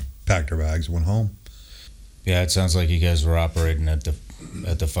then packed our bags and went home. Yeah, it sounds like you guys were operating at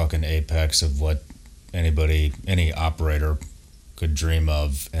the fucking apex of what any operator could dream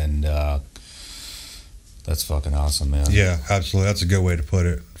of, and that's fucking awesome, man. Yeah, absolutely. That's a good way to put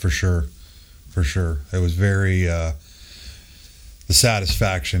it, for sure. It was very the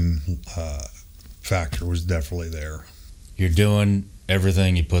satisfaction factor was definitely there. You're doing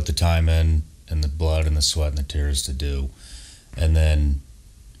everything you put the time in, and the blood and the sweat and the tears to do, and then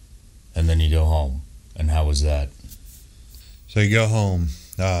you go home. And how was that? So you go home.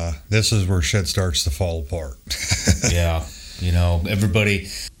 This is where shit starts to fall apart. Yeah. Everybody,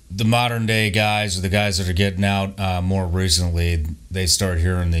 the modern day guys, or the guys that are getting out more recently, they start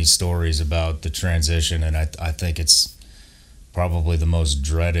hearing these stories about the transition, and I think it's probably the most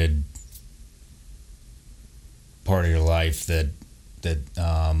dreaded part of your life that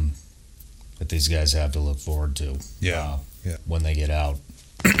these guys have to look forward to. Yeah. When they get out.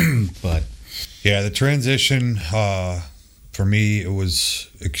 But yeah, the transition for me, it was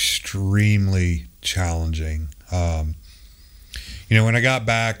extremely challenging. When I got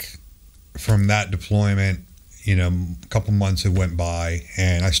back from that deployment, a couple months had went by,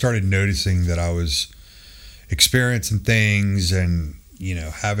 and I started noticing that I was experiencing things and,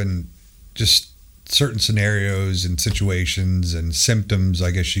 having just certain scenarios and situations and symptoms,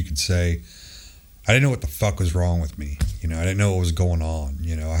 I guess you could say. I didn't know what the fuck was wrong with me. I didn't know what was going on.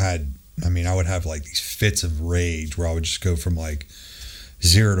 I would have like these fits of rage where I would just go from like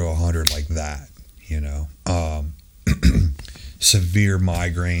 0 to 100 like that, severe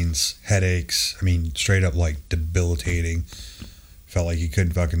migraines, headaches. Straight up like debilitating. Felt like you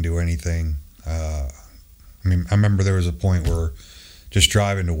couldn't fucking do anything. I remember there was a point where just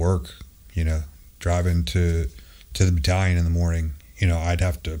driving to work, driving to the battalion in the morning, I'd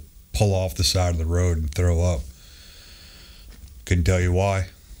have to pull off the side of the road and throw up. Couldn't tell you why.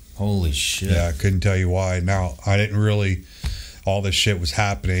 Holy shit. Yeah, I couldn't tell you why. Now, I didn't really, all this shit was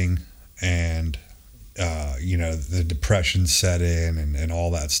happening, and, the depression set in and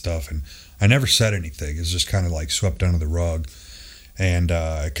all that stuff. And I never said anything. It was just kind of like swept under the rug. And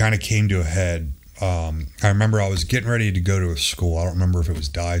it kind of came to a head. I remember I was getting ready to go to a school. I don't remember if it was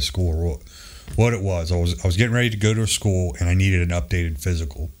dye school or what it was. I was getting ready to go to a school, and I needed an updated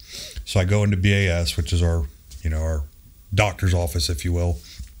physical. So I go into BAS, which is our doctor's office, if you will.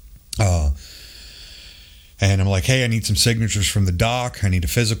 And I'm like, hey, I need some signatures from the doc. I need a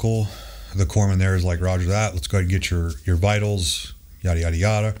physical. The corpsman there is like, roger that. Let's go ahead and get your vitals, yada, yada,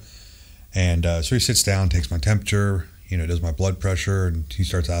 yada. And so he sits down, takes my temperature, does my blood pressure, and he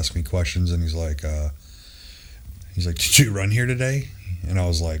starts asking me questions, and he's like, did you run here today? And I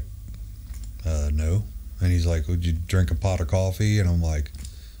was like, no. And he's like, would you drink a pot of coffee? And I'm like,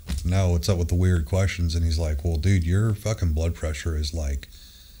 no, what's up with the weird questions? And he's like, well, dude, your fucking blood pressure is like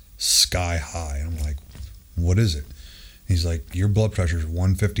sky high. And I'm like, what is it? And he's like, your blood pressure is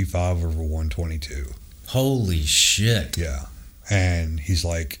 155 over 122. Holy shit. Yeah. And he's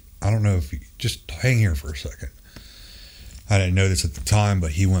like, I don't know if you just hang here for a second. I didn't know this at the time,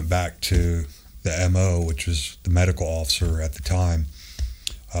 but he went back to the MO, which was the medical officer at the time,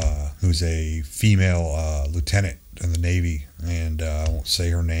 who's a female lieutenant in the Navy, and I won't say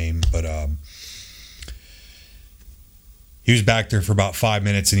her name, but he was back there for about 5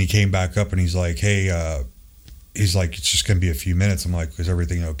 minutes, and he came back up, and he's like, hey, he's like, it's just going to be a few minutes. I'm like, is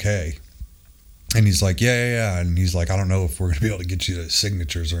everything okay? And he's like, yeah. And he's like, I don't know if we're going to be able to get you the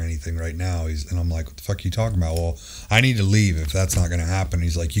signatures or anything right now. And I'm like, what the fuck are you talking about? Well, I need to leave if that's not going to happen.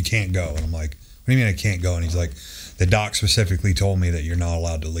 He's like, you can't go. And I'm like, what do you mean I can't go? And he's like, the doc specifically told me that you're not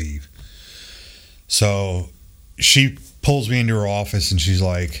allowed to leave. So she pulls me into her office, and she's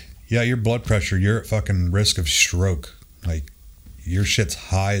like, yeah, your blood pressure, you're at fucking risk of stroke. Like, your shit's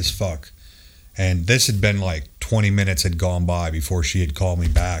high as fuck. And this had been like 20 minutes had gone by before she had called me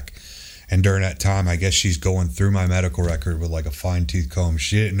back. And during that time, I guess she's going through my medical record with like a fine-tooth comb.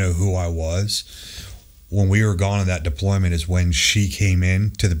 She didn't know who I was. When we were gone on that deployment is when she came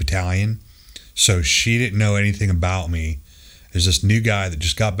in to the battalion. So she didn't know anything about me. There's this new guy that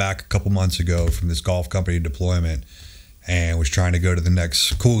just got back a couple months ago from this golf company deployment and was trying to go to the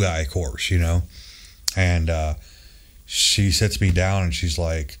next cool guy course, And she sits me down and she's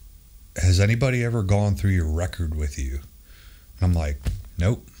like, has anybody ever gone through your record with you? And I'm like,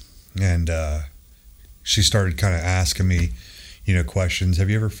 nope. And she started kind of asking me, questions. Have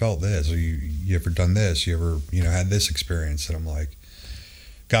you ever felt this? Or you ever done this? You ever, had this experience? And I'm like,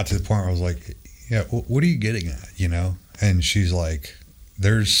 got to the point where I was like, yeah, what are you getting at? And she's like,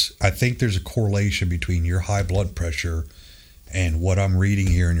 I think there's a correlation between your high blood pressure and what I'm reading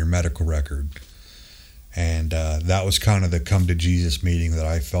here in your medical record. And that was kind of the come to Jesus meeting that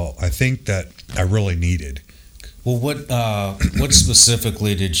I think that I really needed. Well, what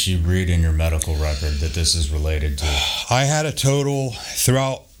specifically did she read in your medical record that this is related to? I had a total,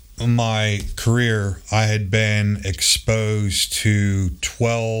 throughout my career, I had been exposed to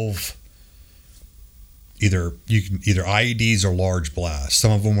 12 either IEDs or large blasts.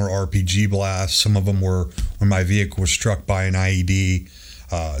 Some of them were RPG blasts. Some of them were when my vehicle was struck by an IED.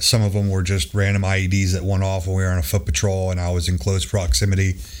 Some of them were just random IEDs that went off when we were on a foot patrol and I was in close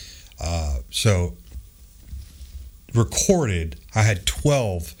proximity. So recorded, I had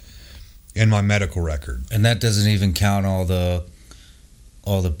 12 in my medical record. And that doesn't even count all the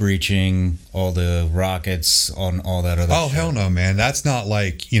breaching, all the rockets, on all that other shit. Hell no, man. That's not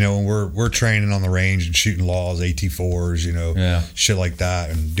like, when we're training on the range and shooting laws, AT4s, shit like that,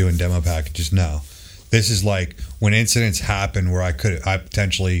 and doing demo packages. No. This is like when incidents happen where I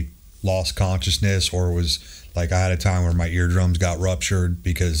potentially lost consciousness, or was like I had a time where my eardrums got ruptured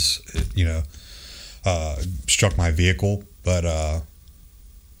because it, struck my vehicle. But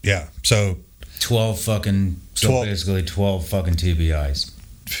yeah, so 12 fucking TBIs.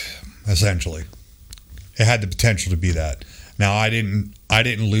 Essentially, it had the potential to be that. Now I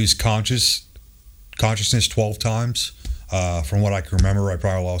didn't lose consciousness 12 times. From what I can remember, I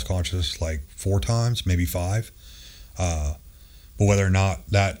probably lost consciousness like 4 times, maybe 5. But whether or not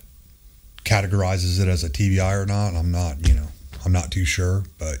that categorizes it as a TBI or not, I'm not too sure.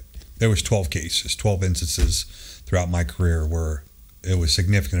 But there was 12 instances throughout my career where it was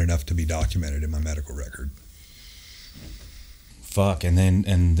significant enough to be documented in my medical record. Fuck,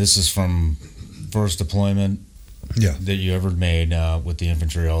 and this is from first deployment that you ever made with the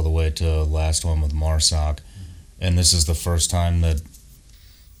infantry all the way to last one with MARSOC. And this is the first time that...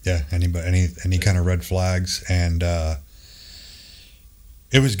 Yeah, any kind of red flags. And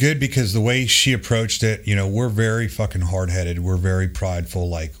it was good because the way she approached it, we're very fucking hard-headed. We're very prideful.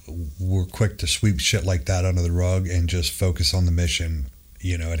 Like, we're quick to sweep shit like that under the rug and just focus on the mission,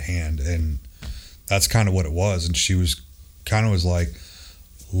 at hand. And that's kind of what it was. And she was like,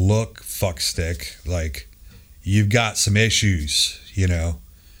 look, fuckstick, like, you've got some issues,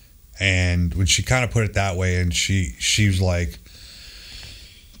 And when she kind of put it that way, and she was like,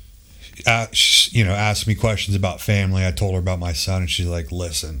 asked me questions about family. I told her about my son, and she's like,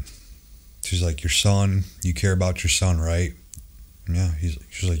 listen. She's like, your son, you care about your son, right? Yeah.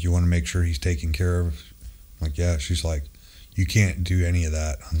 She's like, you want to make sure he's taken care of? I'm like, yeah. She's like, you can't do any of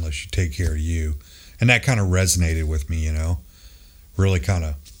that unless you take care of you. And that kind of resonated with me, really kind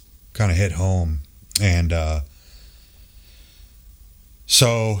of hit home. And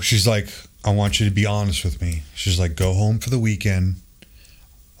So she's like, I want you to be honest with me. She's like, go home for the weekend.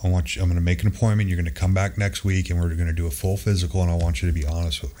 I'm going to make an appointment. You're going to come back next week and we're going to do a full physical, and I want you to be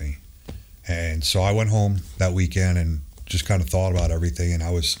honest with me. And so I went home that weekend and just kind of thought about everything. And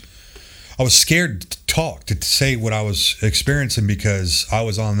I was scared to talk, to say what I was experiencing, because I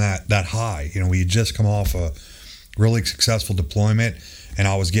was on that high. We had just come off a really successful deployment, and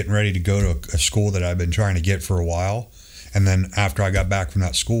I was getting ready to go to a school that I've been trying to get for a while. And then after I got back from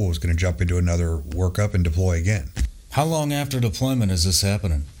that school, I was going to jump into another workup and deploy again. How long after deployment is this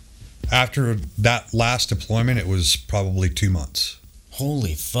happening? After that last deployment, it was probably 2 months.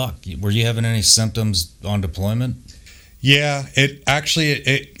 Holy fuck. Were you having any symptoms on deployment? Yeah,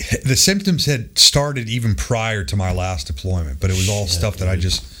 the symptoms had started even prior to my last deployment, but it was all stuff that I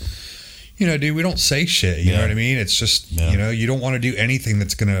just, dude, we don't say shit, you know what I mean? It's just, you don't want to do anything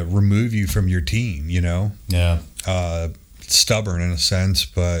that's going to remove you from your team, Yeah. Stubborn in a sense,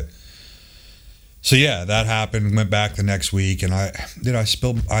 but so yeah, that happened. Went back the next week, and I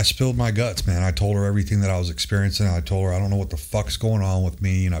spilled my guts, man. I told her everything that I was experiencing. I told her I don't know what the fuck's going on with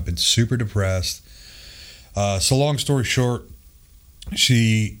me, and I've been super depressed. So long story short,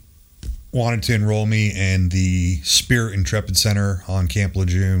 she wanted to enroll me in the Spirit Intrepid Center on Camp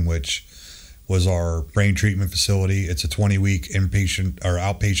Lejeune, which was our brain treatment facility. It's a 20-week inpatient or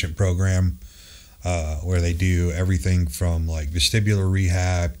outpatient program where they do everything from like vestibular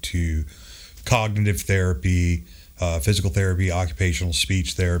rehab to cognitive therapy, physical therapy, occupational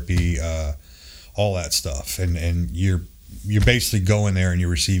speech therapy, all that stuff. And you're basically going there and you're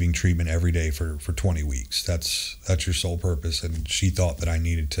receiving treatment every day for 20 weeks. That's your sole purpose. And she thought that I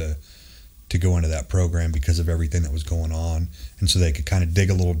needed to go into that program because of everything that was going on, and so they could kind of dig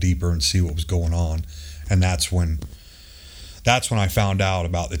a little deeper and see what was going on. And that's when I found out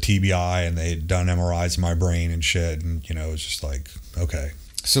about the TBI, and they had done MRIs in my brain and shit, and it was just like, okay.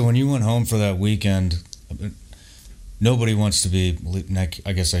 So when you went home for that weekend, nobody wants to be,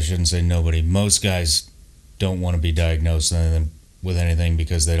 I guess I shouldn't say nobody, most guys don't want to be diagnosed with anything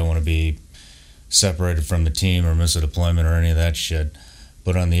because they don't want to be separated from the team or miss a deployment or any of that shit.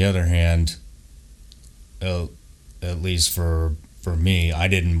 But on the other hand, at least for me,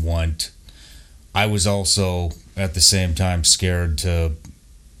 I was also at the same time scared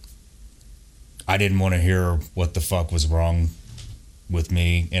I didn't want to hear what the fuck was wrong with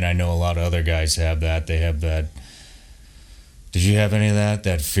me. And I know a lot of other guys have that. They have that. Did you have any of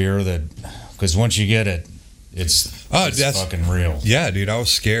that fear that, because once you get it, it's fucking real. Yeah, dude, I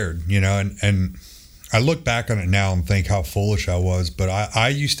was scared, and I look back on it now and think how foolish I was, but I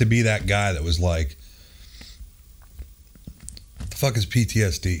used to be that guy that was like, what the fuck is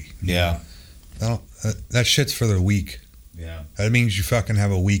PTSD? Yeah. That shit's for the weak. Yeah. That means you fucking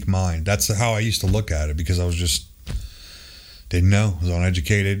have a weak mind. That's how I used to look at it, because I was just, didn't know. I was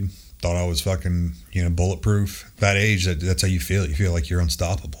uneducated, thought I was fucking, bulletproof. At that age, that's how you feel. You feel like you're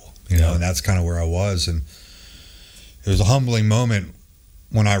unstoppable, and that's kind of where I was. And it was a humbling moment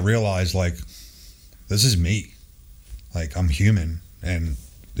when I realized, like, this is me. Like, I'm human, and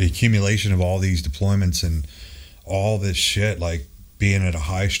the accumulation of all these deployments and all this shit, like being at a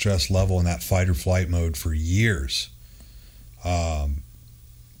high stress level in that fight or flight mode for years. That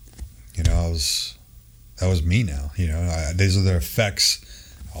was me now. These are the effects,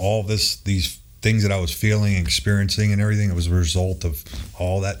 all these things that I was feeling and experiencing and everything. It was a result of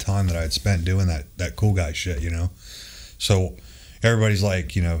all that time that I had spent doing that cool guy shit, So everybody's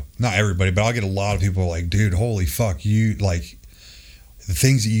like, not everybody, but I'll get a lot of people like, dude, holy fuck, you, like, the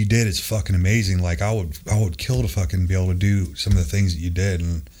things that you did is fucking amazing. Like, I would kill to fucking be able to do some of the things that you did.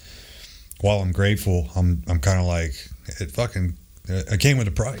 And while I'm grateful, I'm kind of like, it came with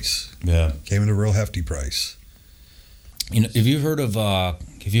a price. Yeah. It came with a real hefty price. Have you heard of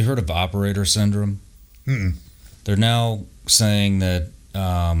operator syndrome? Mm-mm. They're now saying that,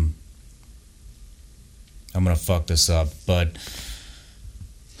 I'm going to fuck this up, but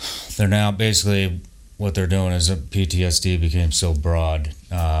they're now basically, what they're doing is that PTSD became so broad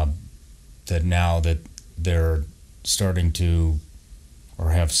that now that they're starting to,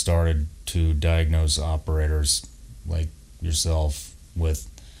 or have started to, diagnose operators like yourself with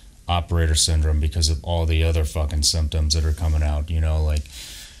operator syndrome because of all the other fucking symptoms that are coming out. Like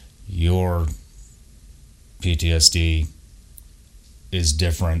your PTSD is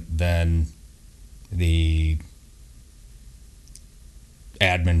different than the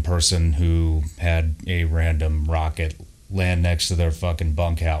admin person who had a random rocket land next to their fucking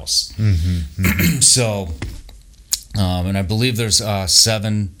bunkhouse. Mm-hmm. Mm-hmm. So, and I believe there's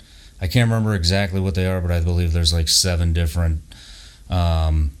 7, I can't remember exactly what they are, but I believe there's like 7 different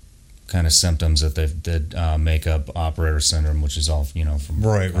kind of symptoms that make up operator syndrome, which is all from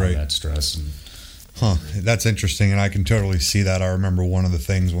right that stress. That's interesting, and I can totally see that. I remember one of the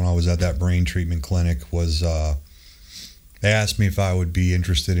things when I was at that brain treatment clinic was they asked me if I would be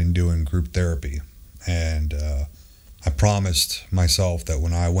interested in doing group therapy, and I promised myself that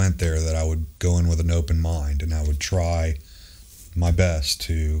when I went there that I would go in with an open mind and I would try my best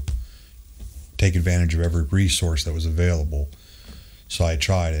to take advantage of every resource that was available. So I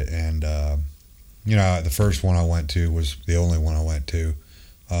tried it, and the first one I went to was the only one I went to,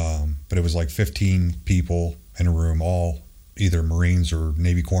 but it was like 15 people in a room, all either Marines or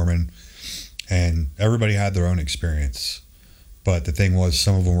Navy corpsmen, and everybody had their own experience. But the thing was,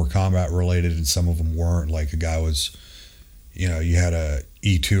 some of them were combat related and some of them weren't. Like a guy was, you had a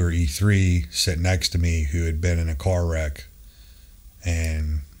E2 or E3 sitting next to me who had been in a car wreck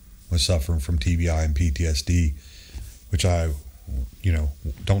and was suffering from TBI and PTSD, which I,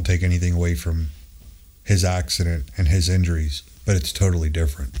 don't take anything away from his accident and his injuries, but it's totally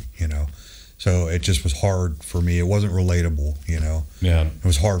different, So it just was hard for me. It wasn't relatable, Yeah. It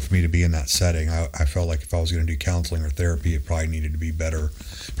was hard for me to be in that setting. I felt like if I was going to do counseling or therapy, it probably needed to be better.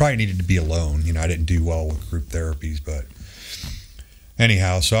 Probably needed to be alone. I didn't do well with group therapies, but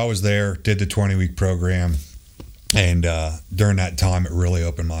anyhow, so I was there, did the 20-week program, and during that time, it really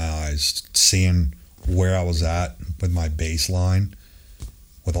opened my eyes, seeing where I was at with my baseline,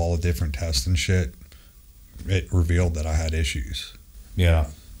 with all the different tests and shit. It revealed that I had issues. Yeah.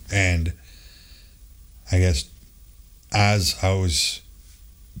 And I guess as I was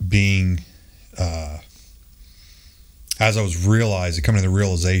coming to the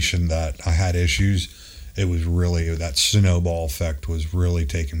realization that I had issues, it was really, that snowball effect was really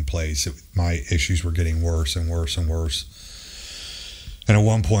taking place. My issues were getting worse and worse and worse. And at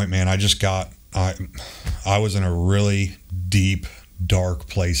one point, man, I was in a really deep, dark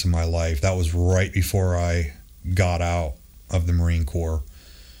place in my life. That was right before I got out of the Marine Corps.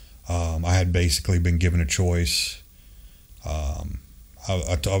 I had basically been given a choice. I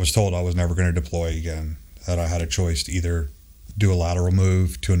was told I was never going to deploy again, that I had a choice to either do a lateral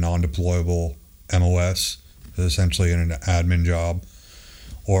move to a non-deployable MOS, essentially in an admin job,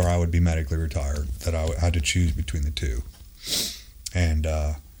 or I would be medically retired, that I had to choose between the two. And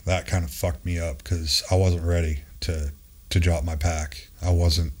that kind of fucked me up because I wasn't ready to drop my pack.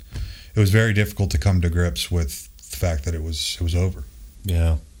 It was very difficult to come to grips with the fact that it was over.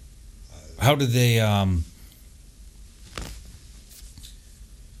 Yeah. How did they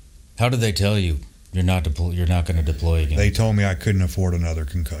tell you you're not going to deploy again? They told me I couldn't afford another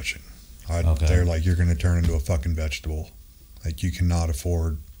concussion. Okay. They're like, you're going to turn into a fucking vegetable. Like, you cannot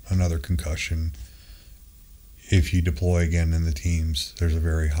afford another concussion. If you deploy again in the teams, there's a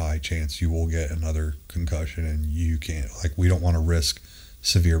very high chance you will get another concussion, and you can't, we don't want to risk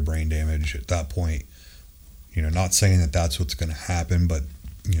severe brain damage at that point. Not saying that that's what's going to happen, but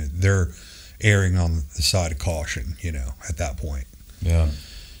they're erring on the side of caution, at that point. Yeah.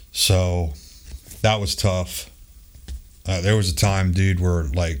 So that was tough. There was a time, dude, where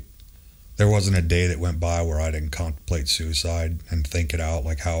there wasn't a day that went by where I didn't contemplate suicide and think it out,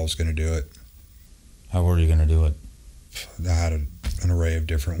 how I was going to do it. How were you going to do it? I had an array of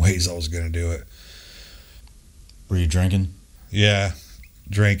different ways I was going to do it. Were you drinking? Yeah,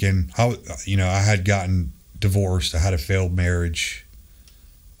 drinking. I had gotten divorced. I had a failed marriage.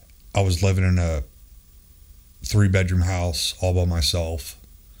 I was living in a 3-bedroom house all by myself.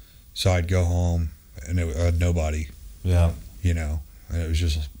 So I'd go home and I had nobody. Yeah. And it was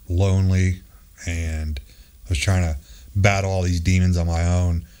just lonely, and I was trying to battle all these demons on my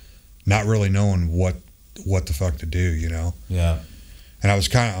own, not really knowing what the fuck to do, Yeah. And I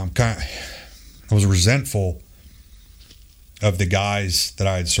was resentful of the guys that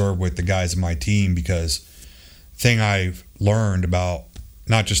I had served with, the guys in my team, because thing I've learned about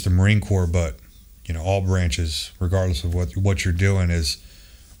not just the Marine Corps, but all branches, regardless of what you're doing, is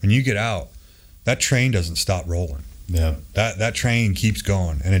when you get out, that train doesn't stop rolling. Yeah. That train keeps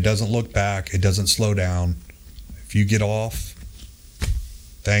going, and it doesn't look back. It doesn't slow down. If you get off,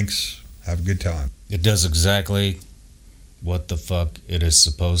 thanks. Have a good time. It does exactly what the fuck it is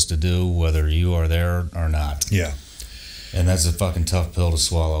supposed to do, whether you are there or not. Yeah. And that's a fucking tough pill to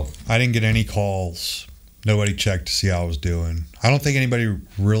swallow. I didn't get any calls. Nobody checked to see how I was doing. I don't think anybody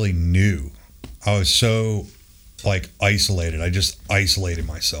really knew. I was so isolated. I just isolated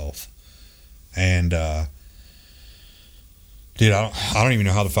myself. And dude, I don't even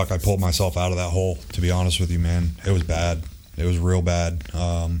know how the fuck I pulled myself out of that hole, to be honest with you, man. It was bad. It was real bad.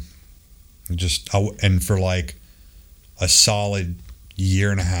 And for a solid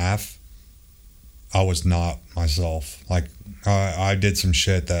year and a half, I was not myself. Like, I did some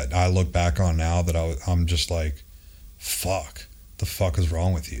shit that I look back on now that I'm just like, fuck, the fuck is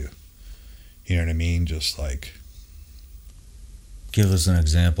wrong with you? You know what I mean? Just like... Give us an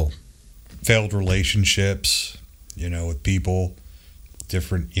example. Failed relationships, you know, with people,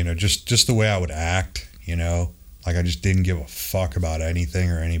 different, you know, just the way I would act, you know, like I just didn't give a fuck about anything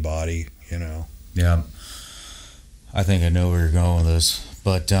or anybody, you know. Yeah. I think I know where you're going with this,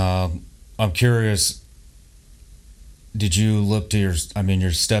 but I'm curious, did you look to your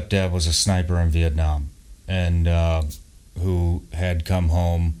stepdad was a sniper in Vietnam, and who had come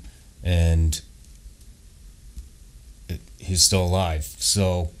home, and he's still alive.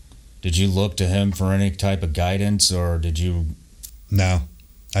 So did you look to him for any type of guidance, or did you? No,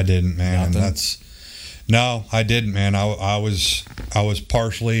 I didn't, man. Nothing? And no, I didn't, man. I was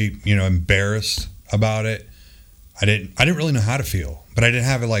partially, you know, embarrassed about it. I didn't really know how to feel, but I didn't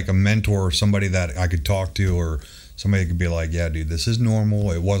have like a mentor or somebody that I could talk to, or somebody could be like, yeah, dude, this is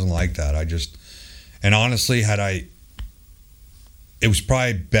normal. It wasn't like that. And honestly, it was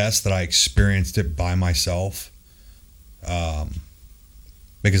probably best that I experienced it by myself,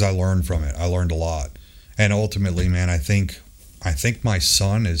 because I learned from it. I learned a lot. And ultimately, man, I think my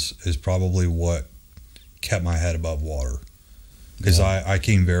son is probably what kept my head above water, because I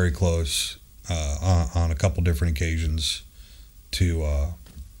came very close on a couple different occasions to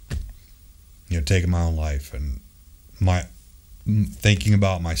you know, taking my own life. And thinking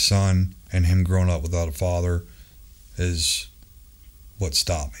about my son and him growing up without a father is what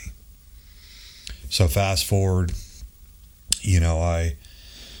stopped me. So fast forward, you know, I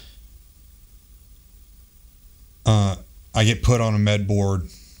get put on a med board.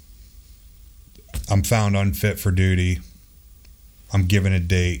 I'm found unfit for duty. I'm given a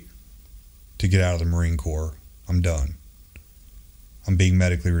date to get out of the Marine Corps. I'm done. I'm being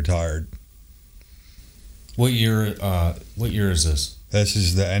medically retired. What year is this? This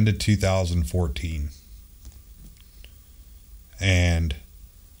is the end of 2014. And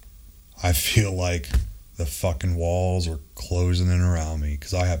I feel like the fucking walls are closing in around me,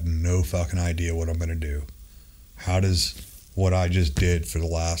 because I have no fucking idea what I'm going to do. How does what I just did for the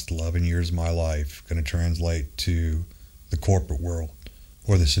last 11 years of my life going to translate to the corporate world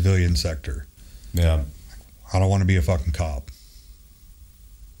or the civilian sector? Yeah. I don't want to be a fucking cop.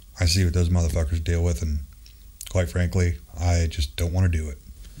 I see what those motherfuckers deal with, and quite frankly, I just don't want to do it.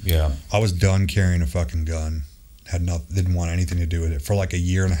 Yeah. I was done carrying a fucking gun. Didn't want anything to do with it. For like a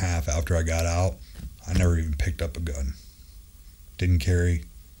year and a half after I got out, I never even picked up a gun. Didn't carry,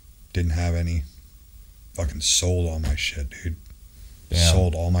 didn't have any. Fucking sold all my shit, dude. Damn.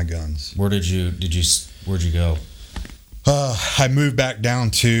 Sold all my guns. Where'd you go? I moved back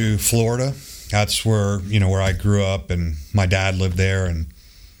down to Florida. That's where I grew up, and my dad lived there. And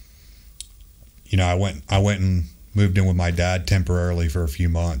you know, I went and moved in with my dad temporarily for a few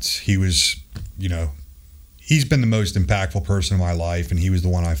months. He was, you know, he's been the most impactful person in my life, and he was the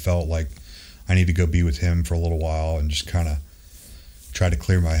one I felt like I need to go be with him for a little while and just kind of try to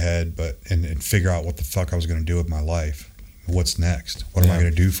clear my head, and figure out what the fuck I was going to do with my life. What's next? What am I going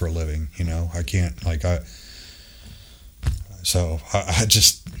to do for a living? You know, I can't, so I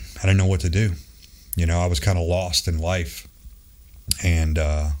didn't know what to do. You know, I was kind of lost in life. And,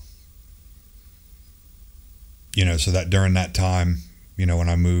 you know, so that during that time, you know, when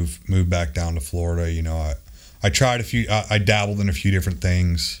I moved back down to Florida, you know, I tried I dabbled in a few different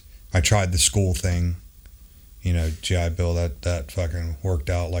things. I tried the school thing. You know, GI Bill, that fucking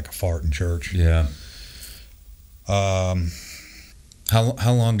worked out like a fart in church. Yeah. How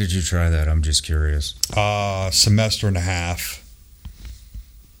long did you try that? I'm just curious. Semester and a half.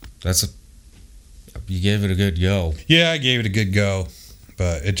 You gave it a good go. Yeah, I gave it a good go,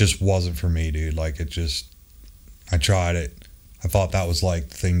 but it just wasn't for me, dude. Like, I tried it. I thought that was like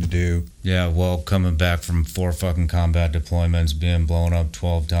the thing to do. Yeah, well, coming back from 4 fucking combat deployments, being blown up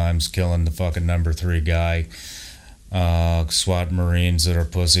 12 times, killing the fucking number 3 guy, SWAT Marines that are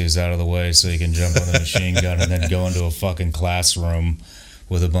pussies out of the way so you can jump on a machine gun, and then go into a fucking classroom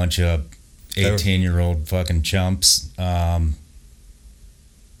with a bunch of 18-year-old fucking chumps.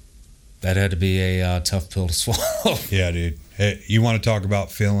 That had to be a tough pill to swallow. Yeah, dude. Hey, you want to talk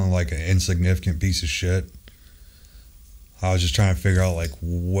about feeling like an insignificant piece of shit? I was just trying to figure out, like,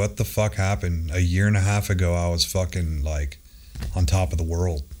 what the fuck happened. A year and a half ago, I was fucking, like, on top of the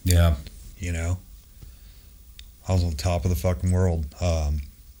world. Yeah. You know? I was on top of the fucking world. And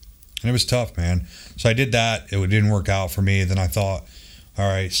it was tough, man. So I did that. It didn't work out for me. Then I thought, all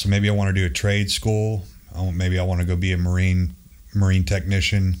right, so maybe I want to do a trade school. Maybe I want to go be a marine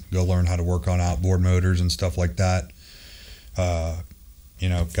technician, go learn how to work on outboard motors and stuff like that.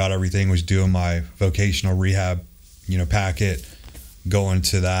 got everything, was doing my vocational rehab, packet, going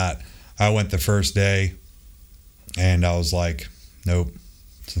to that. I went the first day and I was like, nope,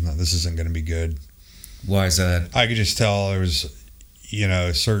 this isn't going to be good. Why is that? I could just tell there was,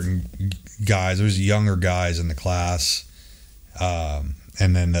 certain guys, there was younger guys in the class.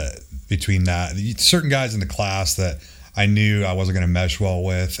 And then between that, certain guys in the class that I knew I wasn't going to mesh well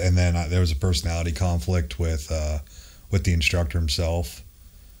with. And then there was a personality conflict with the instructor himself.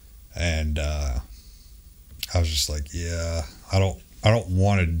 And I was just like, yeah, I don't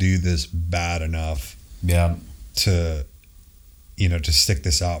want to do this bad enough. Yeah. To stick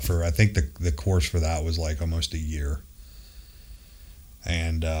this out for, I think the course for that was like almost a year.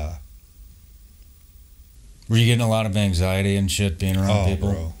 And were you getting a lot of anxiety and shit being around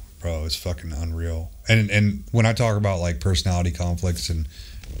people? Bro, it's fucking unreal. And when I talk about like personality conflicts and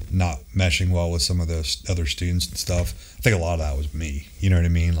not meshing well with some of those other students and stuff, I think a lot of that was me. You know what I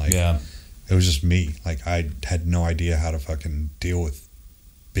mean? Like, yeah. It was just me. Like, I had no idea how to fucking deal with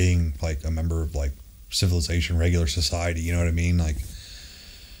being like a member of like civilization, regular society. You know what I mean? Like,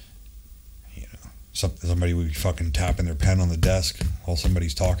 somebody would be fucking tapping their pen on the desk while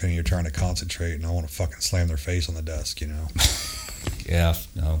somebody's talking and you're trying to concentrate, and I want to fucking slam their face on the desk, Yeah,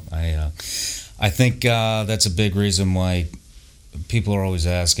 no, I think that's a big reason why people are always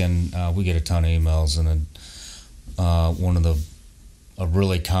asking. We get a ton of emails, and then a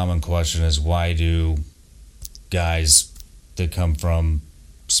really common question is, why do guys that come from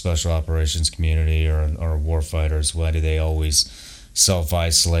special operations community or warfighters, why do they always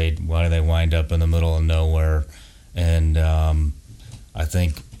self-isolate? Why do they wind up in the middle of nowhere? And I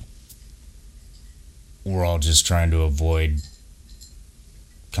think we're all just trying to avoid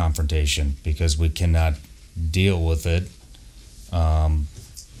confrontation because we cannot deal with it the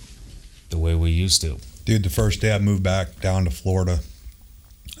way we used to. Dude, the first day I moved back down to Florida,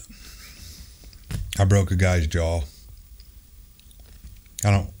 I broke a guy's jaw.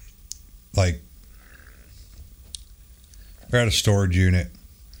 We're at a storage unit.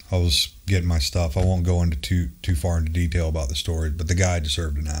 I was getting my stuff. I won't go into too far into detail about the story, but the guy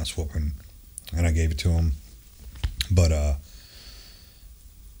deserved an ass whooping, and I gave it to him. But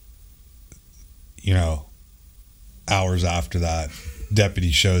hours after that,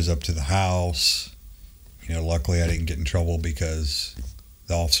 deputy shows up to the house. Luckily I didn't get in trouble because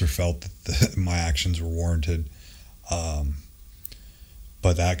the officer felt that my actions were warranted.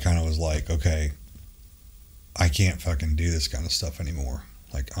 But that kind of was like, okay, I can't fucking do this kind of stuff anymore.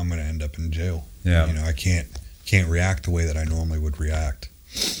 Like, I'm going to end up in jail. Yeah. I can't react the way that I normally would react.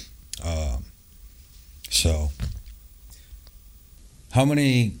 So. How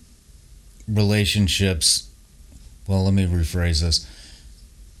many relationships, well, let me rephrase this.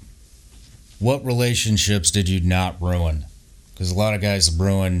 What relationships did you not ruin? Because a lot of guys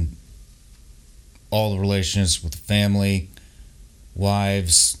ruin all the relationships with family,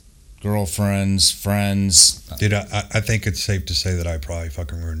 wives, girlfriends, friends. Dude, I think it's safe to say that I probably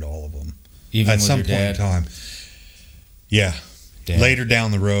fucking ruined all of them. Even at with some your point dad? in time. Yeah. Damn. Later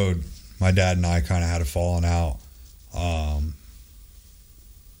down the road, my dad and I kind of had a falling out.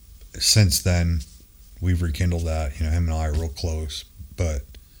 Since then, we've rekindled that. Him and I are real close. But,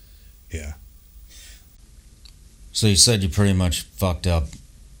 yeah. So you said you pretty much fucked up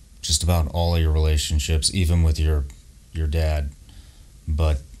just about all of your relationships, even with your dad.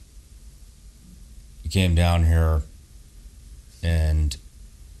 But you came down here and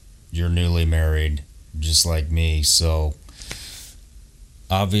you're newly married, just like me. So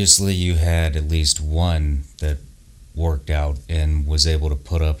obviously you had at least one that worked out and was able to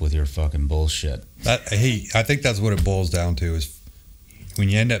put up with your fucking bullshit. I think that's what it boils down to is when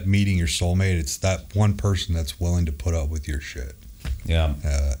you end up meeting your soulmate, it's that one person that's willing to put up with your shit. Yeah.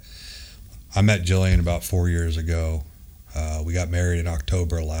 I met Jillian about 4 years ago. We got married in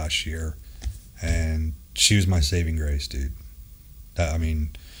October last year, and she was my saving grace, dude.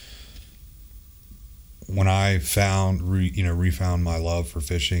 When I refound my love for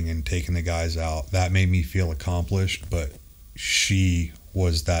fishing and taking the guys out, that made me feel accomplished, but she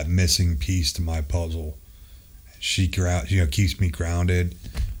was that missing piece to my puzzle. She keeps me grounded,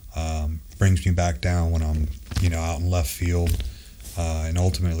 brings me back down when I'm, out in left field. And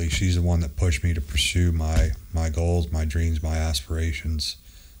ultimately, she's the one that pushed me to pursue my goals, my dreams, my aspirations.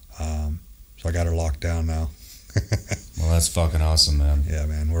 So I got her locked down now. Well, that's fucking awesome, man. Yeah,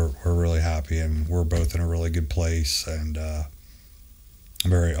 man, we're really happy, and we're both in a really good place, and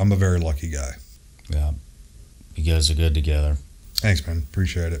I'm a very lucky guy. Yeah, you guys are good together. Thanks, man.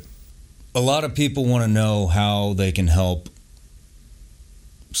 Appreciate it. A lot of people want to know how they can help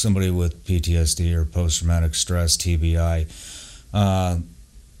somebody with PTSD or post-traumatic stress, TBI.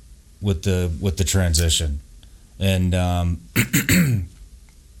 with the transition. And I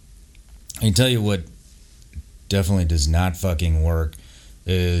can tell you what definitely does not fucking work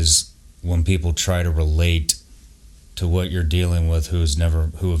is when people try to relate to what you're dealing with who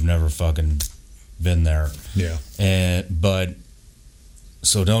have never fucking been there. Yeah.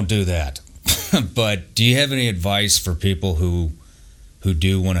 So don't do that. But do you have any advice for people who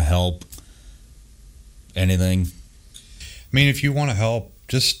do want to help? Anything? I mean, if you want to help,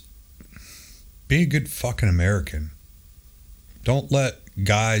 just be a good fucking American. Don't let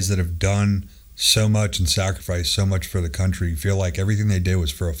guys that have done so much and sacrificed so much for the country feel like everything they did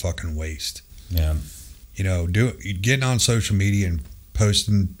was for a fucking waste. Yeah. You know, getting on social media and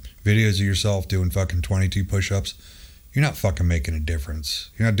posting videos of yourself doing fucking 22 push-ups, you're not fucking making a difference.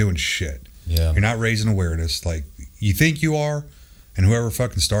 You're not doing shit. Yeah. You're not raising awareness. Like, you think you are, and whoever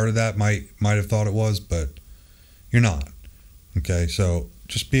fucking started that might have thought it was, but you're not. Okay, so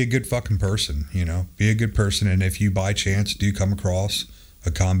just be a good fucking person, you know? Be a good person, and if you by chance do come across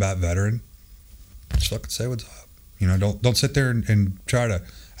a combat veteran, just fucking say what's up. You know, don't sit there and try to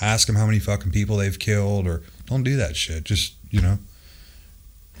ask them how many fucking people they've killed, or don't do that shit. Just, you know,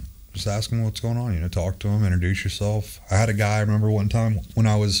 just ask them what's going on, you know, talk to them, introduce yourself. I had a guy, I remember one time when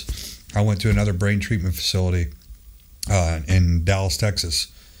I went to another brain treatment facility in Dallas, Texas.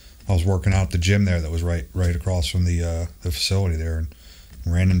 I was working out at the gym there that was right across from the facility there, and a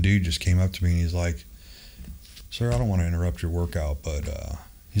random dude just came up to me and he's like, "Sir, I don't want to interrupt your workout, but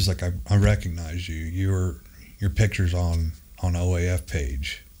he's like, I recognize you. Your picture's on OAF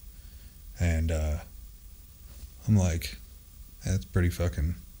page," and I'm like, "That's pretty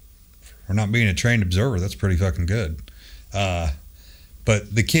fucking, for not being a trained observer, that's pretty fucking good."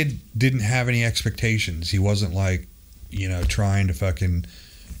 But the kid didn't have any expectations. He wasn't like, you know, trying to fucking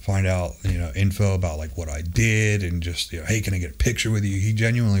find out, you know, info about like what I did and just, you know, hey, can I get a picture with you? He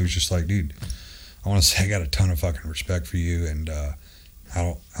genuinely was just like, dude, I want to say I got a ton of fucking respect for you, and I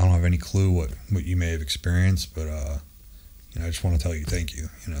don't have any clue what you may have experienced, but you know, I just want to tell you thank you,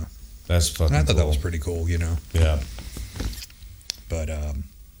 you know. That's fucking And I thought cool. that was pretty cool, you know. Yeah. But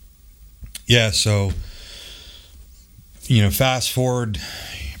yeah, so, you know, fast forward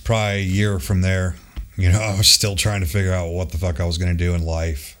probably a year from there, you know, I was still trying to figure out what the fuck I was going to do in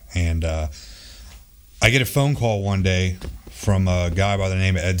life. And I get a phone call one day from a guy by the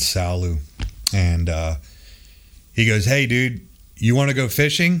name of Ed Salu. And he goes, "Hey, dude, you want to go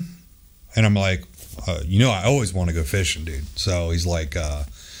fishing?" And I'm like, you know, I always want to go fishing, dude. So he's like, well,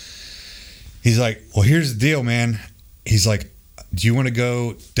 here's the deal, man. He's like, do you want to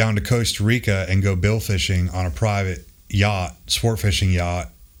go down to Costa Rica and go bill fishing on a private yacht, sport fishing yacht,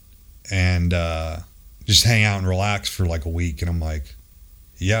 and just hang out and relax for like a week? And I'm like,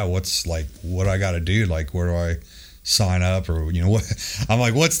 yeah, what I got to do? Like, where do I sign up? Or, you know, what? I'm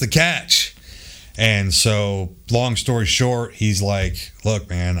like, what's the catch? And so, long story short, he's like, look,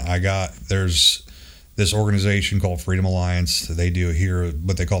 man, there's this organization called Freedom Alliance. They do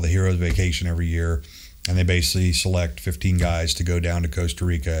what they call the Heroes Vacation every year. And they basically select 15 guys to go down to Costa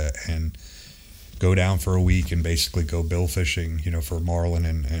Rica and go down for a week and basically go bill fishing, you know, for marlin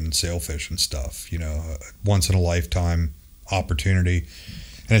and sailfish and stuff, you know, once in a lifetime opportunity.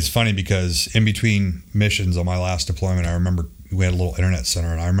 And it's funny because in between missions on my last deployment, I remember we had a little internet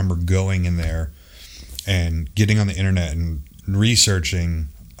center, and I remember going in there and getting on the internet and researching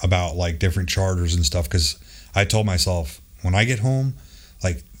about like different charters and stuff, because I told myself, when I get home,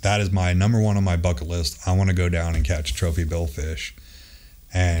 like, that is my number one on my bucket list. I want to go down and catch a trophy billfish.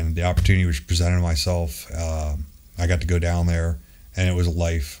 And the opportunity was presented to myself. I got to go down there, and it was a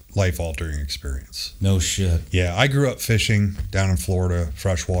life-altering experience. No shit. Yeah, I grew up fishing down in Florida,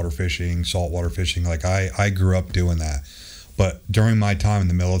 freshwater fishing, saltwater fishing. Like, I grew up doing that. But during my time in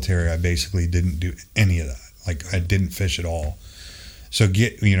the military, I basically didn't do any of that. Like, I didn't fish at all. So,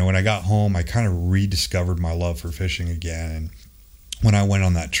 when I got home, I kind of rediscovered my love for fishing again. And when I went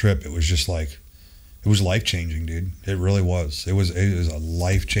on that trip, it was just like, it was life-changing, dude. It really was. It was a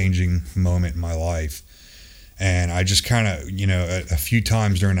life-changing moment in my life. And I just kind of, a few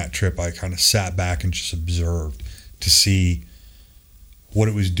times during that trip, I kind of sat back and just observed to see what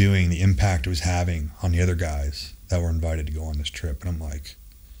it was doing, the impact it was having on the other guys that were invited to go on this trip. And I'm like,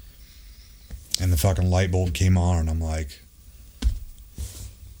 and the fucking light bulb came on, and I'm like,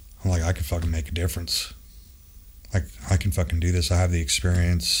 I could fucking make a difference. Like, I can fucking do this. I have the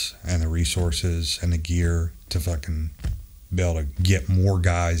experience and the resources and the gear to fucking be able to get more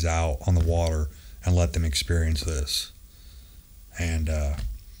guys out on the water and let them experience this. And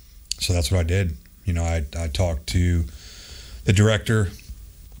so that's what I did. I talked to the director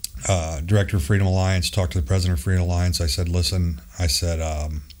director of Freedom Alliance, talked to the president of Freedom Alliance. I said, listen, I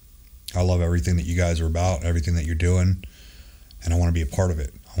love everything that you guys are about, everything that you're doing, and I want to be a part of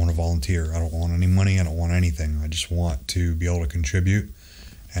it. I want to volunteer. I don't want any money. I don't want anything. I just want to be able to contribute,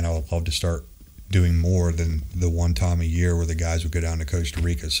 and I would love to start doing more than the one time a year where the guys would go down to Costa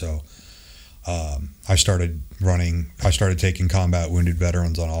Rica. So I started taking combat wounded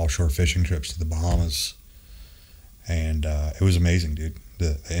veterans on offshore fishing trips to the Bahamas, and it was amazing, dude.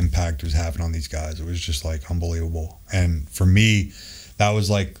 The impact it was having on these guys, it was just like unbelievable. And for me, that was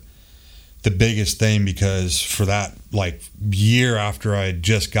like the biggest thing, because for that like year after I had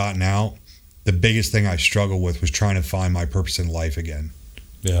just gotten out, the biggest thing I struggled with was trying to find my purpose in life again.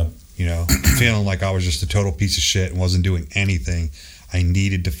 Yeah. You know, feeling like I was just a total piece of shit and wasn't doing anything. I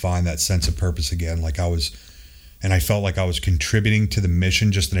needed to find that sense of purpose again. And I felt like I was contributing to the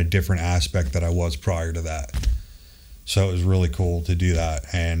mission just in a different aspect that I was prior to that. So it was really cool to do that.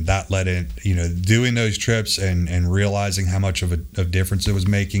 And that led in, you know, doing those trips and realizing how much of a difference it was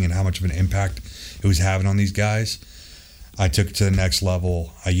making and how much of an impact it was having on these guys. I took it to the next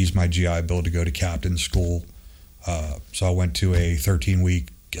level. I used my GI Bill to go to captain's school. So I went to a 13-week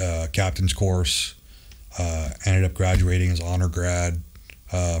captain's course, ended up graduating as honor grad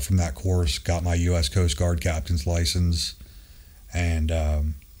from that course, got my U.S. Coast Guard captain's license, and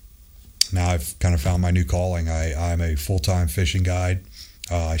now I've kind of found my new calling. I'm a full-time fishing guide.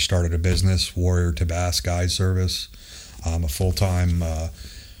 I started a business, Warrior to Bass Guide Service. I'm a full-time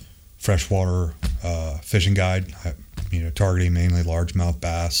freshwater fishing guide, targeting mainly largemouth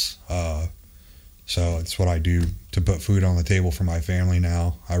bass. So it's what I do to put food on the table for my family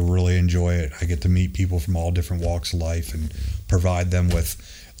now. I really enjoy it. I get to meet people from all different walks of life and provide them with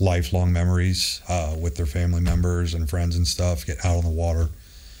lifelong memories with their family members and friends and stuff, get out on the water.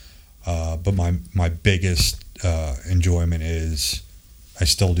 But my biggest enjoyment is I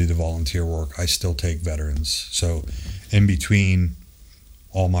still do the volunteer work. I still take veterans. So in between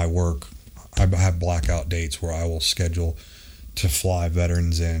all my work, I have blackout dates where I will schedule to fly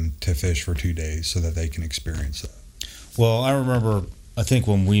veterans in to fish for 2 days so that they can experience that. Well, I remember, I think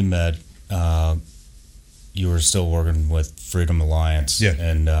when we met, you were still working with Freedom Alliance. Yeah.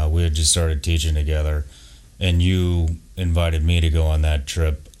 And we had just started teaching together. And you invited me to go on that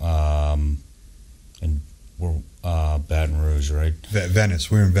trip. And we're Baton Rouge, right? Venice.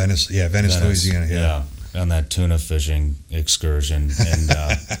 We were in Venice. Yeah, Venice, Louisiana. Yeah. On that tuna fishing excursion. And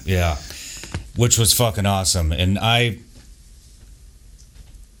yeah, which was fucking awesome. And I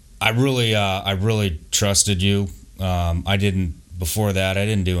really trusted you. Before that, I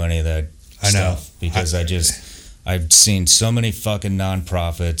didn't do any of that stuff because I've seen so many fucking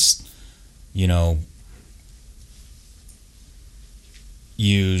nonprofits,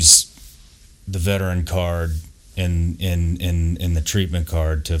 use the veteran card in the treatment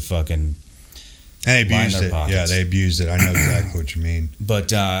card to fucking and they abused it. Yeah, they abused it. I know exactly what you mean.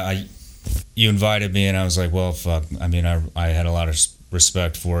 But you invited me, and I was like, well, fuck. I mean, I had a lot of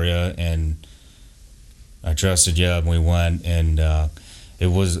respect for you, and I trusted you, and we went, and it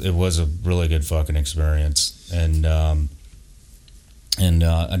was a really good fucking experience, and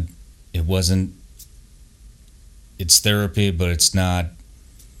it wasn't. It's therapy, but it's not.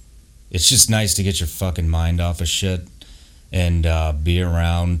 It's just nice to get your fucking mind off of shit and be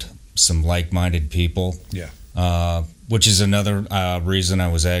around some like-minded people. Yeah. Which is another reason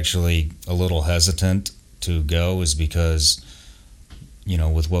I was actually a little hesitant to go, is because,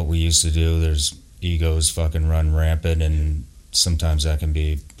 with what we used to do, there's egos fucking run rampant, and sometimes that can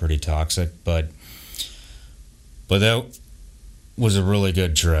be pretty toxic. But that was a really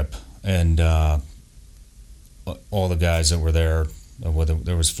good trip, and all the guys that were there.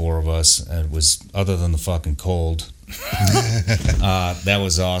 There was 4 of us, and it was, other than the fucking cold, that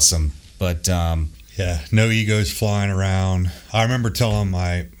was awesome. But yeah, no egos flying around. I remember telling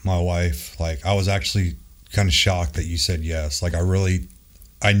my wife, like, I was actually kind of shocked that you said yes. Like,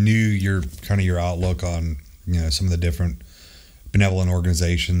 I knew your outlook on some of the different benevolent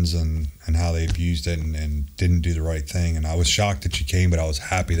organizations and how they abused it and didn't do the right thing. And I was shocked that you came, but I was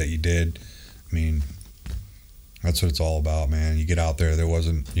happy that you did. I mean, that's what it's all about, man. You get out there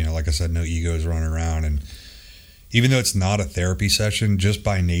wasn't, like I said, no egos running around. And even though it's not a therapy session, just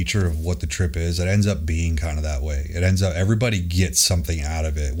by nature of what the trip is, it ends up being kind of that way. It ends up, everybody gets something out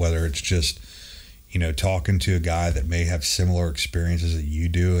of it, whether it's just, talking to a guy that may have similar experiences that you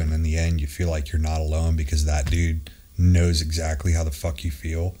do. And in the end, you feel like you're not alone because that dude knows exactly how the fuck you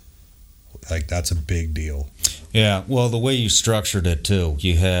feel. Like, that's a big deal. Yeah, well, the way you structured it too,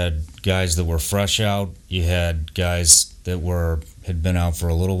 you had guys that were fresh out, you had guys that had been out for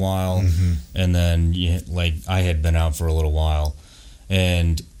a little while, and then I had been out for a little while,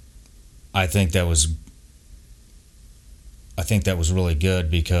 and I think that was really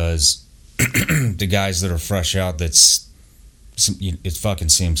good because the guys that are fresh out, it fucking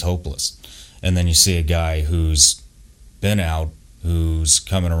seems hopeless, and then you see a guy who's been out, who's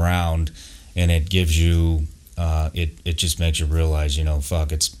coming around, and it gives you it just makes you realize,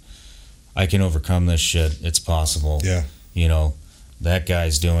 I can overcome this shit. It's possible. Yeah. That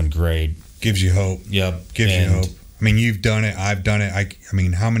guy's doing great. Gives you hope. Yep. Gives you hope. I mean, you've done it. I've done it. I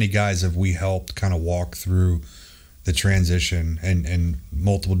mean, how many guys have we helped kind of walk through the transition and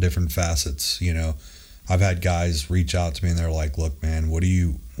multiple different facets? I've had guys reach out to me and they're like, "Look, man, what do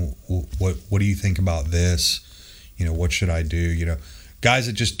you think about this? What should I do?" Guys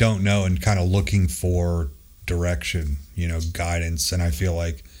that just don't know and kind of looking for direction, guidance. And I feel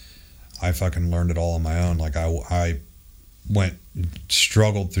like I fucking learned it all on my own. Like I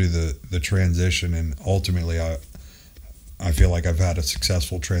struggled through the transition, and ultimately I feel like I've had a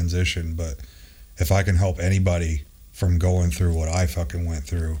successful transition. But if I can help anybody from going through what I fucking went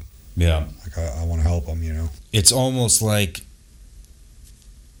through, yeah, like I want to help them. It's almost like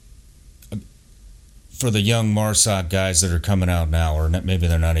for the young MARSOC guys that are coming out now, or maybe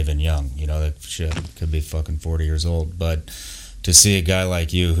they're not even young, that shit could be fucking 40 years old, but to see a guy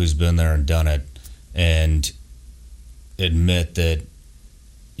like you who's been there and done it and admit that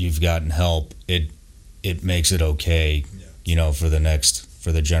you've gotten help, it makes it okay, for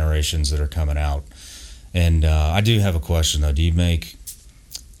the generations that are coming out. And I do have a question though. Do you make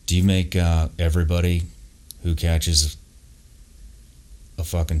everybody who catches a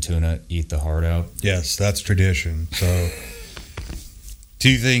fucking tuna eat the heart out? Yes, that's tradition. So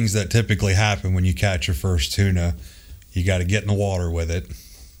 2 things that typically happen when you catch your first tuna: you got to get in the water with it,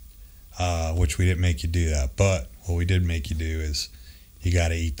 which we didn't make you do that, but what we did make you do is you got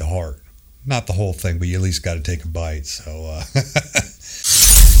to eat the heart. Not the whole thing, but you at least got to take a bite. So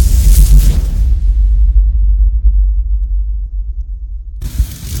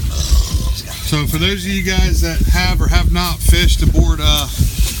so for those of you guys that have or have not fished aboard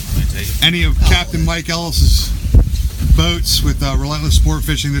any of Captain Mike Ellis's boats with Relentless Sport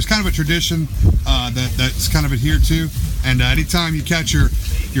Fishing, there's kind of a tradition that's kind of adhered to, and anytime you catch your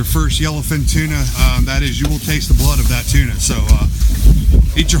first yellowfin tuna, that is, you will taste the blood of that tuna. So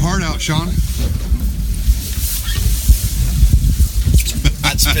eat your heart out, Sean.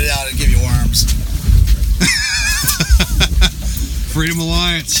 I'd spit it out and give you worms. Freedom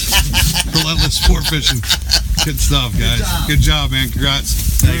Alliance, Relentless Sport Fishing. Good stuff, guys. Good job, man. Congrats.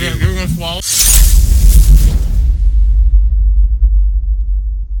 Thank you. You're gonna swallow.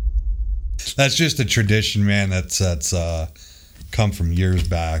 That's just a tradition, man. That's come from years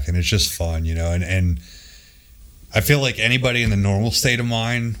back, and it's just fun, and I feel like anybody in the normal state of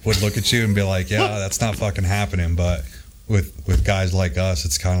mind would look at you and be like, yeah, that's not fucking happening. But with guys like us,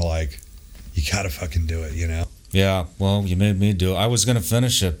 it's kind of like, you gotta fucking do it, Yeah, well, you made me do it. I was going to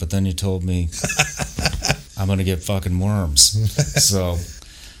finish it, but then you told me I'm going to get fucking worms. So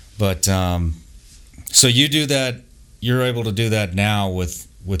you do that, you're able to do that now with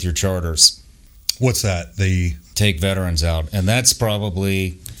your charters. What's that? Take veterans out. And that is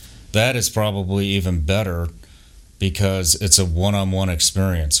probably even better because it's a one-on-one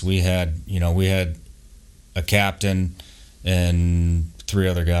experience. We had a captain and 3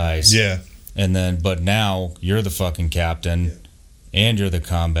 other guys. Yeah. But now you're the fucking captain, and you're the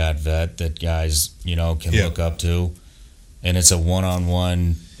combat vet that guys, can look up to, and it's a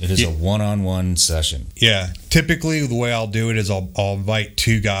one-on-one. It is a one-on-one session. Yeah. Typically, the way I'll do it is I'll invite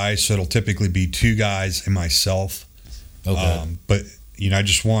 2 guys, so it'll typically be 2 guys and myself. Okay. But I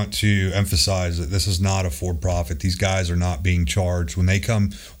just want to emphasize that this is not a for-profit. These guys are not being charged when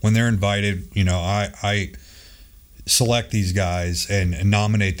they're invited. I select these guys and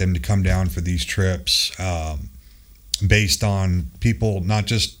nominate them to come down for these trips based on people, not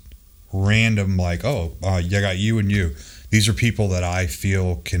just random like, I got you and you. These are people that I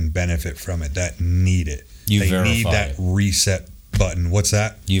feel can benefit from it, that need it. They need that reset button. What's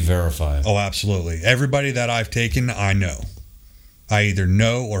that? You verify it. Oh, absolutely. Everybody that I've taken, I know. I either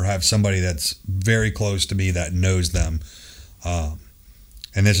know or have somebody that's very close to me that knows them. And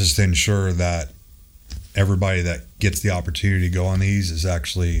this is to ensure that everybody that gets the opportunity to go on these is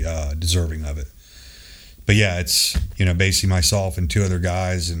actually deserving of it. But yeah, it's, basically myself and 2 other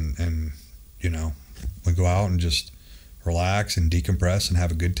guys, and we go out and just relax and decompress and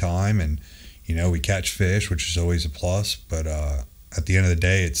have a good time. And, we catch fish, which is always a plus. But at the end of the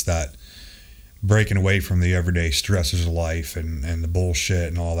day, it's that breaking away from the everyday stressors of life and the bullshit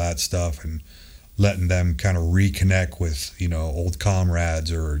and all that stuff, and letting them kind of reconnect with, old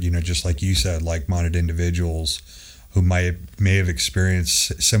comrades, or, just like you said, like-minded individuals who may have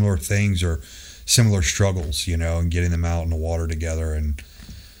experienced similar things or similar struggles, you know, and getting them out in the water together. And,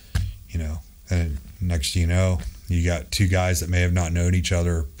 you know, and next thing you know, you got two guys that may have not known each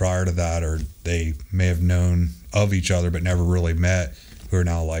other prior to that, or they may have known of each other but never really met, who are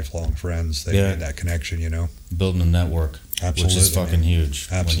now lifelong friends. They made that connection, you know. Building a network, Absolutely, which is fucking huge.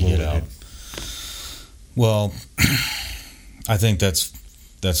 Absolutely. When you get out. Well, I think that's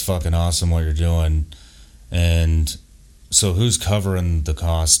fucking awesome what you're doing. And so who's covering the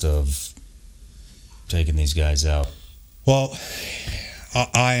cost of taking these guys out? Well,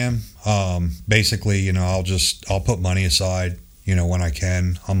 I am. Basically, you know, I'll put money aside, you know, when I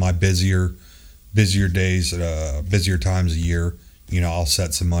can on my busier days, busier times a year. You know, I'll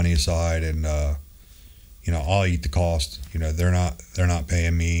set some money aside, and you know, I'll eat the cost. You know, they're not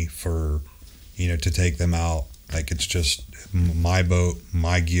paying me for, you know, to take them out. Like, it's just my boat,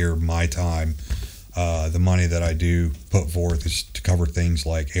 my gear, my time. The money that I do put forth is to cover things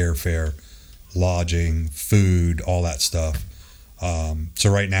like airfare, lodging, food, all that stuff. So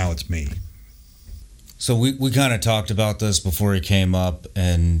right now it's me. So we kind of talked about this before he came up,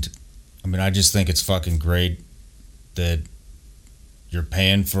 and I mean, I just think it's fucking great that you're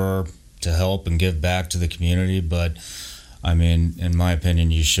paying to help and give back to the community. But I mean, in my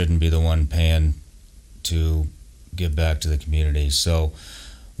opinion, you shouldn't be the one paying to give back to the community. So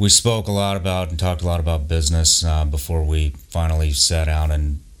we spoke a lot about and talked a lot about business before we finally sat down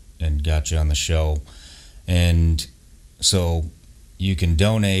and got you on the show. And so you can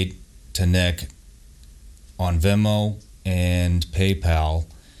donate to Nick on Venmo and PayPal,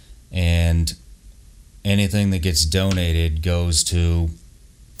 and anything that gets donated goes to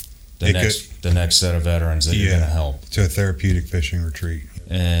the next set of veterans that you're going to help. To a therapeutic fishing retreat.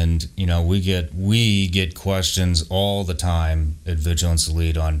 And, you know, we get questions all the time at Vigilance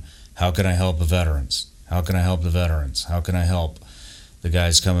Elite on how can I help the veterans? How can I help the veterans? How can I help the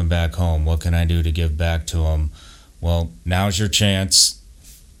guys coming back home? What can I do to give back to them? Well, now's your chance.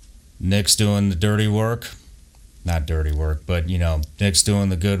 Nick's doing the dirty work. Not dirty work, but, you know, Nick's doing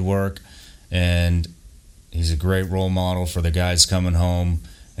the good work, and he's a great role model for the guys coming home,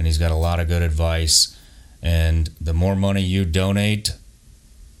 and he's got a lot of good advice. And the more money you donate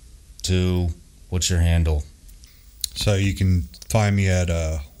to, what's your handle? So you can find me at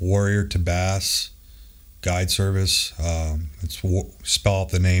Warrior to Bass Guide Service. It's spell out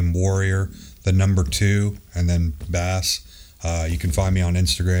the name Warrior, the number 2, and then Bass. You can find me on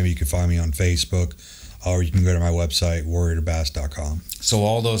Instagram. You can find me on Facebook, or you can go to my website, warriortobass.com. So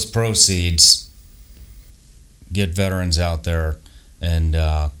all those proceeds get veterans out there, and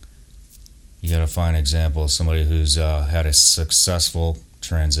you got to find an example of somebody who's had a successful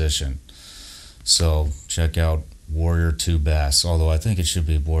transition. So check out Warrior 2 Bass, although I think it should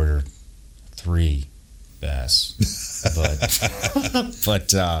be Warrior 3 Bass. But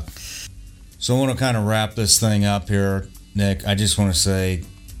so I want to kind of wrap this thing up here, Nick. I just want to say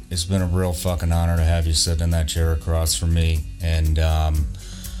it's been a real fucking honor to have you sitting in that chair across from me, and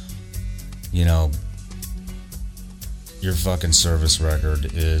you know, your fucking service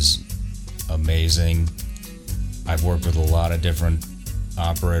record is amazing. I've worked with a lot of different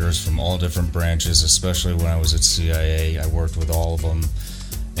operators from all different branches, especially when I was at CIA. I worked with all of them,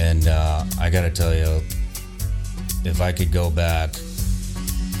 and I gotta tell you, if I could go back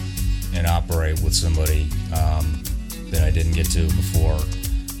and operate with somebody that I didn't get to before,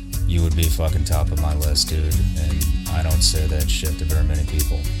 you would be fucking top of my list, dude. And I don't say that shit to very many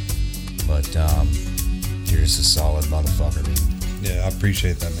people, but you're just a solid motherfucker, dude. Yeah, I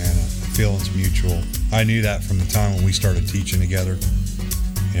appreciate that, man. The feeling's mutual. I knew that from the time when we started teaching together,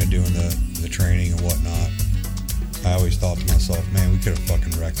 you know, doing the training and whatnot. I always thought to myself, man, we could have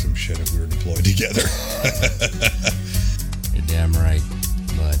fucking wrecked some shit if we were deployed together. You're damn right.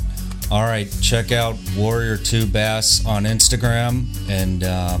 But all right, check out Warrior 2 Bass on Instagram, and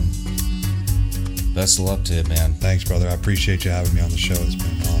best of luck to you, man. Thanks, brother. I appreciate you having me on the show. It's been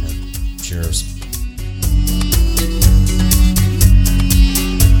an honor. Cheers.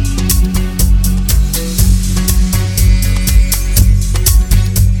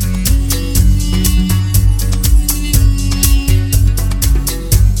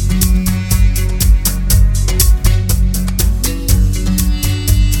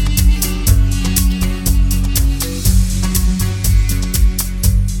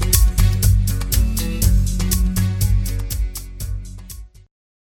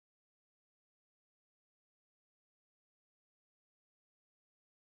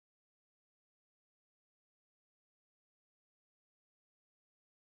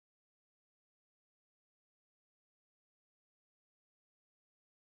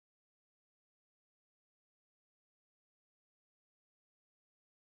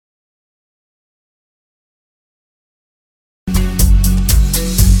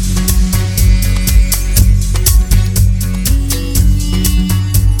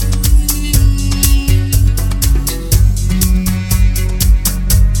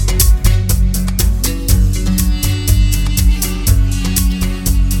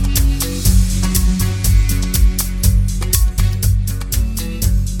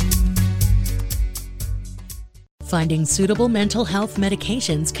 Finding suitable mental health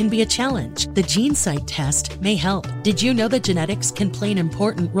medications can be a challenge. The GeneSight test may help. Did you know that genetics can play an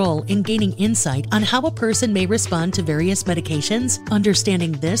important role in gaining insight on how a person may respond to various medications?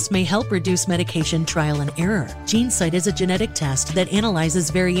 Understanding this may help reduce medication trial and error. GeneSight is a genetic test that analyzes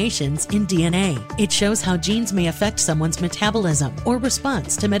variations in DNA. It shows how genes may affect someone's metabolism or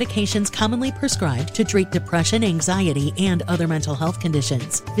response to medications commonly prescribed to treat depression, anxiety, and other mental health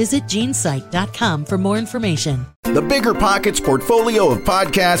conditions. Visit GeneSight.com for more information. The Bigger Pockets portfolio of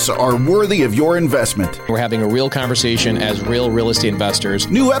podcasts are worthy of your investment. We're having a real conversation as real estate investors.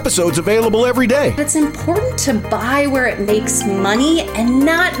 New episodes available every day. It's important to buy where it makes money and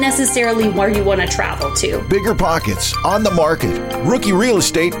not necessarily where you want to travel to. Bigger Pockets, On the Market, Rookie Real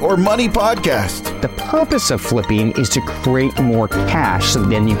Estate, or Money Podcast. The purpose of flipping is to create more cash so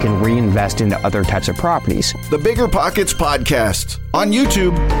then you can reinvest into other types of properties. The Bigger Pockets Podcast on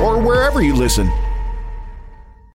YouTube or wherever you listen.